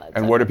Alabama.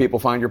 And where do people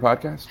find your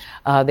podcast?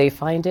 They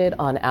find it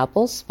on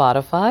Apple,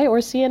 Spotify, or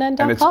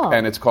CNN.com.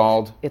 And it's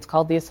called? It's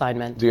called The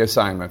Assignment. The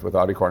Assignment with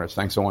Audie Cornish.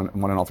 Thanks one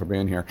and all for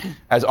being here.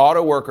 As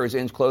auto workers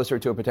inch closer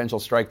to a potential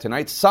strike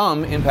tonight,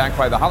 some impacted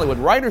by the Hollywood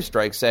writers'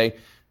 strike say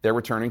they're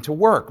returning to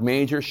work.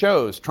 Major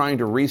shows trying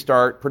to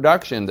restart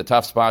production. The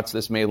tough spots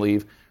this may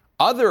leave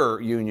other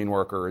union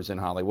workers in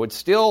Hollywood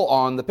still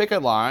on the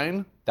picket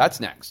line. That's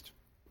next.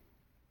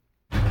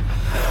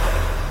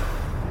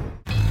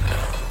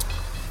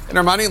 In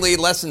our money lead,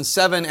 less than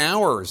 7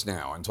 hours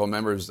now until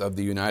members of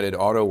the United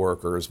Auto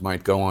Workers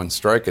might go on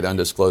strike at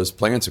undisclosed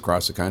plants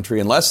across the country,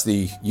 unless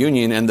the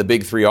union and the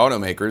big three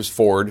automakers,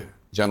 Ford,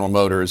 General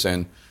Motors,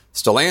 and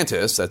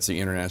Stellantis, that's the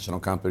international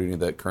company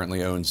that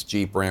currently owns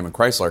Jeep, Ram, and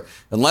Chrysler,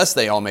 unless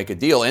they all make a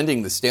deal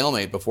ending the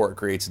stalemate before it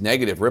creates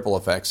negative ripple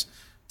effects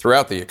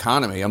throughout the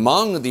economy.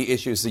 Among the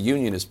issues the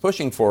union is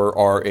pushing for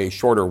are a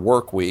shorter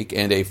work week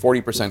and a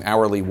 40%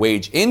 hourly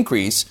wage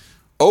increase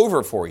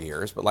over 4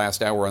 years. But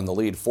last hour on the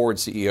lead, Ford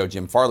CEO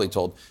Jim Farley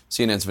told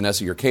CNN's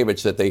Vanessa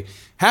Yurkevich that they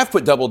have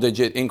put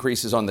double-digit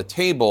increases on the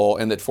table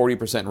and that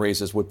 40%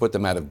 raises would put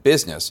them out of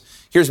business.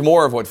 Here's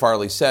more of what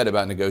Farley said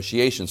about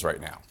negotiations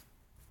right now.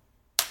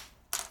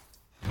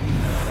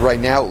 Right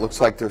now, it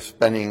looks like they're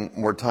spending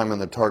more time on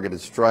the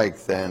targeted strike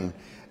than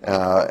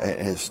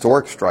a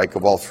historic strike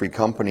of all three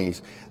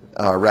companies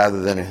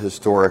rather than a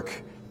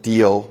historic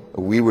deal.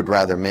 We would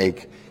rather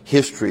make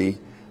history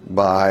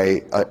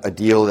by a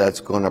deal that's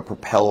going to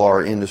propel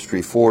our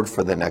industry forward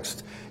for the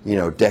next,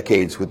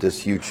 decades with this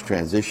huge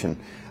transition.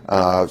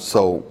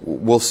 So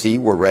we'll see.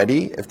 We're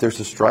ready if there's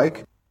a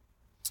strike.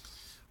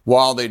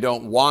 While they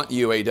don't want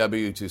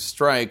UAW to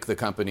strike, the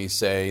companies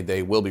say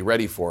they will be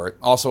ready for it.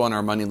 Also on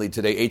our money lead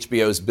today,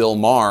 HBO's Bill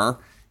Maher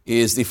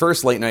is the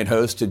first late-night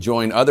host to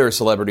join other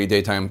celebrity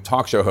daytime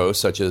talk show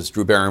hosts such as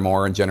Drew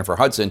Barrymore and Jennifer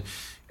Hudson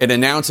in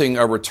announcing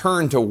a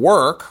return to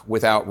work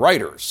without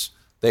writers.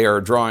 They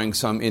are drawing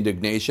some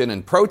indignation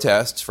and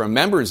protests from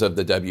members of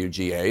the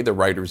WGA, the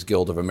Writers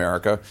Guild of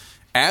America,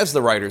 as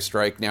the writers'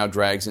 strike now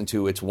drags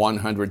into its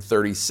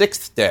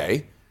 136th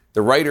day.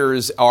 The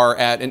writers are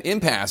at an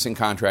impasse in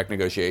contract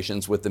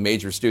negotiations with the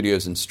major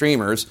studios and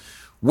streamers,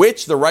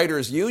 which the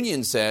writers'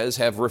 union says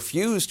have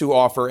refused to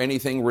offer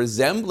anything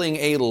resembling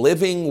a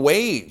living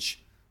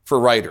wage for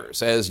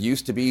writers, as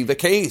used to be the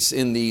case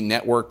in the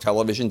network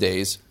television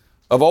days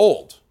of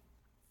old.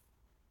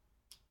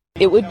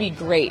 It would be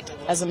great,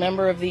 as a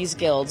member of these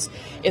guilds,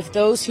 if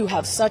those who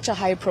have such a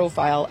high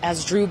profile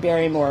as Drew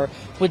Barrymore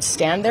would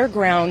stand their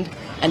ground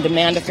and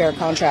demand a fair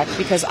contract,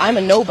 because I'm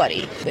a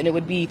nobody. And it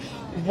would be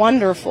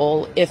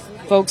wonderful if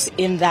folks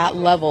at that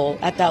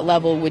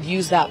level would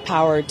use that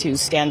power to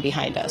stand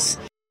behind us.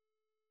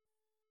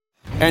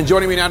 And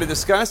joining me now to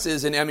discuss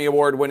is an Emmy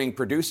Award-winning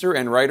producer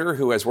and writer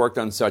who has worked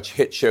on such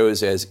hit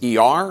shows as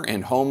ER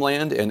and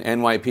Homeland and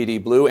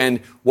NYPD Blue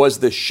and was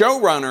the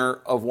showrunner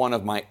of one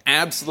of my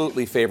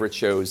absolutely favorite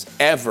shows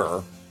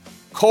ever,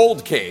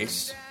 Cold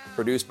Case,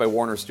 produced by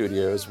Warner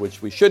Studios,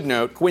 which we should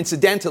note,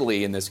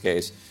 coincidentally in this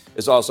case,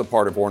 is also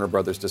part of Warner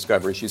Brothers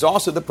Discovery. She's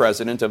also the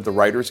president of the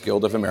Writers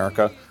Guild of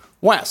America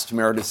West.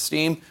 Meredith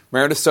Steen.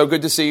 Meredith, so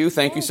good to see you.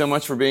 Thank you so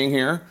much for being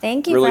here.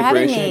 Thank you really for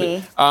having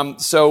appreciate me.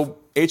 So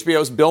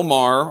HBO's Bill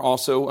Maher,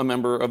 also a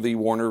member of the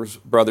Warner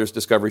Brothers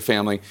Discovery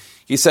family,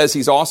 he says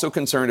he's also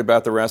concerned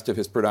about the rest of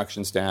his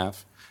production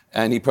staff.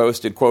 And he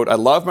posted, quote, "I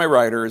love my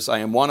writers. I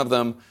am one of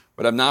them,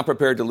 but I'm not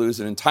prepared to lose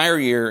an entire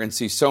year and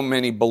see so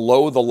many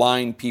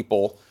below-the-line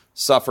people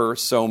suffer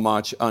so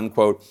much,"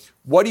 unquote.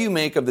 What do you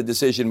make of the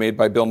decision made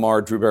by Bill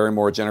Maher, Drew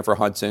Barrymore, Jennifer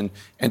Hudson,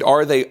 and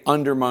are they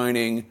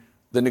undermining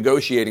the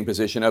negotiating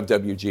position of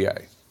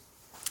WGA?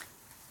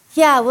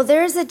 Yeah, well,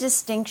 there is a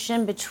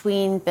distinction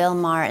between Bill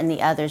Maher and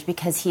the others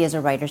because he is a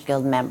Writers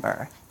Guild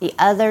member. The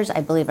others,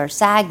 I believe, are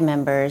SAG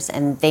members,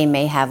 and they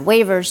may have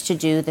waivers to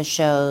do the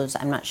shows.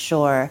 I'm not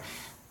sure.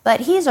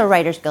 But he's a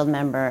Writers Guild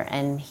member,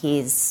 and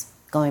he's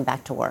going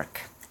back to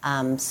work.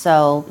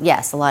 So,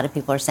 yes, a lot of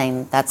people are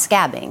saying that's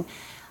scabbing.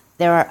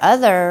 There are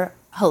other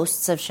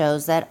hosts of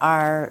shows that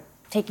are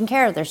taking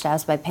care of their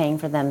staffs by paying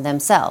for them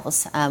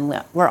themselves.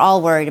 We're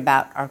all worried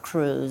about our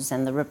crews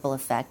and the ripple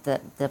effect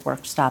that the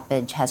work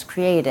stoppage has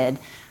created,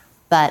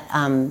 but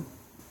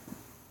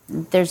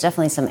there's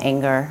definitely some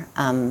anger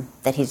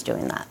that he's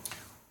doing that.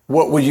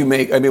 What would you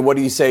make? I mean, what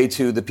do you say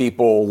to the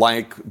people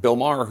like Bill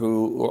Maher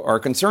who are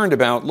concerned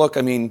about, look,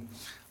 I mean,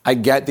 I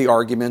get the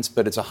arguments,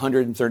 but it's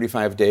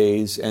 135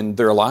 days, and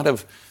there are a lot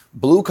of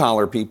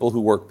blue-collar people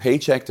who work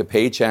paycheck to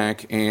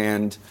paycheck,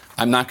 and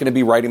I'm not going to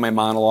be writing my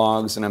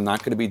monologues, and I'm not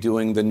going to be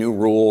doing the new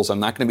rules.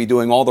 I'm not going to be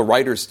doing all the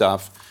writer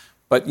stuff.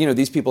 But, you know,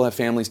 these people have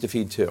families to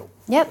feed, too.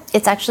 Yep.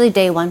 It's actually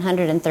day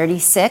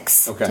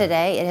 136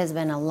 today. It has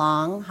been a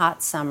long,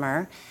 hot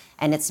summer,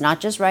 and it's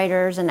not just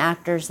writers and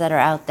actors that are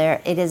out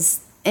there. It is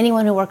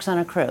anyone who works on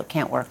a crew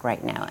can't work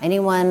right now.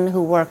 Anyone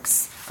who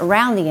works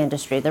around the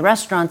industry, the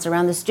restaurants,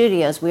 around the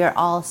studios, we are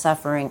all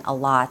suffering a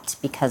lot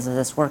because of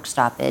this work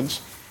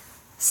stoppage.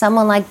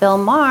 Someone like Bill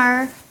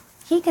Maher,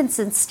 he can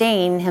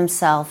sustain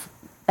himself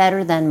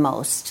better than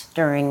most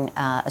during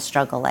a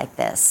struggle like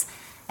this.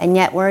 And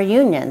yet we're a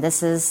union.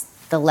 This is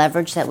the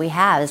leverage that we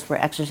have, is we're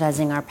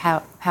exercising our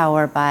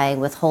power by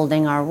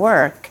withholding our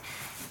work.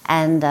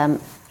 And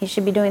he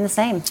should be doing the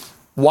same.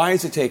 Why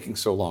is it taking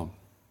so long?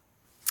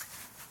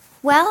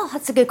 Well,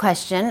 that's a good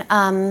question.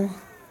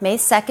 May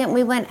 2nd,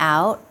 we went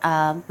out.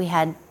 We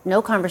had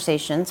no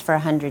conversations for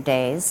 100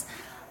 days.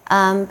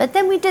 But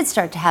then we did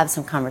start to have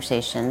some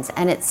conversations,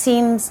 and it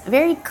seems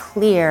very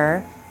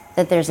clear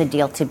that there's a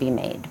deal to be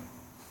made.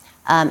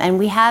 And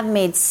we have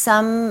made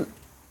some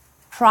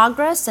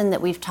progress in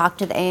that we've talked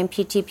to the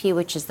AMPTP,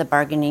 which is the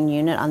bargaining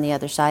unit on the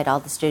other side. All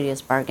the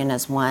studios bargain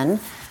as one.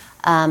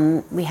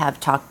 We have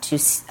talked to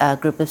a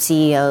group of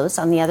CEOs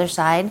on the other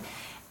side.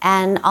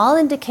 And all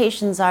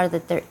indications are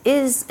that there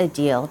is a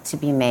deal to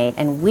be made,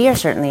 and we are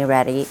certainly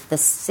ready. The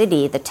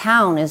city, the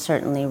town is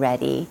certainly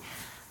ready.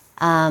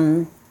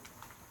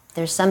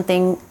 There's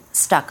something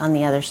stuck on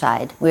the other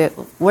side.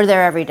 We're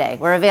there every day.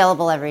 We're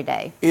available every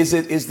day. Is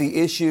the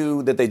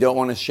issue that they don't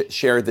want to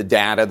share the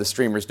data? The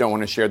streamers don't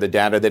want to share the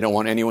data. They don't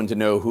want anyone to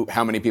know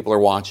how many people are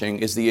watching.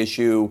 Is the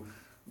issue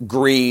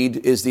greed?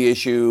 Is the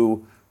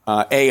issue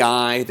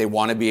AI? They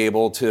want to be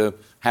able to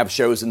have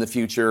shows in the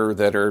future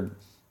that are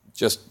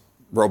just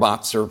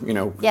robots, or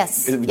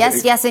Yes, and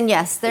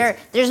yes.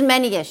 There's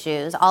many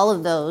issues. All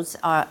of those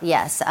are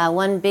yes.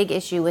 One big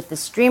issue with the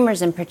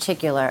streamers in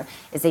particular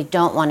is they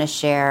don't want to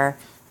share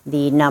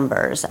the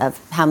numbers of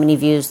how many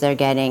views they're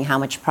getting, how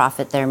much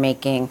profit they're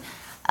making,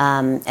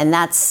 and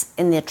that's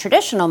in the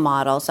traditional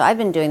model. So I've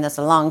been doing this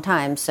a long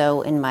time.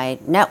 So in my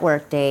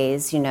network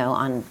days,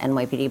 on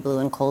NYPD Blue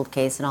and Cold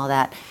Case and all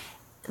that,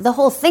 the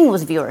whole thing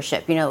was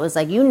viewership. It was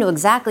like you knew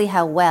exactly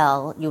how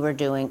well you were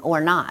doing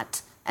or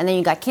not. And then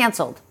you got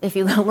canceled if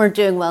you weren't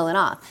doing well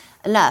enough.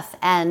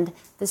 And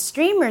the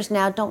streamers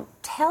now don't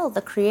tell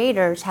the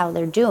creators how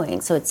they're doing.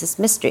 So it's this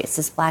mystery. It's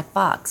this black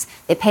box.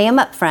 They pay them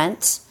up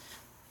front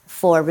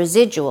for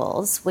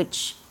residuals,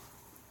 which,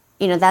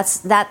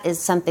 that is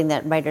something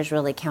that writers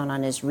really count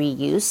on is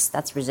reuse.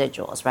 That's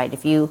residuals, right?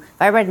 If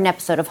I write an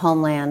episode of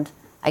Homeland,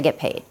 I get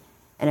paid.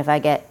 And if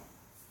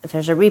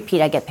there's a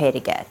repeat, I get paid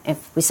again.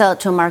 If we sell it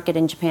to a market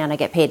in Japan, I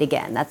get paid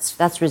again. That's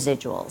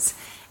residuals.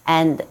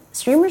 And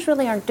streamers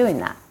really aren't doing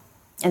that.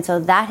 And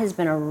so that has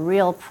been a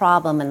real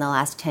problem in the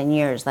last 10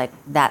 years. Like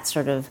that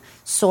sort of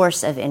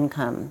source of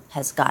income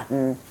has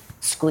gotten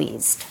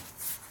squeezed.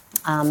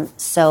 And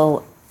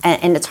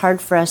it's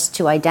hard for us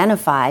to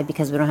identify,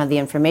 because we don't have the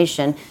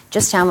information,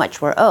 just how much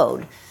we're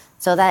owed.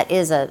 So that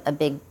is a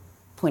big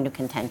point of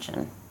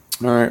contention.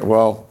 All right.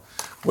 Well,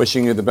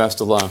 wishing you the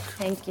best of luck.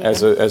 Thank you.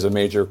 As a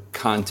major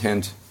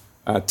content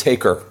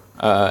taker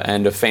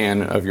and a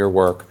fan of your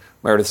work.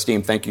 Meredith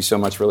Steen, thank you so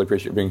much. Really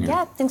appreciate being here.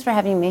 Yeah, thanks for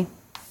having me.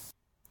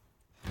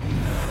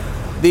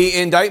 The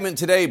indictment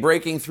today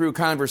breaking through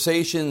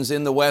conversations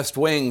in the West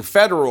Wing.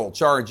 Federal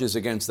charges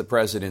against the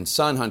president's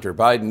son, Hunter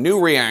Biden.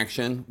 New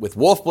reaction with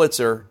Wolf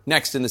Blitzer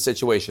next in the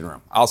Situation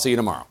Room. I'll see you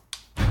tomorrow.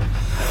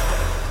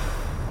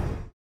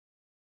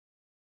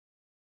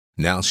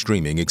 Now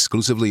streaming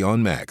exclusively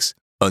on Max.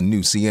 A new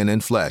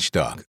CNN flash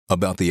doc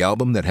about the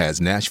album that has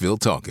Nashville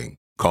talking.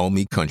 Call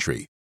Me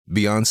Country.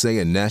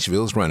 Beyonce and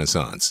Nashville's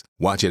Renaissance.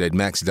 Watch it at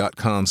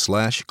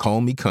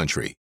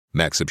max.com/callmecountry.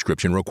 Max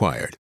subscription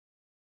required.